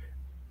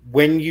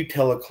 When you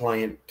tell a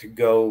client to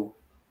go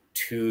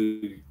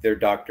to their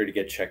doctor to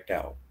get checked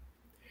out,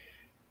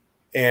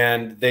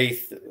 and they,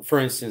 for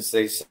instance,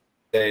 they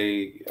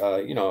say,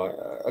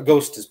 a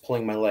ghost is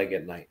pulling my leg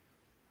at night.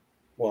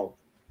 Well,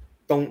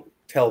 don't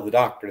tell the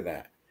doctor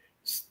that.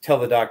 Tell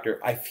the doctor,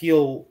 I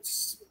feel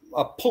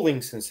a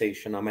pulling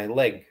sensation on my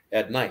leg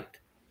at night.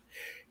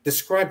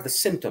 Describe the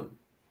symptom.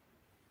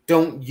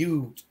 don't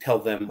you tell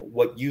them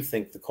what you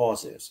think the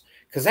cause is,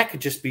 because that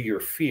could just be your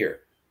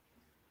fear.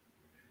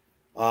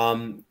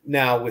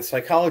 Now, with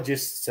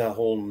psychologists, it's a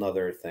whole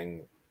nother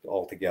thing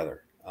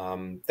altogether.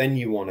 Then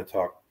you want to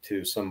talk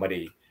to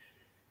somebody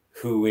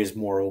who is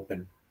more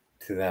open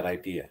to that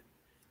idea.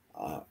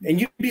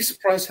 And you'd be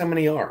surprised how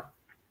many are.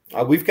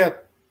 We've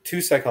got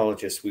 2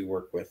 psychologists we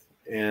work with,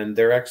 and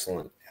they're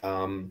excellent.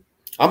 I'm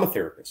a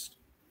therapist.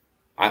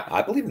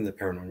 I believe in the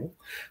paranormal.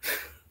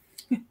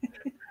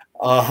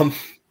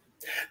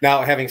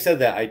 Now, having said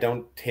that, I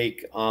don't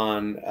take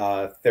on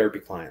therapy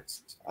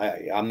clients.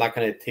 I'm not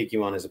going to take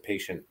you on as a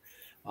patient.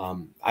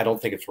 I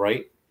don't think it's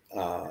right.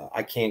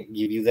 I can't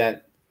give you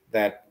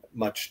that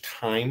much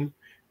time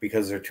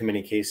because there are too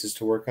many cases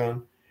to work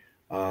on.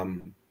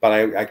 But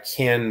I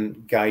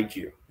can guide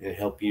you and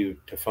help you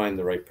to find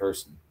the right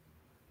person.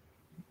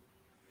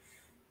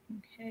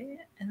 Okay.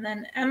 And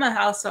then Emma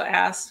also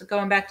asked,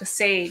 going back to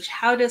sage,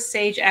 how does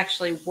sage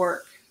actually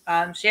work?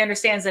 She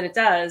understands that it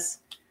does,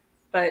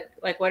 but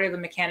like, what are the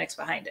mechanics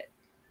behind it?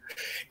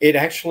 It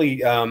actually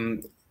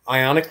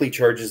ionically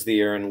charges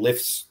the air and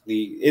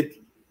it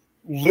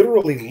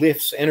literally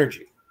lifts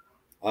energy.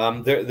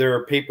 There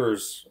are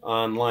papers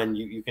online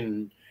you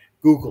can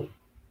Google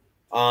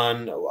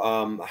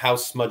on how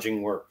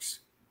smudging works.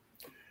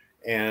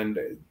 And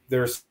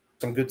there's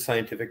some good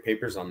scientific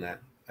papers on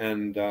that.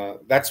 And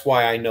that's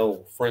why I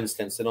know, for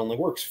instance, it only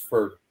works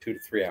for 2 to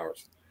 3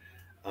 hours.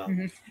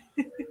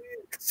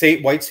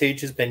 White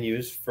sage has been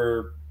used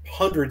for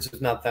hundreds,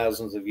 if not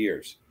thousands of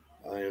years.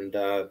 And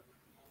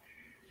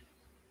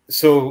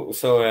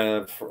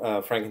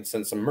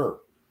frankincense and myrrh.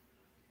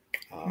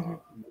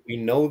 We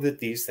know that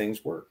these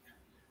things work.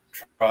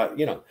 I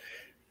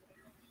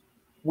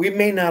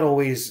may not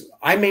always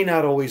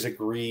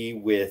agree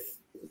with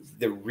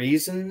the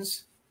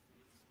reasons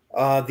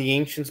the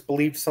ancients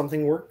believed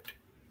something worked,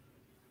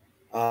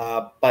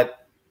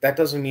 but that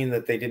doesn't mean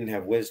that they didn't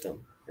have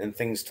wisdom and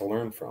things to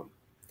learn from.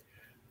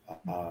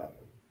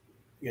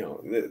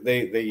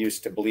 They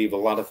used to believe a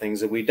lot of things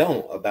that we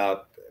don't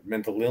about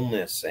mental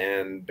illness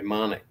and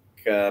demonic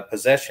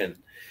possession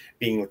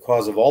being the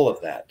cause of all of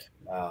that.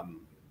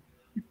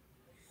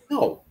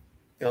 No,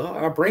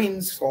 our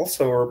brains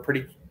also are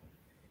pretty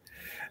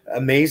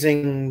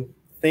amazing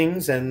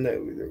things,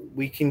 and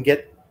we can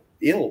get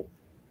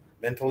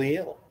mentally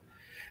ill,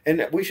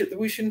 and we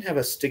shouldn't have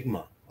a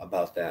stigma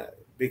about that,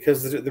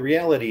 because the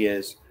reality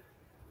is,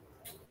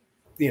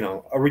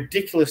 a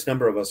ridiculous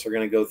number of us are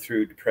going to go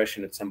through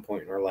depression at some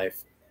point in our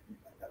life.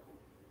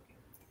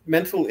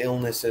 Mental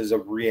illness is a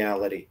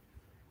reality,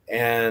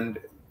 and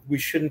we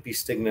shouldn't be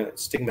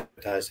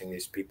stigmatizing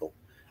these people.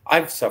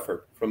 I've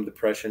suffered from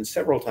depression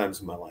several times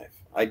in my life.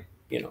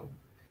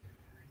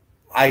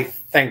 I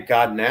thank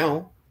God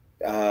now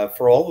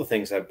for all the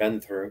things I've been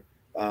through.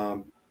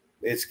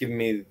 It's given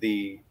me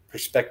the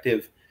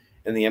perspective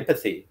and the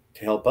empathy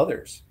to help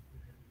others.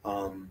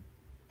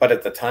 But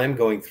at the time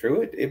going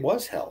through it, it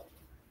was hell.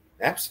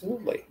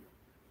 Absolutely.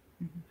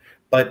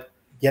 But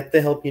get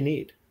the help you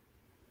need,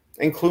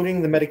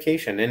 including the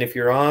medication. And if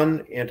you're on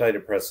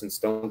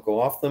antidepressants, don't go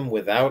off them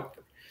without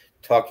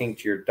talking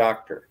to your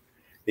doctor,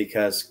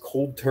 because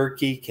cold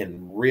turkey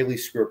can really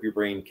screw up your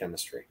brain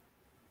chemistry.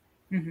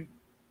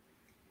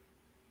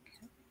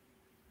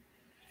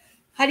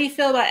 How do you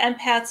feel about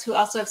empaths who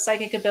also have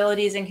psychic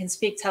abilities and can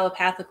speak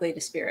telepathically to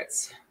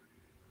spirits?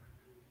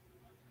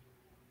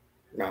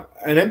 Now,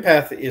 an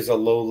empath is a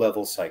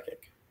low-level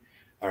psychic.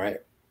 All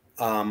right.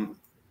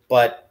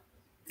 But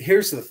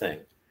here's the thing.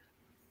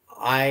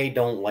 I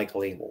don't like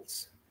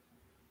labels.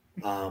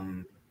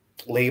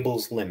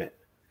 Labels limit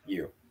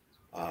you.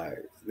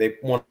 They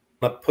want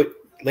to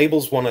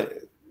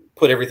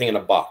put everything in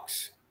a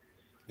box.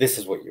 This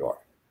is what you are.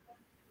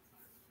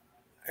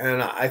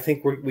 And I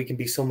think we can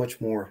be so much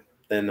more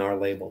than our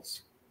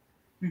labels.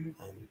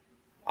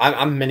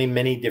 I'm many,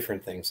 many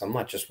different things. I'm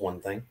not just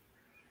one thing.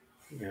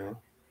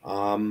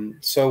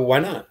 So why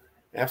not?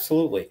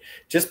 Absolutely.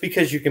 Just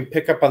because you can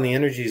pick up on the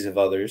energies of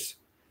others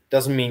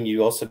doesn't mean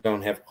you also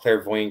don't have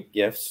clairvoyant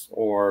gifts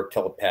or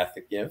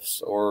telepathic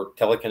gifts or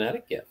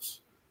telekinetic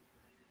gifts.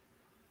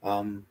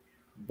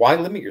 Why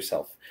limit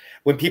yourself?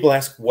 When people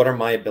ask, what are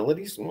my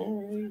abilities?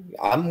 Well,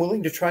 I'm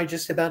willing to try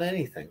just about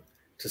anything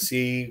to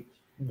see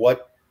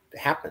what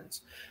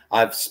happens.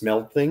 I've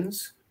smelled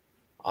things.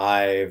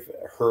 I've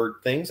heard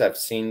things. I've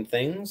seen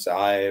things.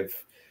 I've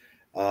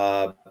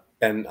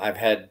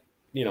had,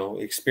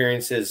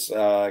 experiences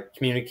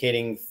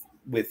communicating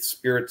with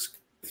spirits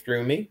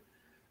through me,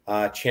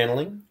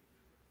 channeling.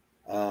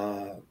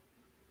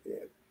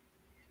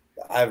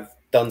 I've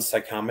done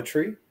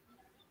psychometry.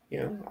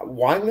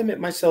 Why limit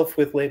myself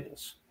with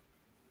labels?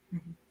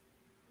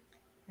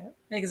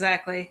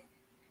 Exactly.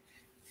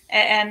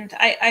 And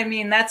I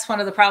mean, that's one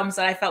of the problems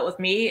that I felt with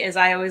me, is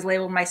I always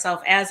labeled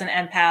myself as an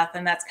empath,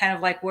 and that's kind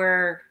of like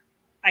where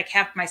I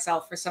kept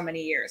myself for so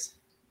many years.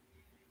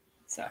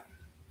 So.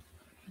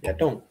 Yeah,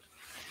 don't.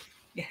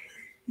 Yeah.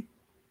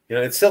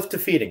 It's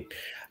self-defeating.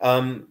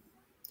 When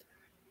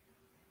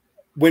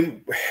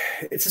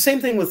it's the same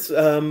thing with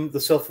the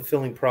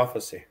self-fulfilling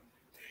prophecy.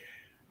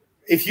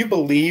 if you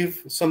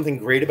believe something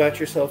great about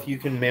yourself, you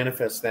can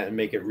manifest that and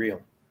make it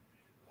real.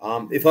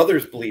 If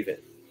others believe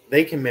it,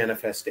 they can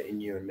manifest it in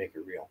you and make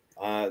it real.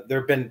 There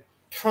have been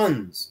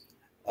tons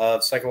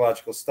of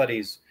psychological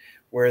studies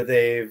where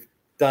they've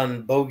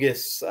done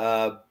bogus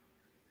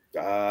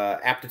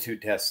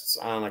aptitude tests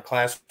on a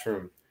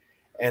classroom,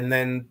 and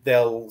then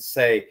they'll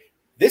say,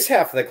 this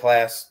half of the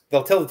class,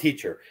 they'll tell the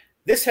teacher,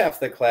 this half of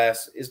the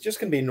class is just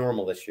going to be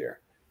normal this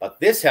year, but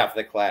this half of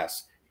the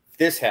class,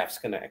 this half's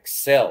going to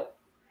excel.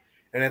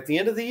 And at the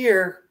end of the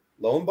year,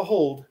 lo and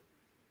behold,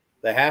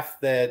 the half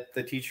that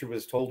the teacher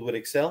was told would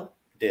excel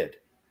did.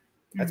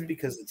 That's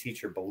because the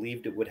teacher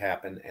believed it would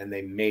happen and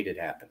they made it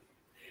happen.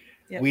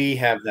 Yep. We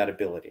have that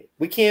ability.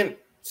 We can't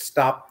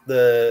stop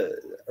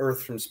the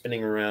earth from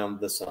spinning around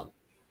the sun,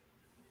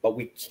 but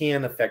we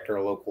can affect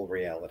our local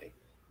reality.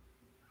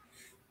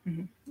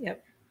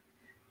 Yep.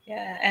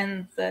 Yeah.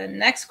 And the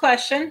next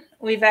question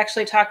we've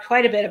actually talked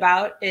quite a bit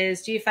about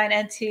is, do you find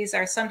entities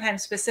are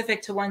sometimes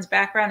specific to one's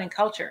background and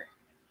culture?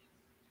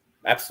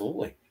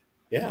 Absolutely.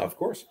 Yeah, of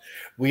course.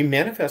 We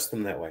manifest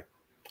them that way.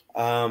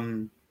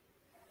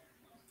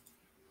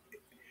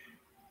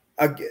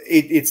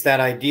 It's that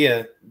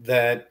idea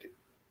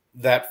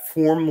that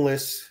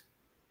formless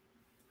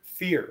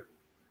fear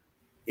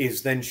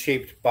is then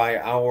shaped by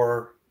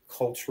our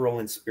cultural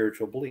and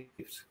spiritual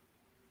beliefs.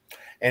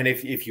 And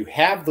if you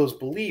have those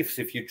beliefs,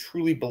 if you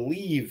truly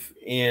believe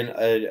in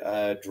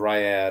a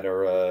dryad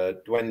or a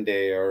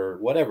duende or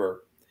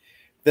whatever,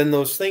 then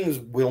those things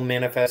will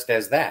manifest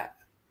as that.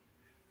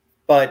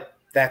 But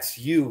that's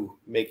you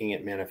making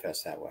it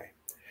manifest that way.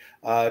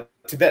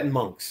 Tibetan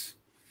monks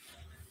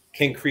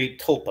can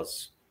create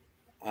tulpas,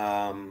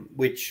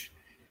 which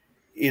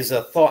is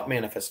a thought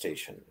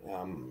manifestation.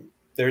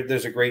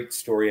 There's a great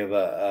story of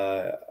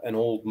an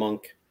old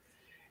monk.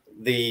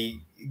 The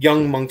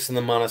young monks in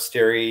the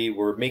monastery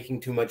were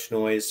making too much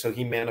noise, so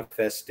he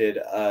manifested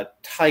a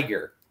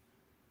tiger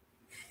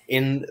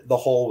in the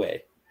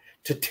hallway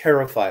to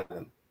terrify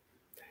them.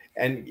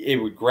 And it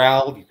would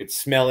growl, you could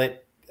smell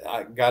it.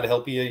 God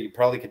help you, you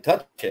probably could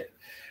touch it.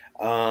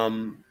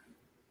 And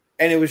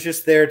it was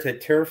just there to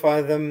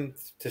terrify them,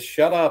 to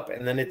shut up,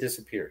 and then it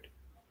disappeared.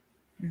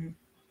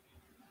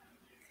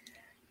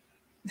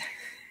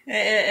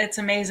 It's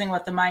amazing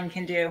what the mind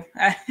can do.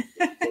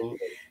 Absolutely.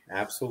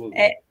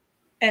 Absolutely.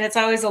 And it's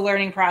always a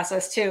learning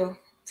process, too,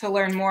 to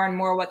learn more and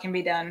more what can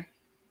be done.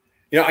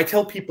 You know, I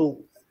tell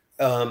people,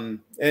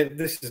 and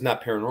this is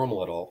not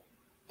paranormal at all,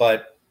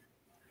 but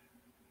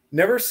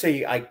never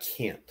say I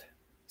can't.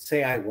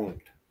 Say I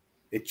won't.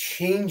 It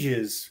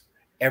changes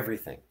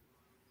everything.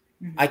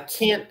 I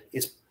can't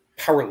is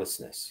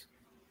powerlessness.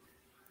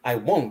 I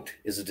won't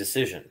is a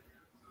decision.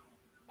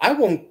 I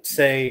won't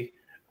say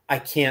I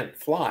can't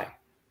fly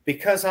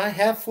because I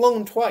have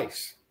flown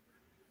twice.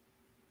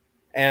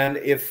 And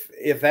if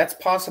that's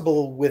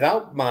possible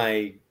without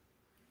my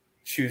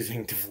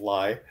choosing to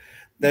fly,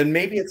 then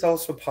maybe it's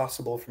also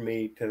possible for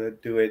me to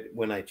do it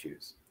when I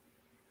choose.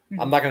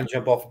 I'm not going to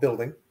jump off a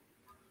building.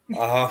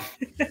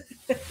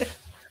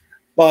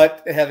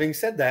 But having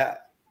said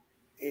that,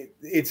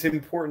 it's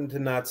important to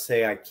not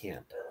say I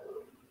can't.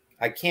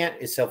 I can't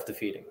is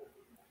self-defeating.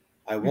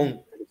 I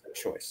won't is a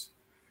choice.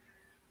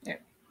 Yeah.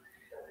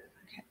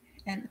 Okay.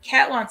 And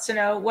Kat wants to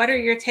know, what are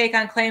your take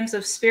on claims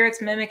of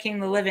spirits mimicking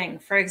the living?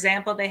 For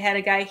example, they had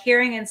a guy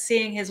hearing and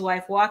seeing his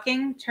wife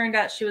walking. Turned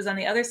out she was on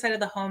the other side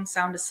of the home,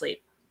 sound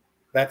asleep.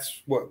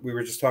 That's what we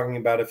were just talking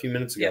about a few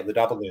minutes ago, the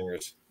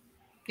doppelgangers.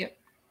 Yep.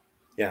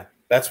 Yeah.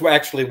 That's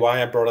actually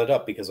why I brought it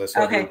up, because I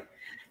saw your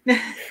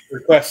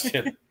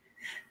question.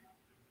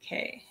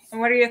 Okay.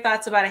 And what are your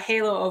thoughts about a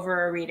halo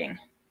over a reading?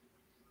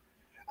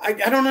 I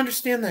don't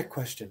understand that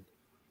question.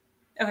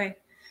 Okay.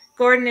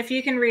 Gordon, if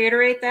you can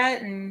reiterate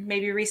that and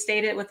maybe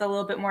restate it with a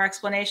little bit more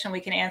explanation, we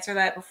can answer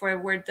that before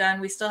we're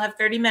done. We still have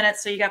 30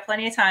 minutes, so you got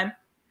plenty of time.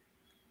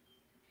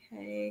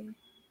 Okay.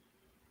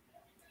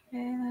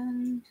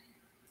 And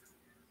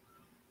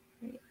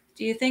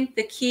do you think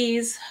the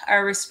keys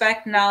are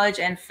respect, knowledge,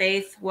 and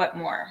faith? What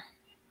more?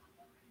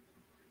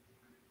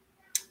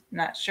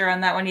 Not sure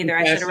on that one either.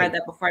 Compassion. I should have read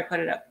that before I put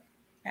it up.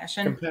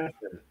 Compassion.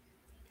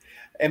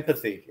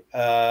 Empathy.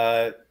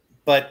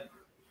 But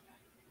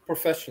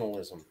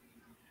professionalism.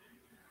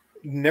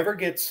 Never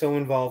get so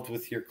involved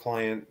with your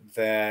client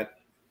that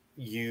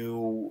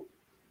you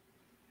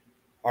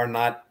are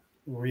not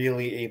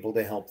really able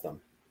to help them.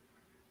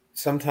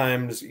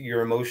 Sometimes your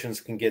emotions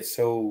can get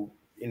so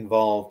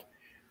involved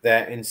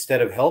that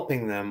instead of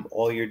helping them,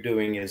 all you're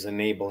doing is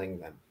enabling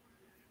them.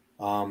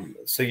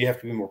 So you have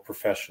to be more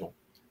professional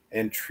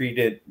and treat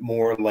it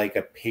more like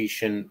a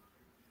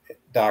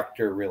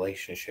patient-doctor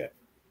relationship.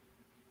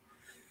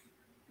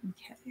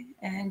 Okay.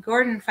 And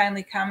Gordon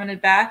finally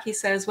commented back. He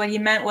says, what he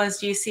meant was,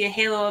 do you see a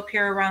halo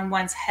appear around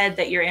one's head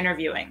that you're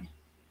interviewing?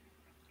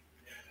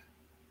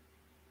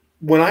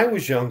 When I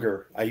was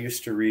younger, I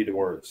used to read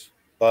words,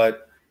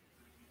 but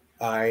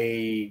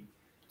I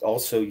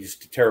also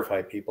used to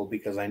terrify people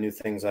because I knew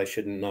things I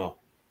shouldn't know.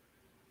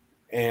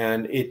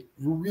 And it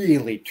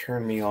really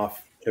turned me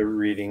off to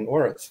reading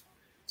auras.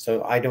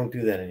 So I don't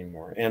do that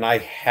anymore. And I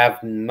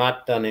have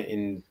not done it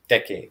in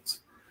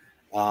decades.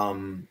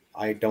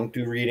 I don't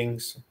do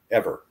readings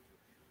ever.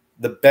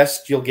 The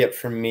best you'll get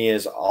from me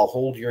is I'll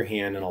hold your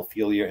hand and I'll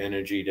feel your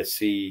energy to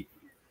see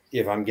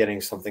if I'm getting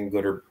something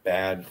good or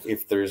bad,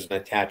 if there's an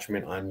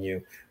attachment on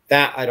you.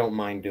 That I don't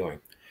mind doing.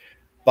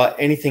 But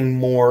anything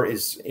more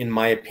is, in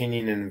my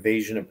opinion, an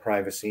invasion of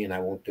privacy, and I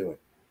won't do it.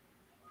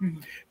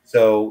 Mhm.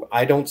 So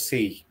I don't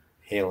see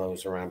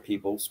halos around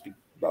people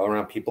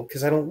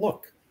because I don't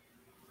look.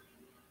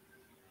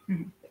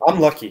 Mhm. I'm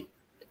lucky.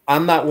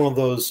 I'm not one of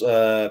those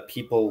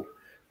people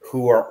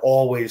who are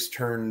always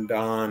turned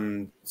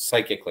on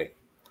psychically,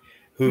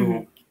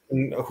 Mhm.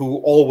 who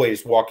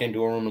always walk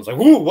into a room and is like,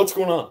 "Ooh, what's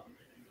going on?"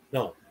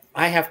 No,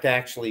 I have to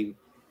actually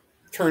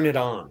turn it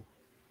on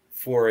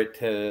for it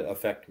to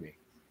affect me,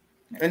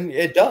 and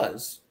it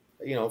does.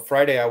 You know,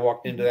 Friday I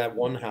walked into Mhm. that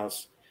one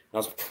house and I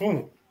was,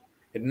 boom,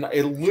 it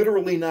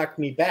literally knocked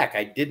me back.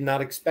 I did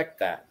not expect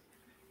that,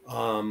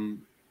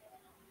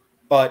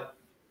 but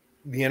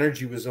the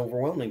energy was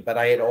overwhelming. But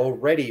I had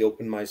already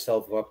opened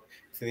myself up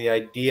to the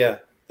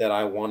idea that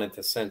I wanted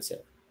to sense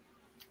it.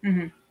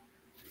 Mhm.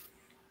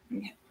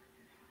 Yeah.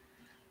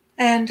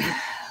 And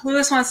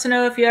Lewis wants to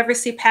know if you ever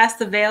see past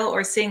the veil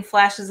or seeing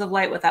flashes of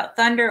light without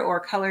thunder or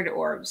colored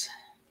orbs.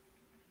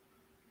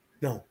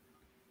 No,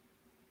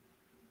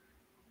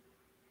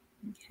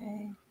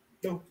 Okay.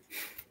 no.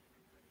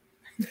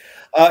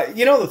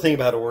 You know the thing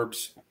about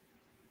orbs,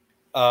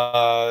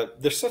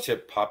 they're such a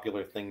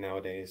popular thing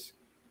nowadays.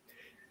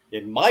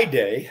 In my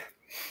day,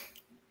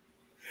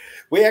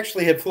 we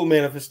actually had full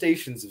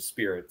manifestations of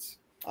spirits.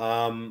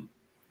 Um,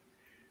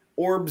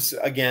 Orbs,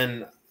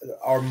 again,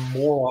 are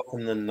more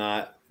often than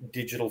not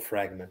digital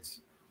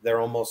fragments. They're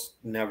almost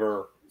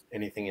never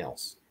anything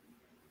else.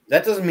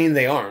 That doesn't mean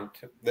they aren't.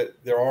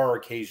 That there are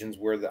occasions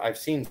where I've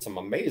seen some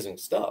amazing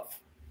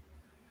stuff.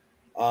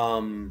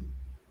 Um,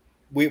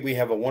 we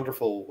have a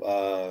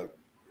wonderful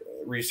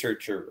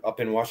researcher up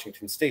in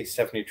Washington State,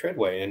 Stephanie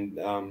Treadway,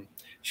 and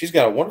she's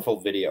got a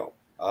wonderful video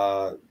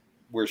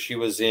where she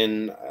was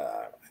in,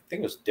 I think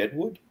it was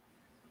Deadwood,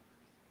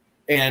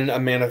 and a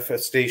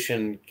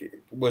manifestation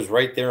was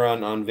right there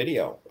on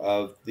video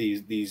of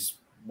these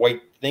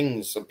white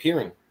things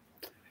appearing,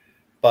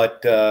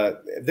 but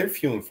they're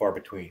few and far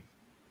between.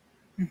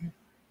 Mhm.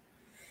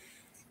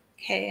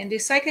 Okay. And do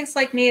psychics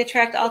like me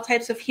attract all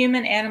types of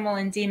human, animal,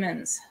 and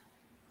demons?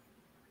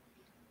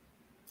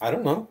 I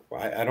don't know.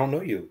 I don't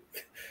know you.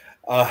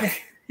 Uh,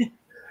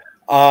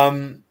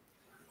 um,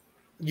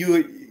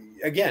 you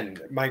again,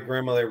 my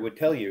grandmother would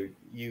tell you,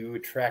 you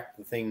attract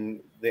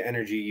the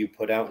energy you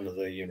put out into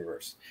the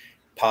universe.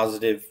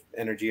 Positive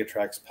energy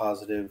attracts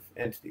positive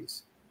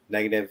entities.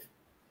 Negative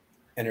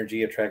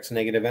energy attracts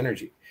negative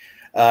energy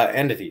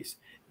entities.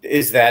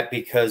 Is that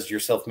because you're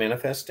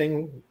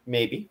self-manifesting?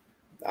 Maybe.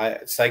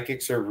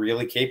 Psychics are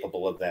really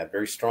capable of that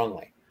very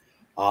strongly.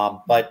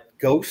 But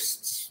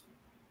ghosts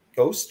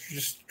are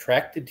just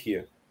attracted to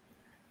you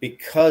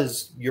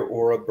because your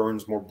aura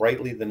burns more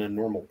brightly than a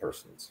normal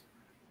person's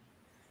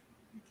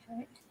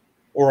Okay.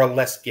 or a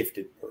less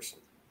gifted person.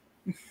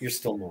 You're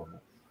still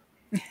normal.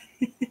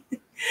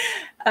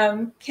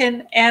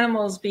 Can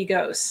animals be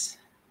ghosts?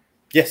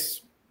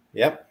 Yes.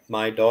 Yep.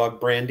 My dog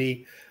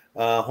Brandy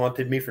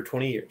haunted me for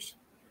 20 years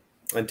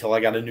until I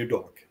got a new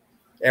dog.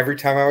 Every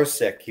time I was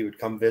sick, he would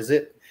come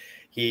visit.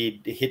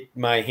 He'd hit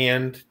my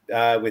hand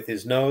with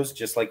his nose,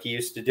 just like he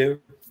used to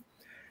do.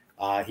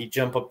 He'd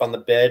jump up on the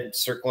bed,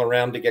 circle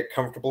around to get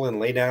comfortable, and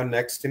lay down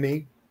next to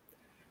me.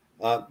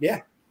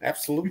 Yeah,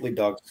 absolutely,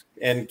 dogs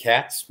and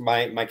cats.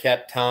 My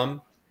cat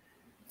Tom,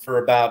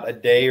 for about a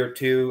day or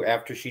two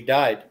after she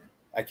died,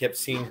 I kept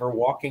seeing her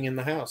walking in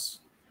the house.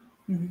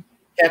 Mhm.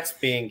 Cats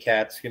being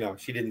cats,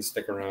 she didn't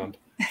stick around.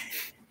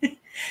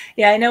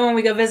 Yeah, I know when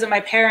we go visit my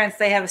parents,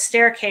 they have a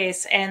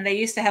staircase and they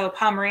used to have a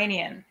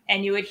Pomeranian.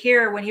 And you would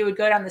hear when he would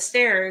go down the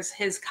stairs,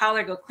 his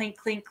collar go clink,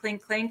 clink,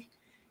 clink, clink.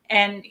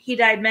 And he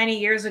died many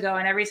years ago.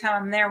 And every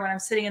time I'm there, when I'm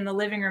sitting in the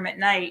living room at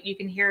night, you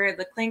can hear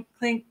the clink,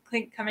 clink,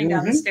 clink coming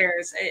down the Hmm.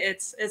 stairs.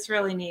 It's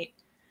really neat.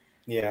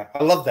 Yeah,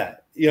 I love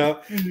that.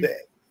 Mhm.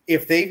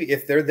 If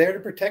they're there to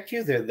protect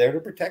you, they're there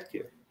to protect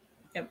you.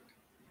 Yep.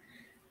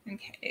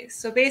 Okay.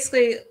 So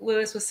basically,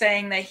 Lewis was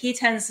saying that he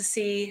tends to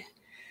see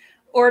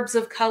orbs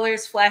of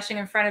colors flashing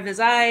in front of his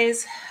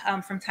eyes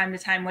from time to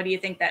time. What do you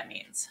think that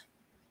means?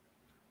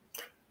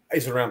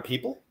 Is it around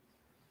people?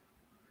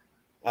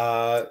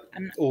 I'm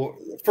not, Well,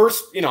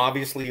 first,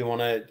 obviously you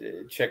want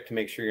to check to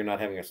make sure you're not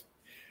having a.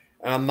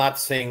 And I'm not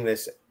saying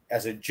this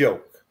as a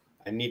joke.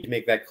 I need to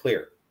make that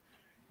clear.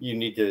 You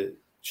need to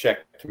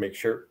check to make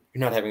sure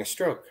you're not having a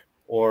stroke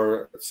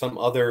or some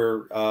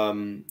other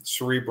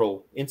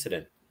cerebral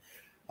incident.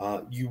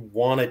 You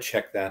want to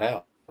check that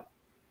out.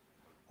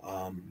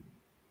 Um,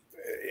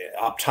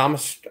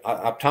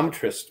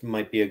 optometrist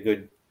might be a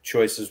good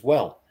choice as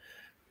well.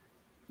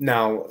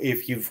 Now,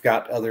 if you've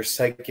got other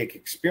psychic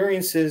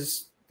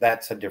experiences,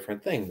 that's a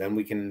different thing. Then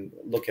we can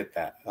look at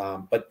that.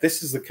 But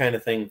this is the kind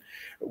of thing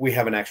we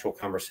have an actual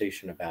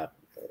conversation about.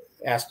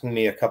 Asking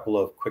me a couple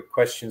of quick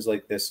questions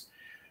like this,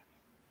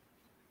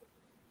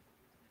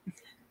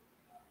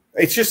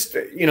 It's just,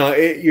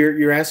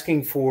 you're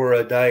asking for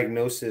a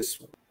diagnosis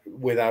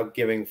without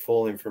giving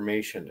full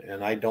information,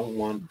 and I don't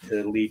want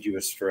to lead you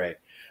astray.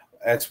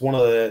 That's one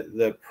of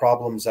the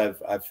problems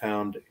I've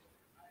found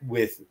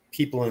with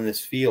people in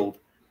this field.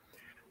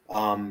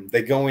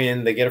 They go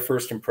in, they get a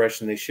first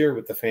impression, they share it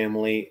with the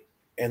family,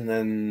 and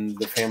then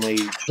the family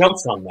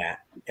jumps on that,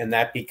 and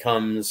that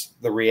becomes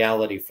the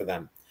reality for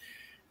them.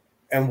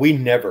 And we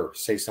never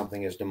say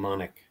something is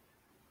demonic,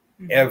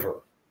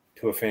 ever,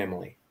 to a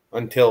family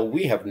until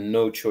we have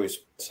no choice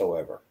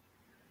whatsoever.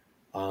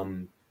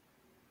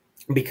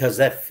 Because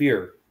that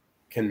fear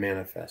can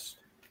manifest.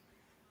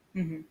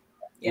 Yeah.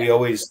 We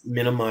always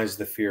minimize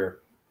the fear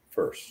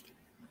first.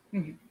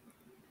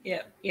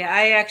 Yeah.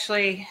 I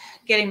actually,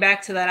 getting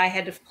back to that, I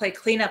had to play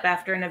cleanup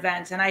after an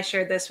event, and I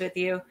shared this with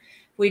you.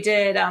 We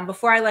did,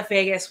 before I left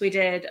Vegas, we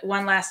did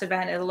one last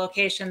event at a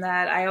location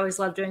that I always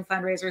love doing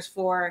fundraisers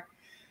for.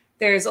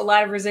 There's a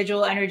lot of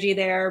residual energy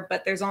there,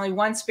 but there's only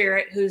one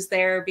spirit who's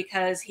there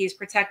because he's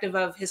protective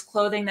of his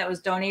clothing that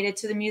was donated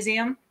to the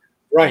museum.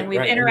 Right. And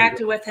we've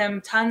interacted with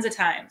him tons of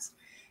times.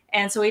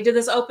 And so we did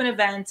this open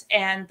event,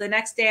 and the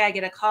next day I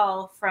get a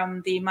call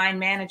from the mine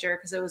manager,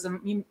 because it was a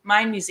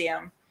mine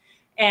museum.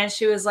 And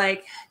she was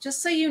like,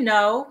 just so you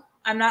know,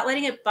 I'm not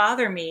letting it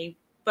bother me,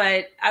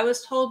 but I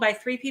was told by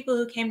 3 people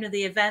who came to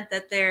the event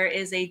that there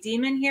is a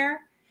demon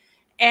here,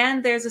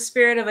 and there's a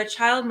spirit of a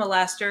child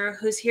molester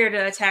who's here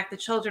to attack the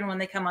children when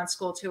they come on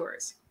school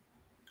tours.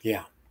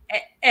 Yeah.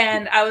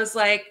 And I was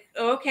like,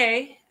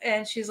 okay.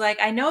 And she's like,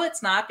 I know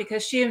it's not,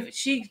 because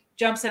she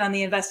jumps in on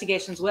the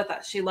investigations with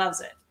us. She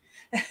loves it.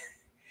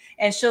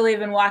 And she'll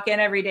even walk in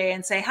every day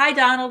and say, hi,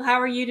 Donald, how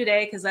are you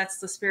today? Because that's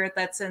the spirit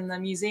that's in the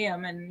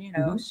museum.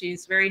 And,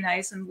 she's very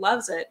nice and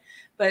loves it.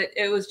 But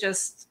it was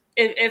just,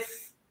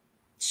 if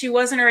she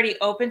wasn't already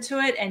open to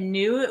it and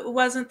knew it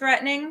wasn't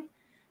threatening,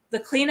 the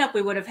cleanup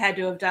we would have had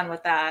to have done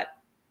with that.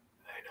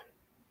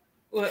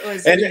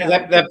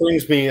 That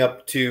brings me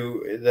up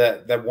to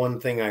that one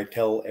thing I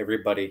tell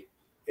everybody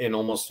in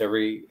almost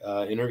every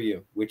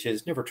interview, which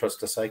is never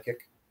trust a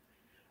psychic.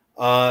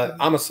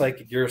 I'm a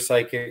psychic. You're a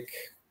psychic.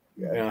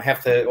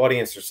 Half the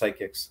audience are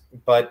psychics,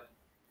 but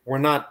we're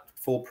not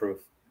foolproof.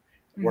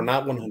 We're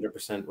not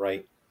 100%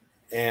 right.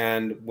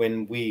 And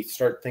when we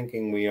start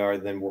thinking we are,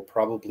 then we're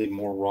probably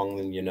more wrong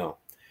than you know.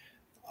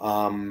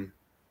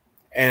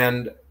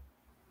 And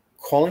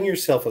calling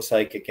yourself a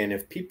psychic, and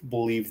if people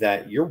believe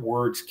that, your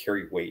words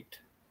carry weight.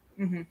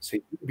 So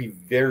you be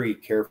very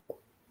careful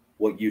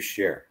what you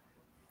share.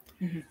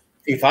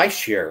 If I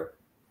share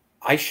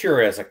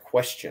as a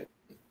question,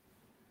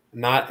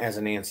 not as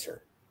an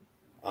answer.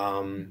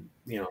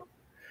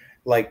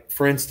 Like,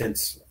 for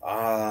instance,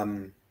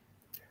 I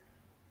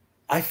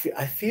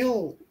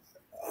feel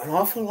an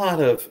awful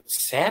lot of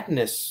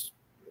sadness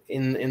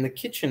in the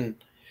kitchen.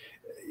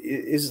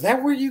 Is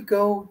that where you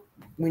go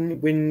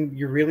when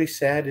you're really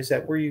sad? Is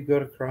that where you go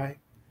to cry?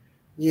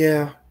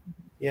 Yeah.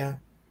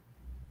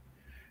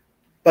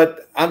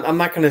 But I'm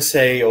not going to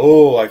say,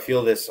 oh, I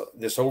feel this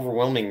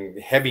overwhelming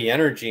heavy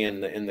energy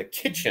in the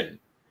kitchen.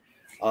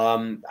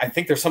 I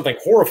think there's something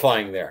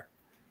horrifying there.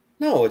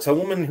 No, it's a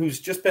woman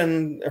who's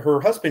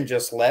her husband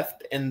just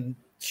left, and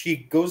she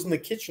goes in the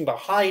kitchen to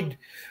hide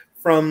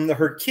from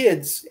her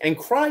kids and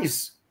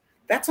cries.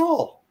 That's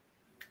all.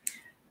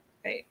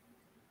 Right.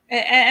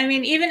 I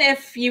mean, even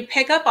if you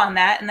pick up on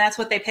that and that's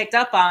what they picked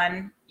up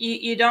on,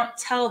 you don't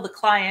tell the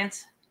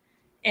client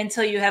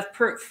until you have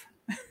proof.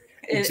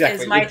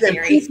 Exactly. Is my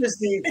theory.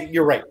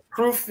 You're right.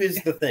 Proof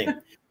is the thing.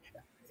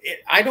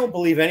 I don't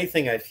believe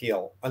anything I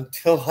feel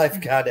until I've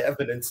got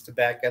evidence to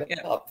back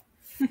it up.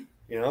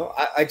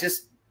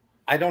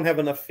 I don't have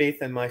enough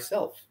faith in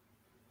myself.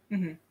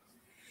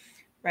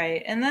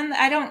 Right. And then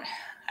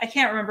I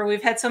can't remember.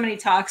 We've had so many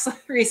talks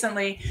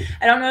recently.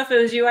 I don't know if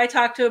it was you I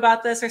talked to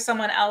about this or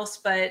someone else,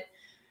 but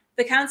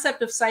the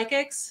concept of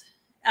psychics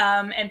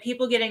and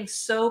people getting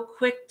so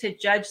quick to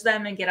judge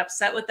them and get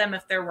upset with them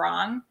if they're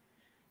wrong.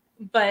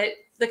 But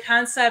the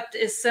concept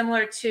is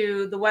similar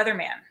to the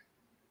weatherman.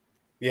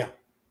 Yeah.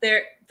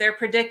 They're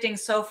predicting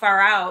so far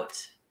out,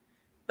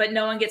 but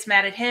no one gets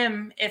mad at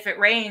him if it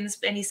rains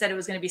and he said it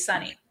was going to be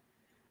sunny.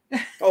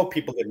 Oh,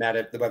 people get mad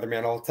at the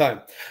weatherman all the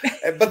time.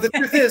 But the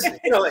truth is,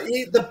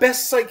 the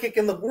best psychic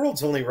in the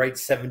world's only right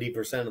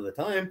 70% of the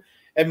time.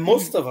 And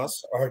most of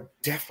us are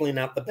definitely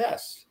not the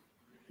best.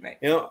 Right.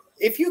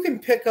 If you can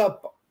pick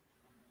up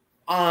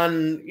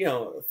on,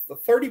 the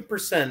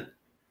 30%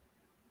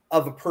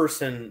 of a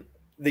person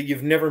that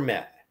you've never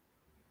met,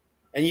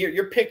 and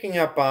you're picking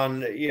up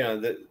on,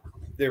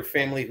 their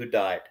family who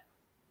died,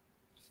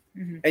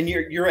 and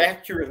you're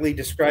accurately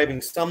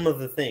describing some of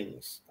the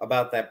things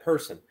about that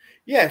person.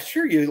 Yeah,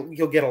 sure,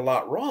 you'll get a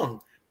lot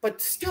wrong, but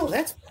still,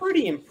 that's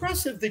pretty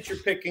impressive that you're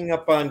picking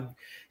up on,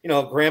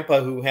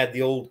 Grandpa who had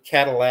the old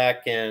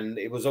Cadillac and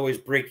it was always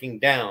breaking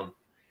down.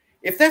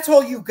 If that's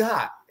all you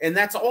got and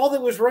that's all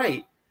that was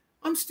right,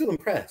 I'm still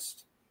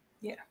impressed.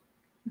 Yeah.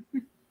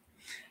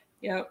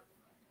 Yep.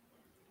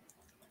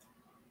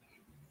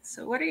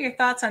 So what are your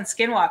thoughts on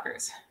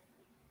skinwalkers?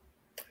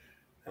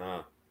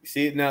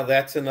 See, now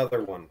that's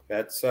another one.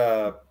 That's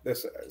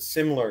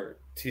similar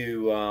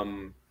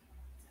to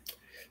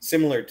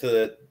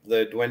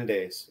the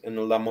duendes and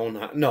the La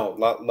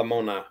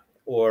Mona,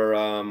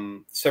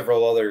 or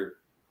several other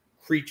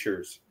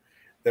creatures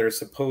that are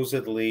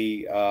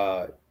supposedly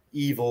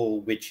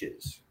evil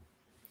witches.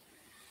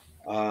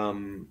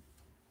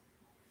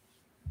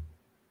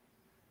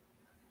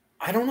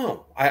 I don't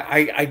know.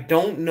 I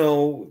don't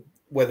know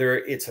whether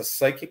it's a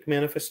psychic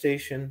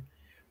manifestation.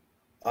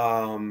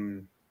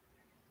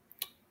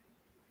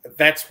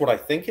 That's what I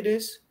think it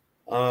is,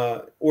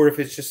 or if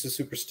it's just a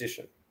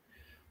superstition.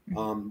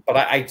 But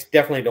I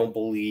definitely don't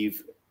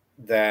believe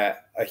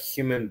that a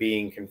human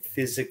being can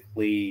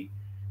physically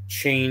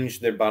change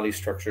their body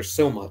structure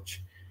so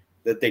much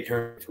that they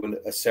turn into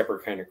a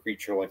separate kind of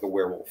creature like a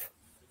werewolf.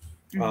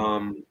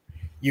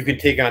 You can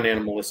take on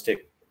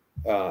animalistic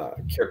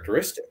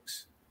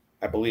characteristics.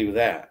 I believe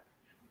that.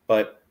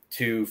 But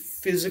to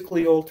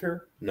physically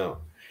alter, no.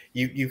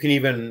 You can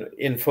even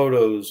in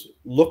photos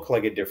look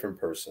like a different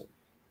person,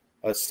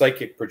 a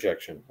psychic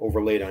projection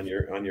overlaid on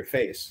your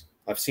face.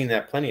 I've seen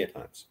that plenty of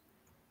times.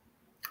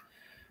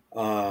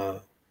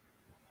 But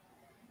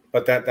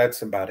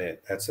that's about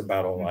it. That's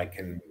about all I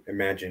can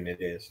imagine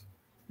it is.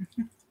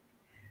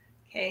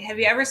 Okay. Have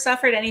you ever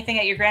suffered anything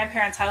at your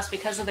grandparents' house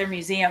because of their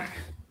museum?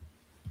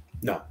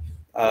 No.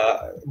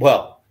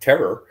 Well,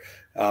 terror.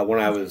 When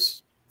I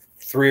was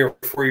 3 or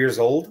 4 years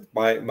old,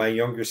 my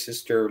younger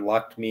sister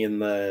locked me in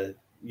the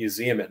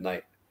museum at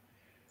night.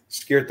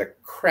 Scared the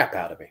crap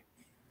out of me.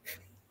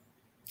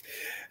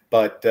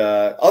 But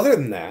other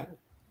than that,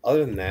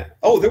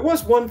 oh, there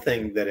was one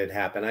thing that had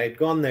happened. I had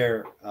gone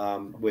there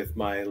with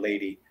my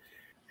lady,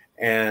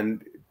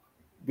 and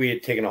we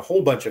had taken a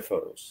whole bunch of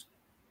photos.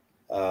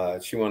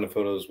 She wanted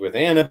photos with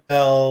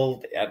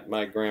Annabelle at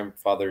my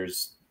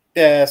grandfather's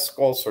desk,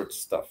 all sorts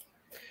of stuff.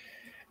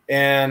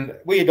 And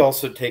we had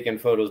also taken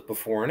photos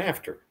before and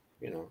after,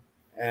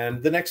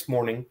 And the next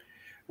morning,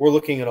 we're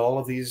looking at all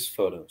of these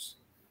photos.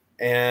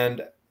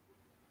 And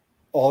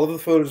all of the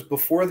photos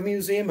before the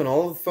museum and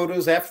all of the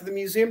photos after the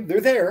museum,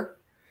 they're there.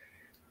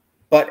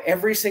 But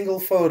every single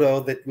photo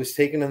that was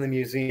taken in the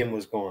museum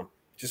was gone,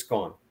 just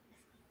gone.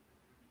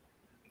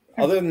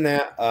 Other than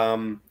that,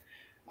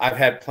 I've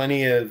had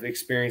plenty of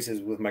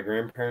experiences with my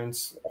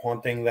grandparents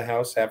haunting the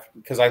house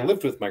because I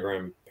lived with my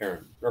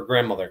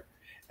grandmother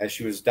as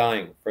she was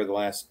dying for the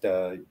last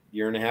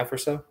year and a half or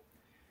so.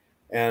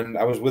 And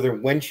I was with her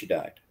when she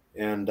died.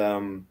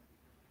 And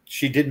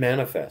she did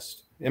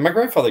manifest. And my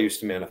grandfather used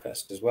to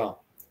manifest as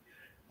well.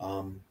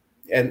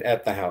 And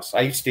at the house,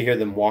 I used to hear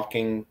them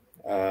walking,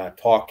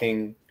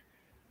 talking,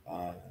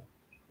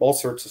 all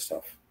sorts of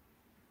stuff.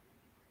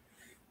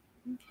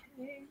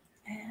 Okay.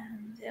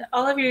 And in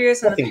all of your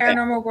years in the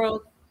paranormal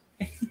world,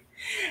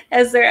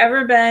 has there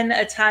ever been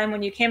a time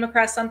when you came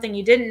across something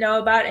you didn't know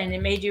about and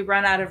it made you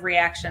run out of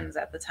reactions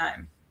at the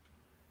time?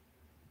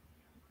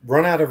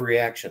 Run out of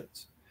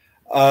reactions?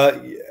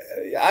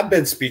 I've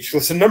been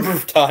speechless a number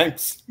of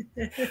times.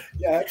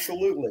 Yeah,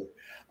 absolutely.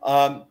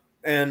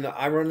 And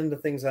I run into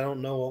things I don't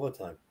know all the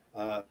time.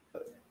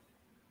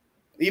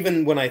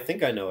 Even when I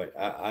think I know it,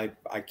 I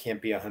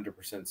can't be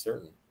 100%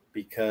 certain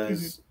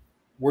because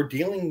we're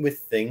dealing with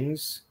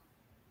things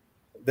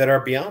that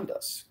are beyond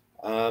us.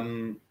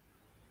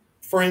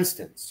 For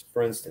instance,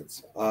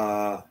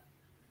 my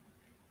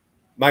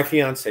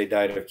fiance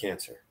died of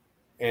cancer,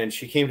 and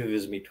she came to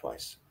visit me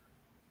twice.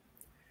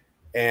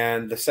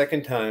 And the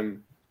second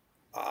time,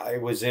 I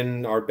was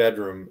in our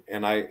bedroom,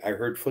 and I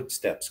heard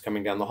footsteps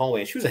coming down the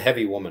hallway. And she was a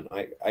heavy woman.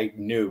 I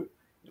knew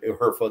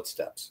her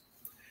footsteps.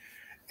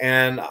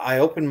 And I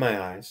opened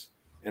my eyes,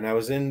 and I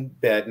was in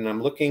bed, and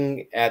I'm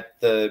looking at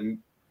the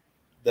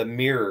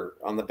mirror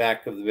on the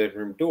back of the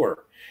bedroom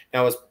door.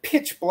 Now, it was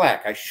pitch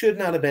black. I should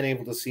not have been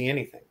able to see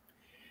anything.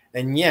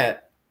 And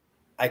yet,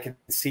 I could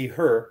see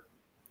her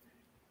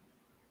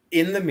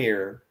in the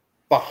mirror,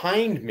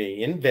 behind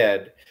me, in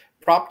bed,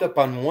 propped up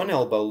on one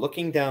elbow,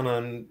 looking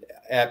down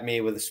at me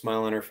with a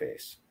smile on her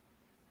face.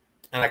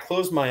 And I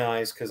closed my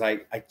eyes because I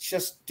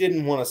just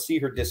didn't want to see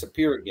her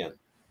disappear again.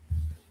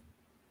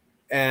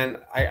 And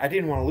I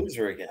didn't want to lose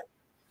her again.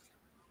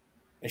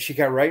 And she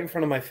got right in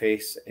front of my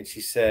face and she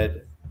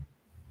said,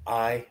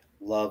 "I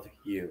love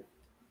you."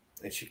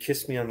 And she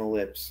kissed me on the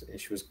lips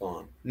and she was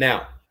gone.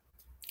 Now,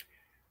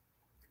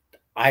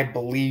 I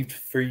believed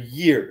for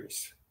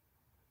years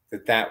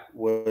that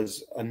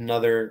was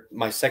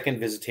my second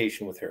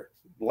visitation with her.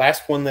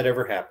 Last one that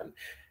ever happened.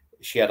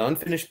 She had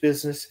unfinished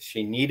business.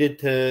 She needed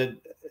to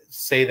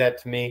say that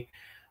to me.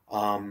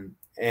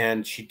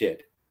 And she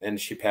did. And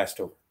she passed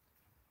over.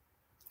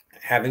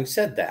 Having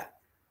said that,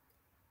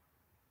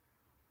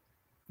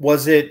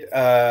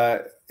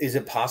 is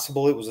it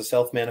possible it was a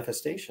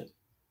self-manifestation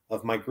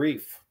of my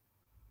grief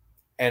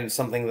and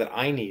something that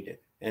I needed?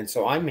 And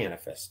so I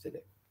manifested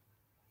it.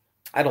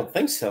 I don't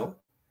think so,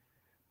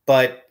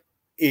 but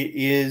it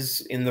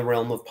is in the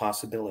realm of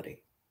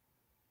possibility.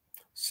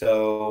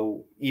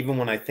 So even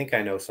when I think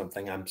I know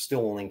something, I'm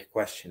still willing to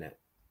question it.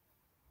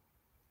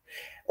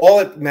 All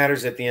that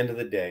matters at the end of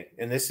the day,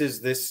 and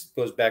this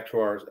goes back to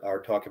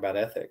our talk about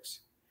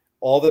ethics.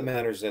 All that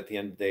matters at the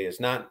end of the day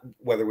is not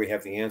whether we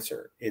have the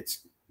answer.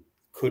 It's,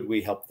 could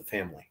we help the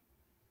family?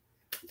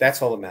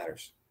 That's all that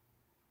matters.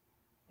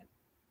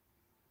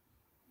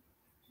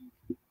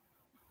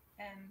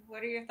 And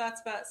what are your thoughts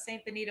about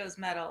St. Benito's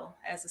medal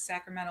as a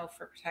sacramental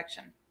for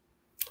protection?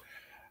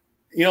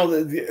 You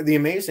know, the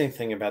amazing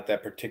thing about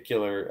that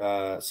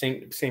particular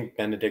Saint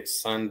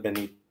Benedict's San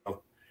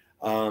Benito,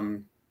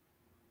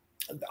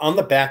 on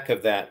the back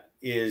of that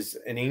is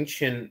an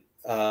ancient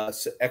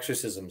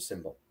exorcism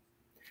symbol.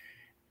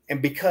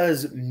 And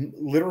because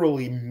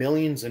literally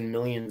millions and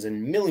millions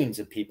and millions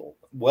of people,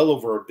 well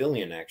over 1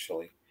 billion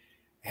actually,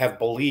 have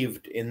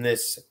believed in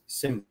this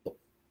symbol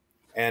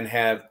and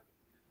have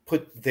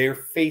put their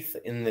faith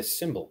in this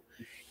symbol,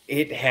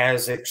 it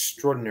has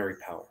extraordinary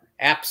power.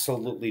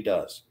 Absolutely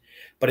does.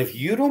 But if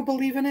you don't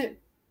believe in it,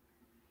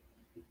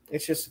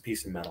 it's just a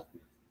piece of metal.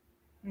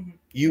 Mm-hmm.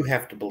 You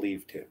have to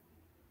believe too.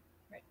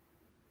 Right.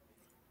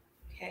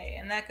 Okay,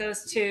 and that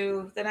goes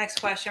to the next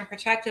question.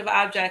 Protective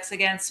objects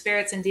against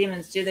spirits and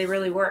demons, do they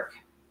really work?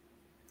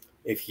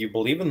 If you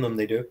believe in them,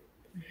 they do.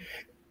 Mm-hmm.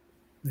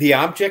 The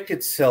object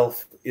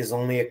itself is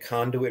only a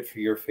conduit for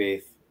your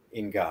faith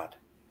in God.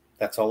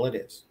 That's all it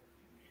is.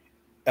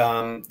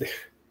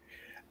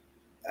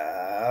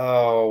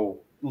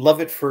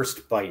 Love at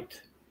First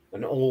Bite,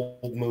 an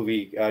old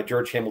movie.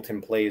 George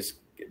Hamilton plays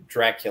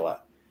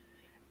Dracula,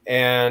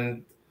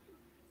 and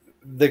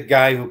the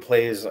guy who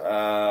plays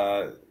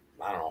I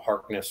don't know,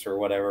 Harkness or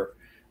whatever,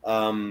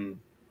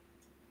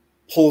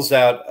 pulls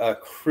out a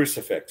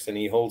crucifix and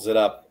he holds it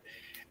up,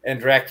 and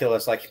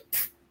Dracula's like,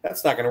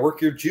 "That's not going to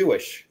work. You're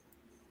Jewish."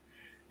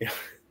 You know,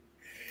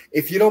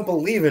 if you don't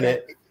believe in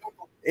it,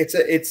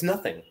 it's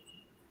nothing.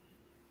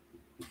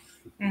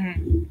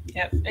 Mm-hmm.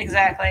 Yep,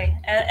 exactly.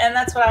 And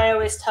that's what I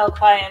always tell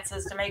clients,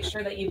 is to make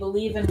sure that you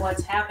believe in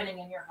what's happening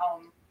in your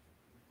home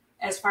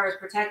as far as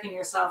protecting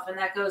yourself. And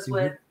that goes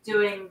with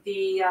doing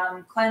the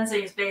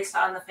cleansings based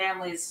on the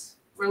family's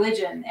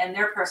religion and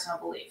their personal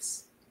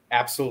beliefs.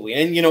 Absolutely.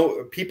 And, you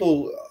know,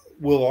 people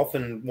will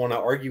often want to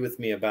argue with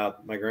me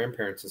about my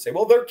grandparents and say,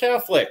 well, they're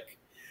Catholic.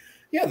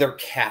 Yeah, they're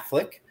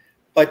Catholic,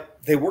 but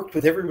they worked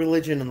with every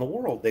religion in the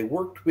world. They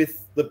worked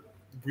with the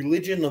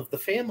religion of the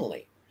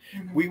family.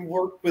 Mm-hmm. We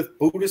worked with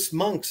Buddhist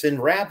monks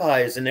and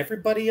rabbis and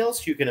everybody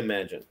else you can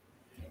imagine.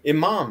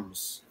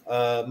 Imams,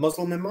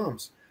 Muslim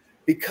imams,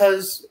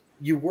 because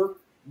you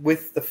work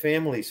with the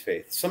family's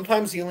faith.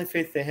 Sometimes the only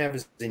faith they have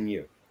is in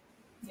you.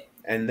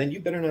 And then you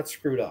better not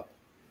screw it up.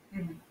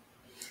 Mm-hmm.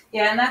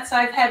 Yeah, and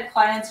I've had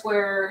clients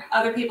where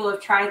other people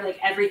have tried like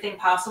everything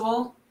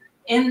possible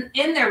in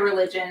their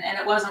religion and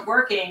it wasn't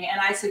working.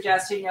 And I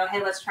suggested, you know,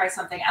 hey, let's try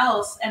something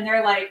else. And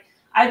they're like,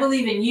 I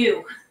believe in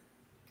you.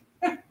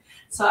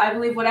 So I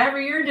believe whatever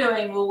you're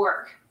doing will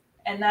work.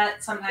 And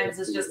that sometimes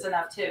is just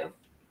enough too.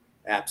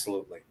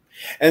 Absolutely.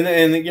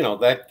 And you know,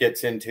 that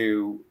gets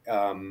into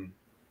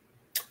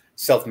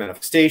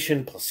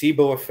self-manifestation,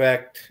 placebo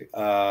effect,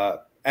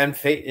 and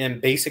faith,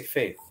 and basic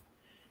faith.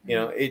 You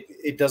know,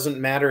 it doesn't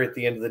matter at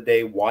the end of the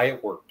day why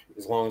it worked,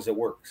 as long as it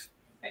works.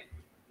 Right.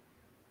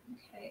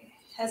 Okay.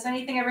 Has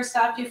anything ever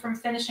stopped you from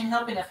finishing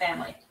helping a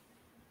family?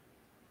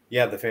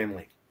 Yeah, the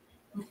family.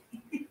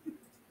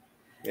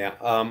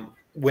 Yeah.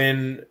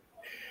 When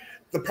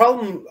the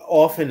problem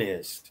often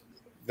is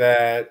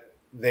that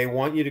they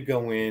want you to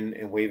go in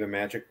and wave a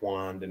magic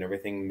wand and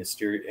everything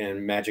mysterious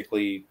and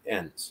magically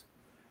ends.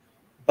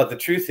 But the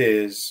truth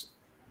is,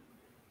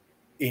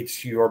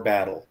 it's your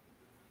battle.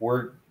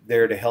 We're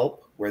there to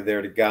help. We're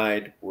there to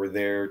guide. We're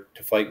there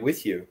to fight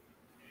with you.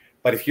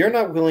 But if you're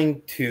not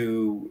willing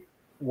to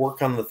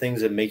work on the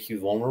things that make you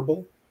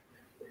vulnerable,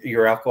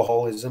 your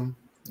alcoholism,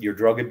 your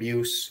drug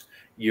abuse,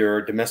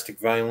 your domestic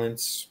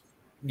violence,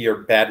 your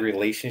bad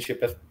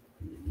relationships,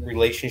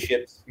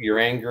 your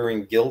anger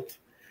and guilt,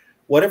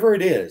 whatever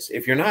it is,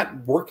 if you're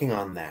not working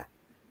on that,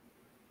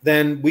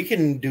 then we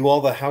can do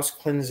all the house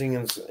cleansing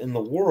in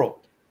the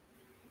world,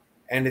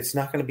 and it's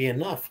not going to be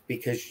enough,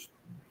 because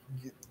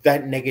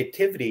that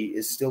negativity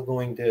is still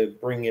going to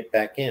bring it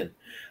back in.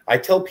 I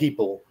tell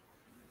people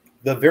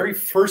the very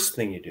first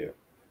thing you do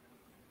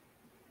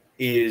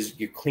is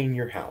you clean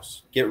your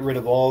house. Get rid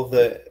of all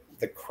the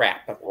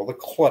crap, all the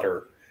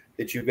clutter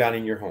that you've got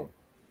in your home.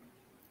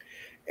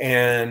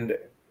 And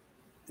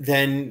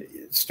then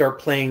start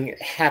playing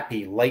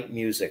happy, light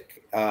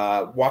music.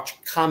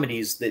 Watch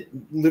comedies that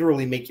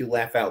literally make you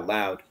laugh out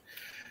loud.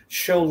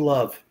 Show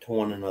love to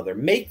one another.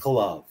 Make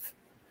love.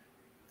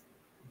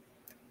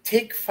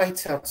 Take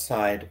fights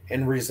outside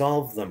and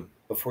resolve them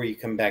before you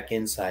come back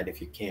inside if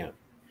you can.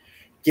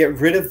 Get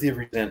rid of the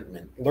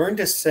resentment. Learn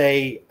to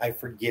say, I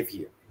forgive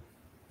you.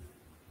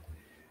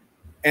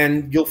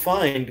 And you'll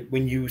find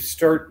when you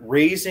start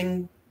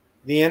raising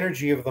the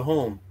energy of the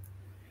home,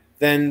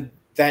 then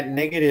that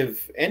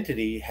negative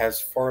entity has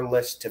far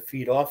less to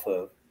feed off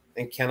of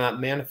and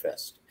cannot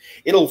manifest.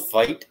 It'll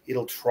fight.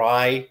 It'll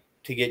try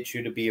to get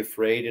you to be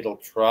afraid. It'll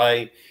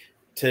try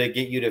to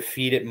get you to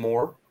feed it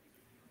more.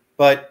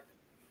 But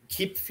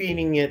keep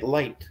feeding it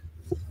light.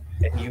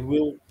 and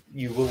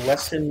you will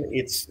lessen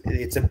its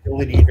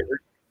ability to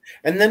hurt.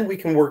 And then we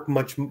can work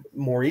much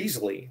more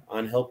easily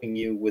on helping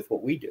you with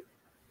what we do.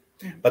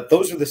 But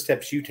those are the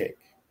steps you take.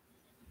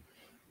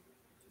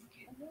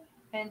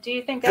 And do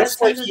you think God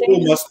Just like sends his evil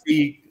angels? must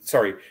be,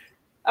 sorry,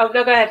 Oh,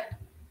 no, go ahead.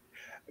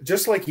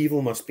 just like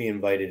evil must be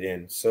invited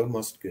in, so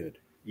must good.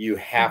 You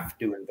have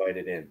to invite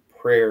it in.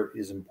 Prayer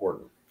is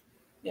important.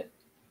 Yep.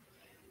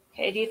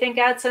 Okay. Do you think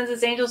God sends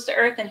his angels to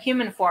earth in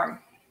human form?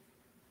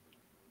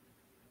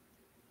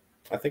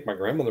 I think my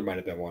grandmother might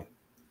have been one.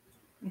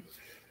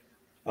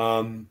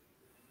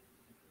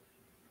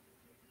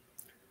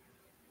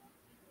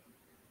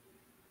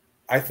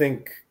 I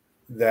think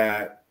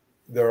that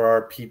there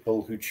are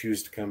people who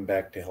choose to come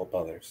back to help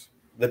others.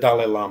 The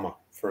Dalai Lama,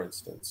 for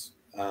instance.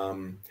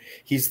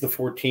 He's the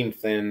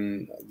 14th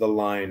in the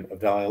line of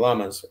Dalai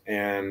Lamas,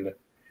 and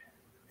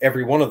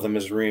every one of them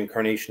is a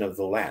reincarnation of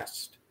the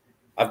last.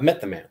 I've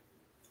met the man.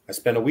 I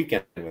spent a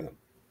weekend with him.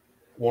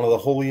 One of the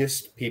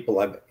holiest people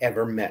I've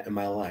ever met in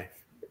my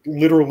life.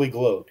 Literally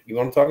glowed. You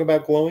want to talk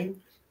about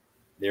glowing?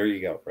 There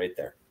you go, right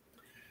there.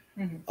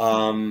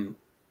 Mm-hmm.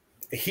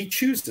 He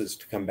chooses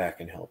to come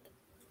back and help.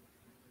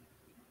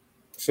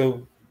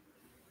 So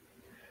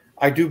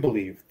I do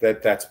believe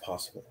that that's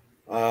possible.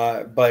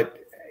 But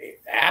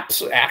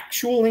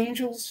actual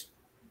angels?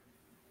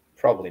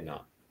 Probably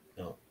not.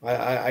 No,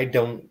 I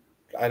don't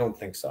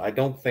think so. I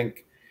don't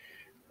think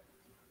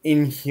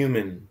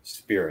inhuman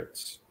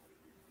spirits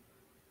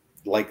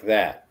like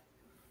that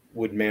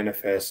would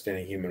manifest in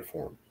a human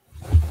form.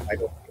 I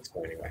don't think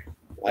so anyway.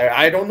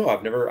 I don't know.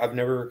 I've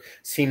never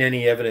seen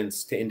any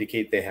evidence to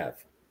indicate they have.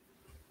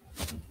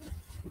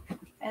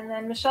 And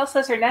then Michelle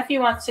says her nephew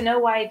wants to know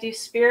why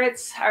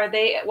are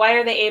they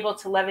able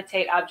to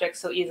levitate objects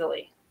so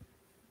easily?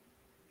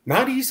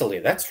 Not easily.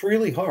 That's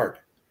really hard.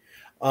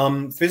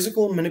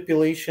 Physical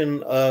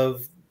manipulation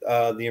of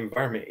the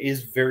environment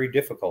is very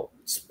difficult.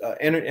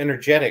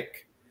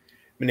 Energetic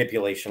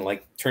manipulation,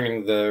 like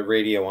turning the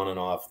radio on and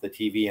off, the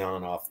TV on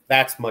and off,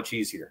 that's much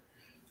easier.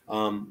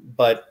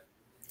 But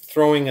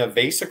throwing a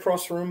vase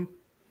across the room,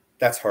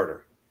 that's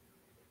harder.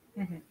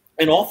 Mm-hmm.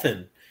 And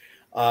often,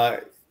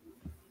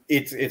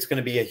 it's going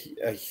to be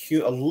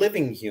a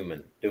living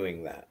human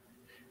doing that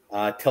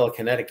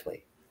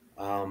telekinetically.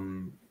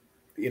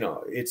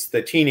 It's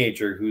the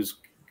teenager who's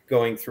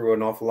going through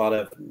an awful lot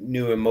of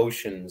new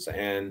emotions,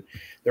 and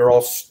they're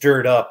all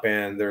stirred up,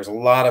 and there's a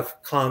lot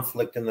of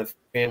conflict in the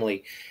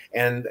family,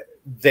 and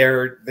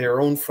their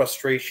own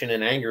frustration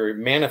and anger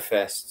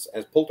manifests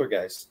as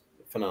poltergeist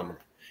phenomena.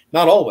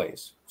 Not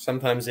always.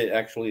 Sometimes it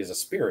actually is a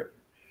spirit,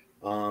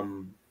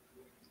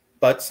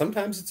 but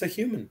sometimes it's a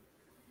human,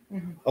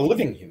 a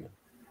living human.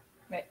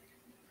 Right.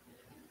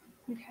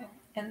 Okay.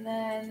 And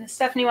then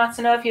Stephanie wants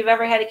to know if you've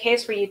ever had a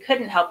case where you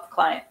couldn't help the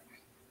client.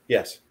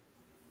 Yes.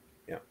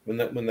 Yeah.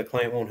 When the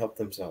client won't help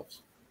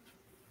themselves.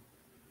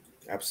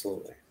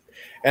 Absolutely.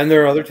 And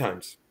there are other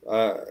times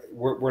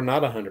we're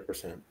not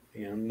 100%.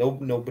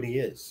 Nobody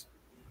is,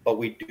 but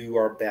we do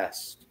our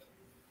best.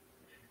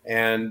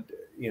 And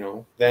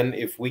then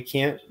if we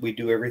can't, we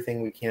do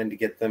everything we can to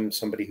get them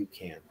somebody who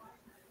can.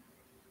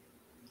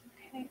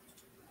 Okay.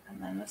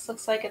 And then this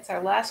looks like it's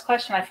our last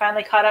question. I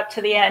finally caught up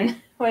to the end.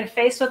 When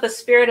faced with the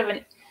spirit of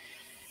an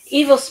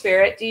evil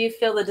spirit, do you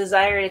feel the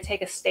desire to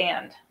take a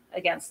stand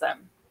against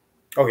them?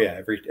 Oh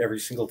yeah, every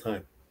single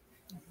time.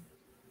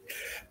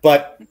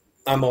 But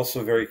I'm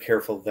also very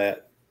careful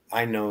that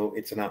I know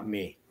it's not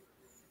me.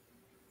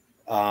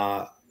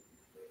 I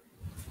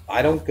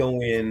don't go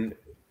in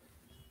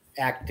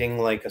acting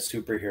like a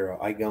superhero.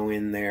 I go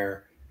in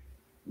there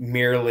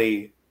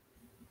merely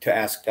to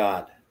ask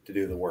God to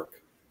do the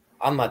work.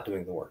 I'm not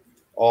doing the work.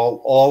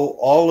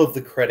 All of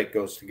the credit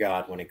goes to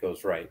God when it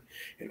goes right,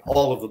 and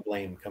all of the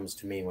blame comes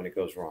to me when it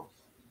goes wrong.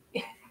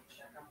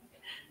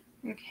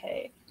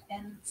 Okay.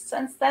 And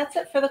since that's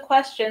it for the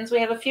questions, we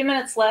have a few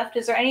minutes left.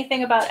 Is there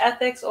anything about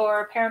ethics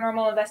or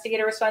paranormal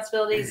investigator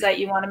responsibilities that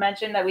you want to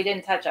mention that we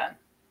didn't touch on?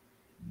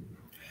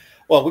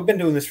 Well, we've been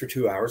doing this for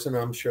 2 hours, and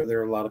I'm sure there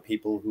are a lot of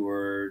people who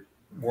were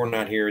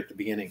not here at the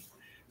beginning.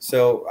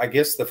 So I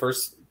guess the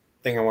first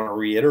thing I want to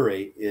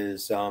reiterate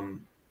is,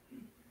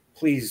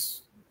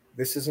 please,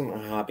 this isn't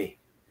a hobby.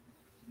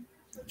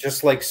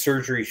 Just like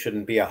surgery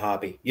shouldn't be a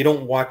hobby. You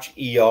don't watch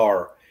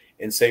ER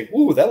and say,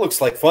 "Ooh, that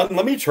looks like fun.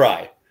 Let me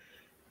try."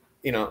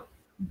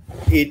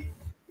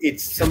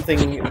 It's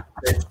something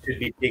that should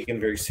be taken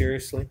very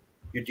seriously.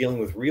 You're dealing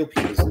with real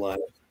people's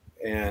lives,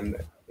 and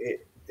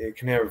it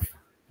can have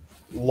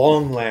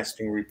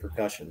long-lasting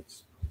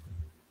repercussions.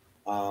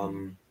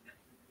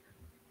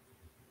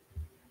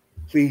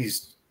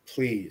 Please,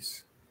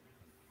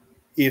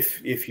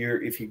 if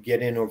you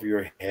get in over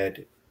your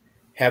head,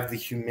 have the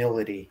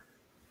humility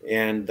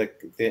and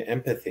the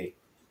empathy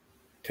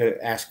to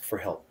ask for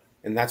help,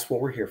 and that's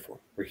what we're here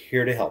for. We're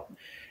here to help.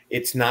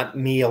 It's not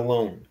me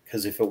alone,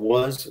 because if it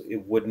was,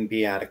 it wouldn't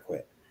be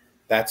adequate.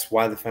 That's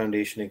why the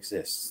foundation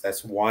exists.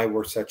 That's why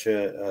we're such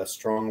a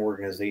strong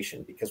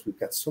organization, because we've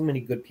got so many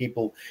good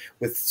people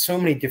with so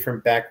many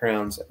different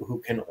backgrounds who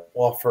can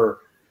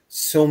offer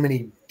so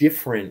many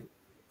different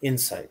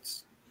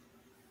insights,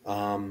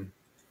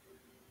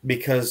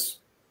 because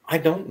I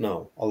don't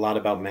know a lot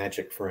about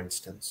magic, for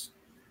instance.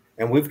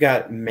 And we've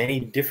got many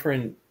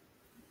different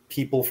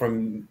people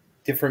from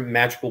different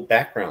magical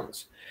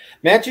backgrounds.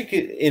 Magic,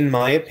 in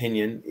my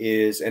opinion,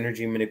 is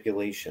energy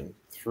manipulation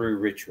through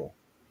ritual,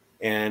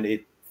 and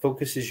it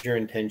focuses your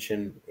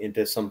intention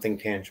into something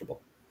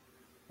tangible.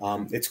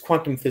 It's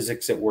quantum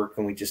physics at work,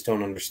 and we just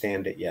don't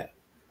understand it yet.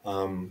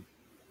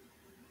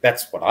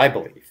 That's what I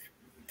believe.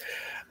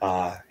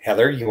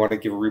 Heather, you want to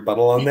give a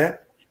rebuttal on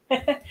that?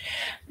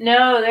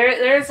 No,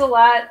 there's a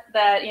lot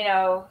that,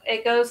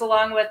 it goes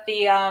along with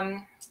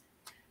the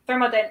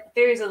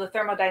theories of the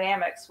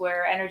thermodynamics,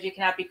 where energy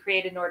cannot be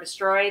created nor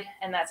destroyed,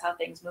 and that's how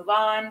things move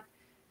on.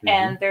 Mm-hmm.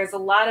 And there's a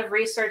lot of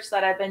research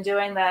that I've been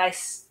doing that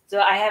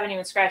I haven't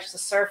even scratched the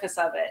surface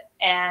of it.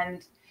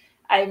 And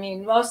I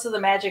mean, most of the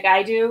magic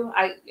I do,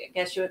 I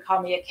guess you would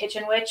call me a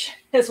kitchen witch,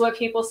 is what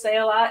people say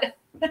a lot.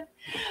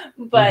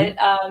 But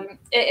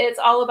it's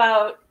all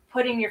about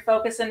putting your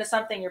focus into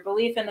something, your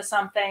belief into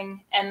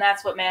something, and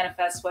that's what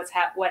manifests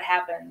what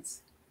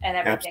happens and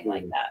everything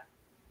like that.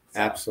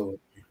 So, absolutely.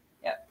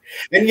 Yeah.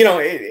 And,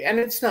 and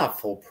it's not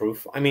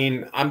foolproof. I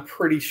mean, I'm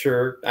pretty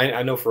sure,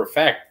 I know for a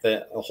fact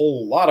that a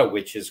whole lot of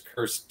witches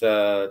cursed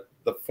the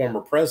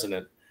former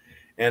president,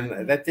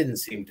 and that didn't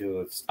seem to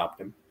have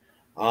stopped him.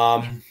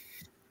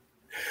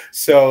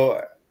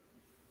 So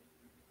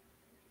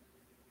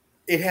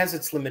it has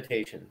its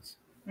limitations.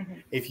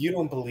 Mm-hmm. If you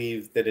don't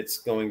believe that it's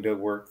going to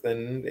work,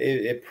 then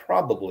it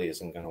probably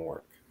isn't going to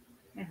work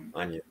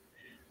on you.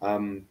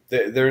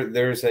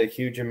 There's a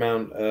huge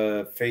amount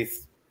of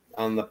faith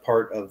on the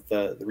part of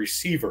the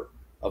receiver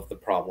of the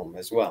problem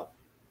as well,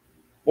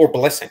 or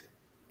blessing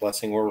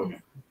or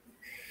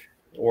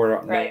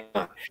right.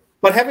 not.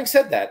 But having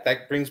said that,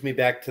 that brings me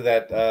back to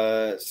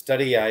that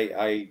study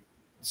I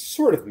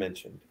sort of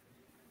mentioned,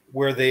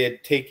 where they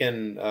had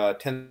taken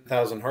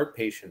 10,000 heart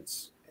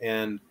patients,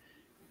 and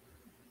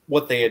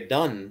what they had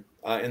done,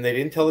 and they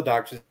didn't tell the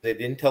doctors, they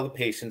didn't tell the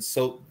patients.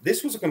 So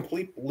this was a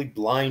completely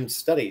blind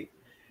study.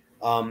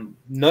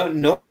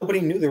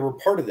 Nobody knew they were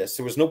part of this.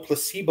 There was no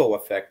placebo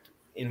effect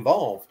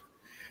involved.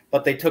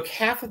 But they took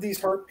half of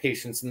these heart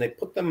patients and they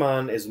put them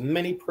on as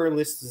many prayer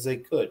lists as they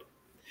could.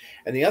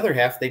 And the other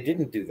half they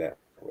didn't do that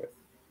with.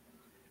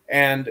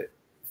 And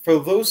for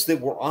those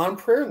that were on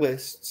prayer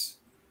lists,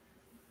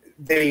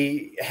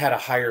 they had a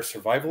higher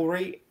survival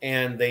rate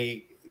and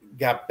they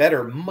got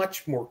better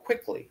much more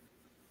quickly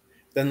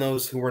than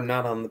those who were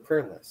not on the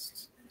prayer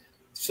lists.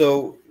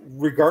 So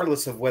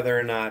regardless of whether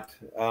or not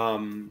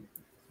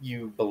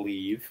you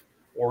believe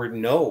or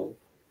know,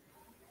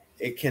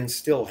 it can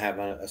still have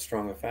a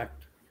strong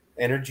effect.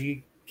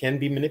 Energy can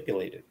be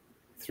manipulated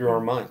through our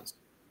minds.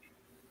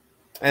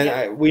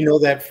 And we know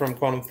that from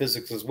quantum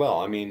physics as well.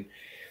 I mean,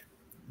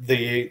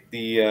 the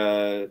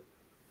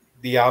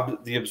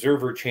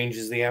observer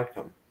changes the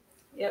outcome.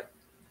 Yep.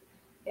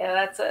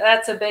 Yeah,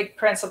 that's a big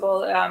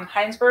principle.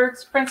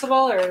 Heisenberg's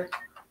principle, or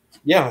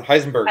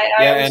Heisenberg.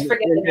 I always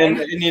forget the name.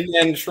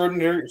 And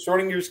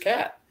Schrodinger's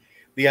cat.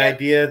 The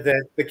idea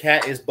that the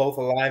cat is both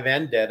alive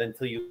and dead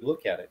until you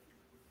look at it.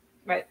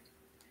 Right.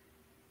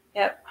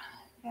 Yep.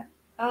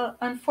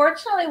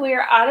 Unfortunately, we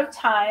are out of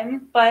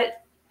time,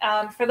 but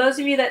for those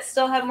of you that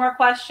still have more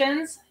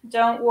questions,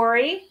 don't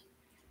worry.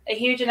 A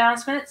huge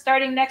announcement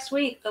starting next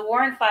week, the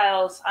Warren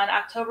Files on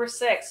October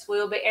 6th. We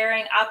will be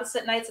airing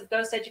opposite nights of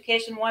Ghost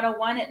Education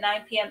 101 at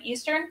 9 p.m.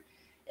 Eastern.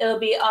 It'll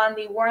be on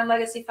the Warren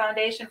Legacy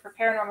Foundation for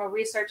Paranormal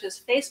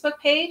Research's Facebook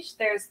page.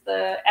 There's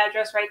the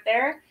address right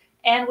there.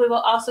 And we will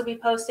also be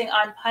posting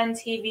on Pun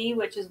TV,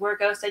 which is where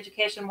Ghost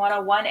Education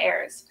 101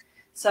 airs.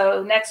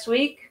 So next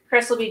week,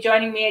 Chris will be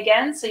joining me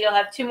again. So you'll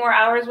have 2 more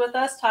hours with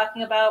us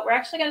talking about, we're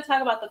actually going to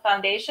talk about the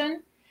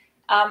foundation,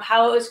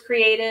 how it was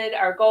created,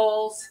 our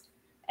goals,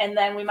 and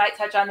then we might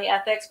touch on the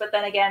ethics. But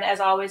then again, as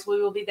always,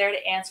 we will be there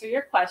to answer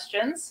your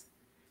questions.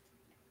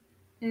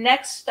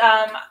 Next,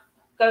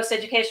 Ghost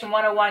Education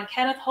 101,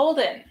 Kenneth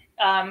Holden,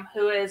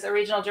 who is a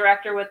regional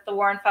director with the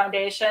Warren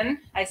Foundation.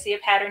 I see a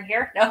pattern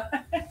here. No,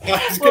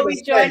 will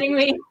be joining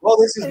me. Well,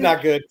 this is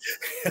not good.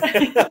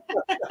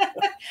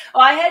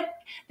 Well, I had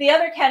the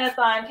other Kenneth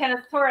on,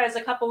 Kenneth Torres,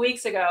 a couple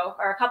months ago.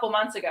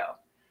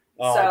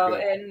 Oh, so,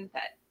 good. And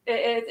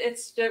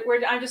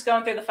I'm just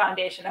going through the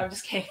foundation. I'm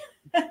just kidding.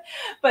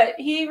 But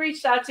he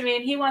reached out to me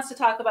and he wants to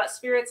talk about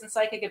spirits and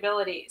psychic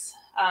abilities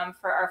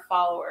for our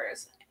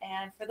followers.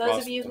 And for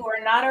those of you who are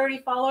not already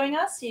following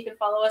us, you can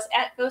follow us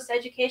at Ghost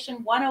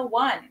Education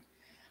 101.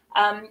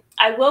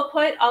 I will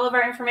put all of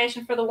our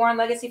information for the Warren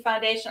Legacy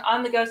Foundation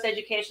on the Ghost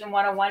Education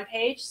 101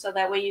 page, so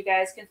that way you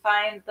guys can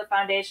find the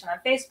foundation on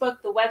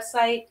Facebook, the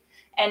website,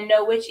 and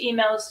know which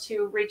emails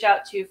to reach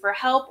out to for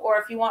help, or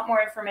if you want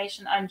more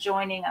information on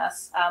joining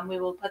us, we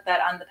will put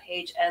that on the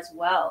page as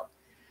well.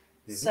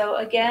 Mm-hmm. So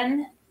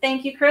again,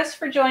 thank you, Chris,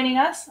 for joining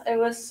us. It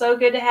was so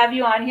good to have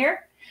you on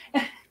here.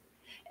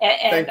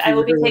 And I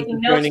will be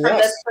taking notes from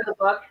this for the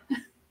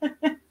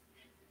book.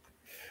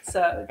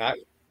 So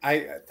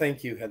I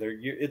thank you, Heather.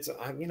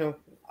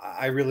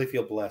 I really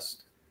feel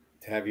blessed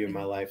to have you in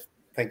my life.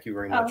 Thank you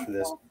very much for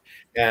this. Well,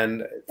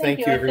 And thank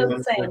you, I feel the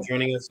everyone, for same.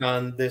 joining us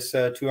on this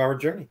 2-hour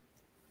journey.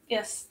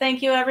 Yes,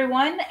 thank you,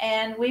 everyone.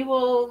 And we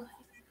will,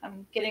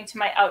 I'm getting to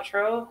my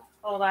outro.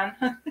 Hold on.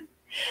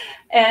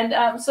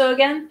 And so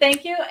again,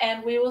 thank you.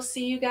 And we will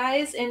see you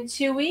guys in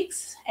 2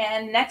 weeks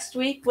and next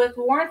week with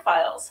Warrant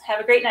Files. Have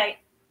a great night.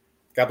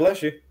 God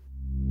bless you.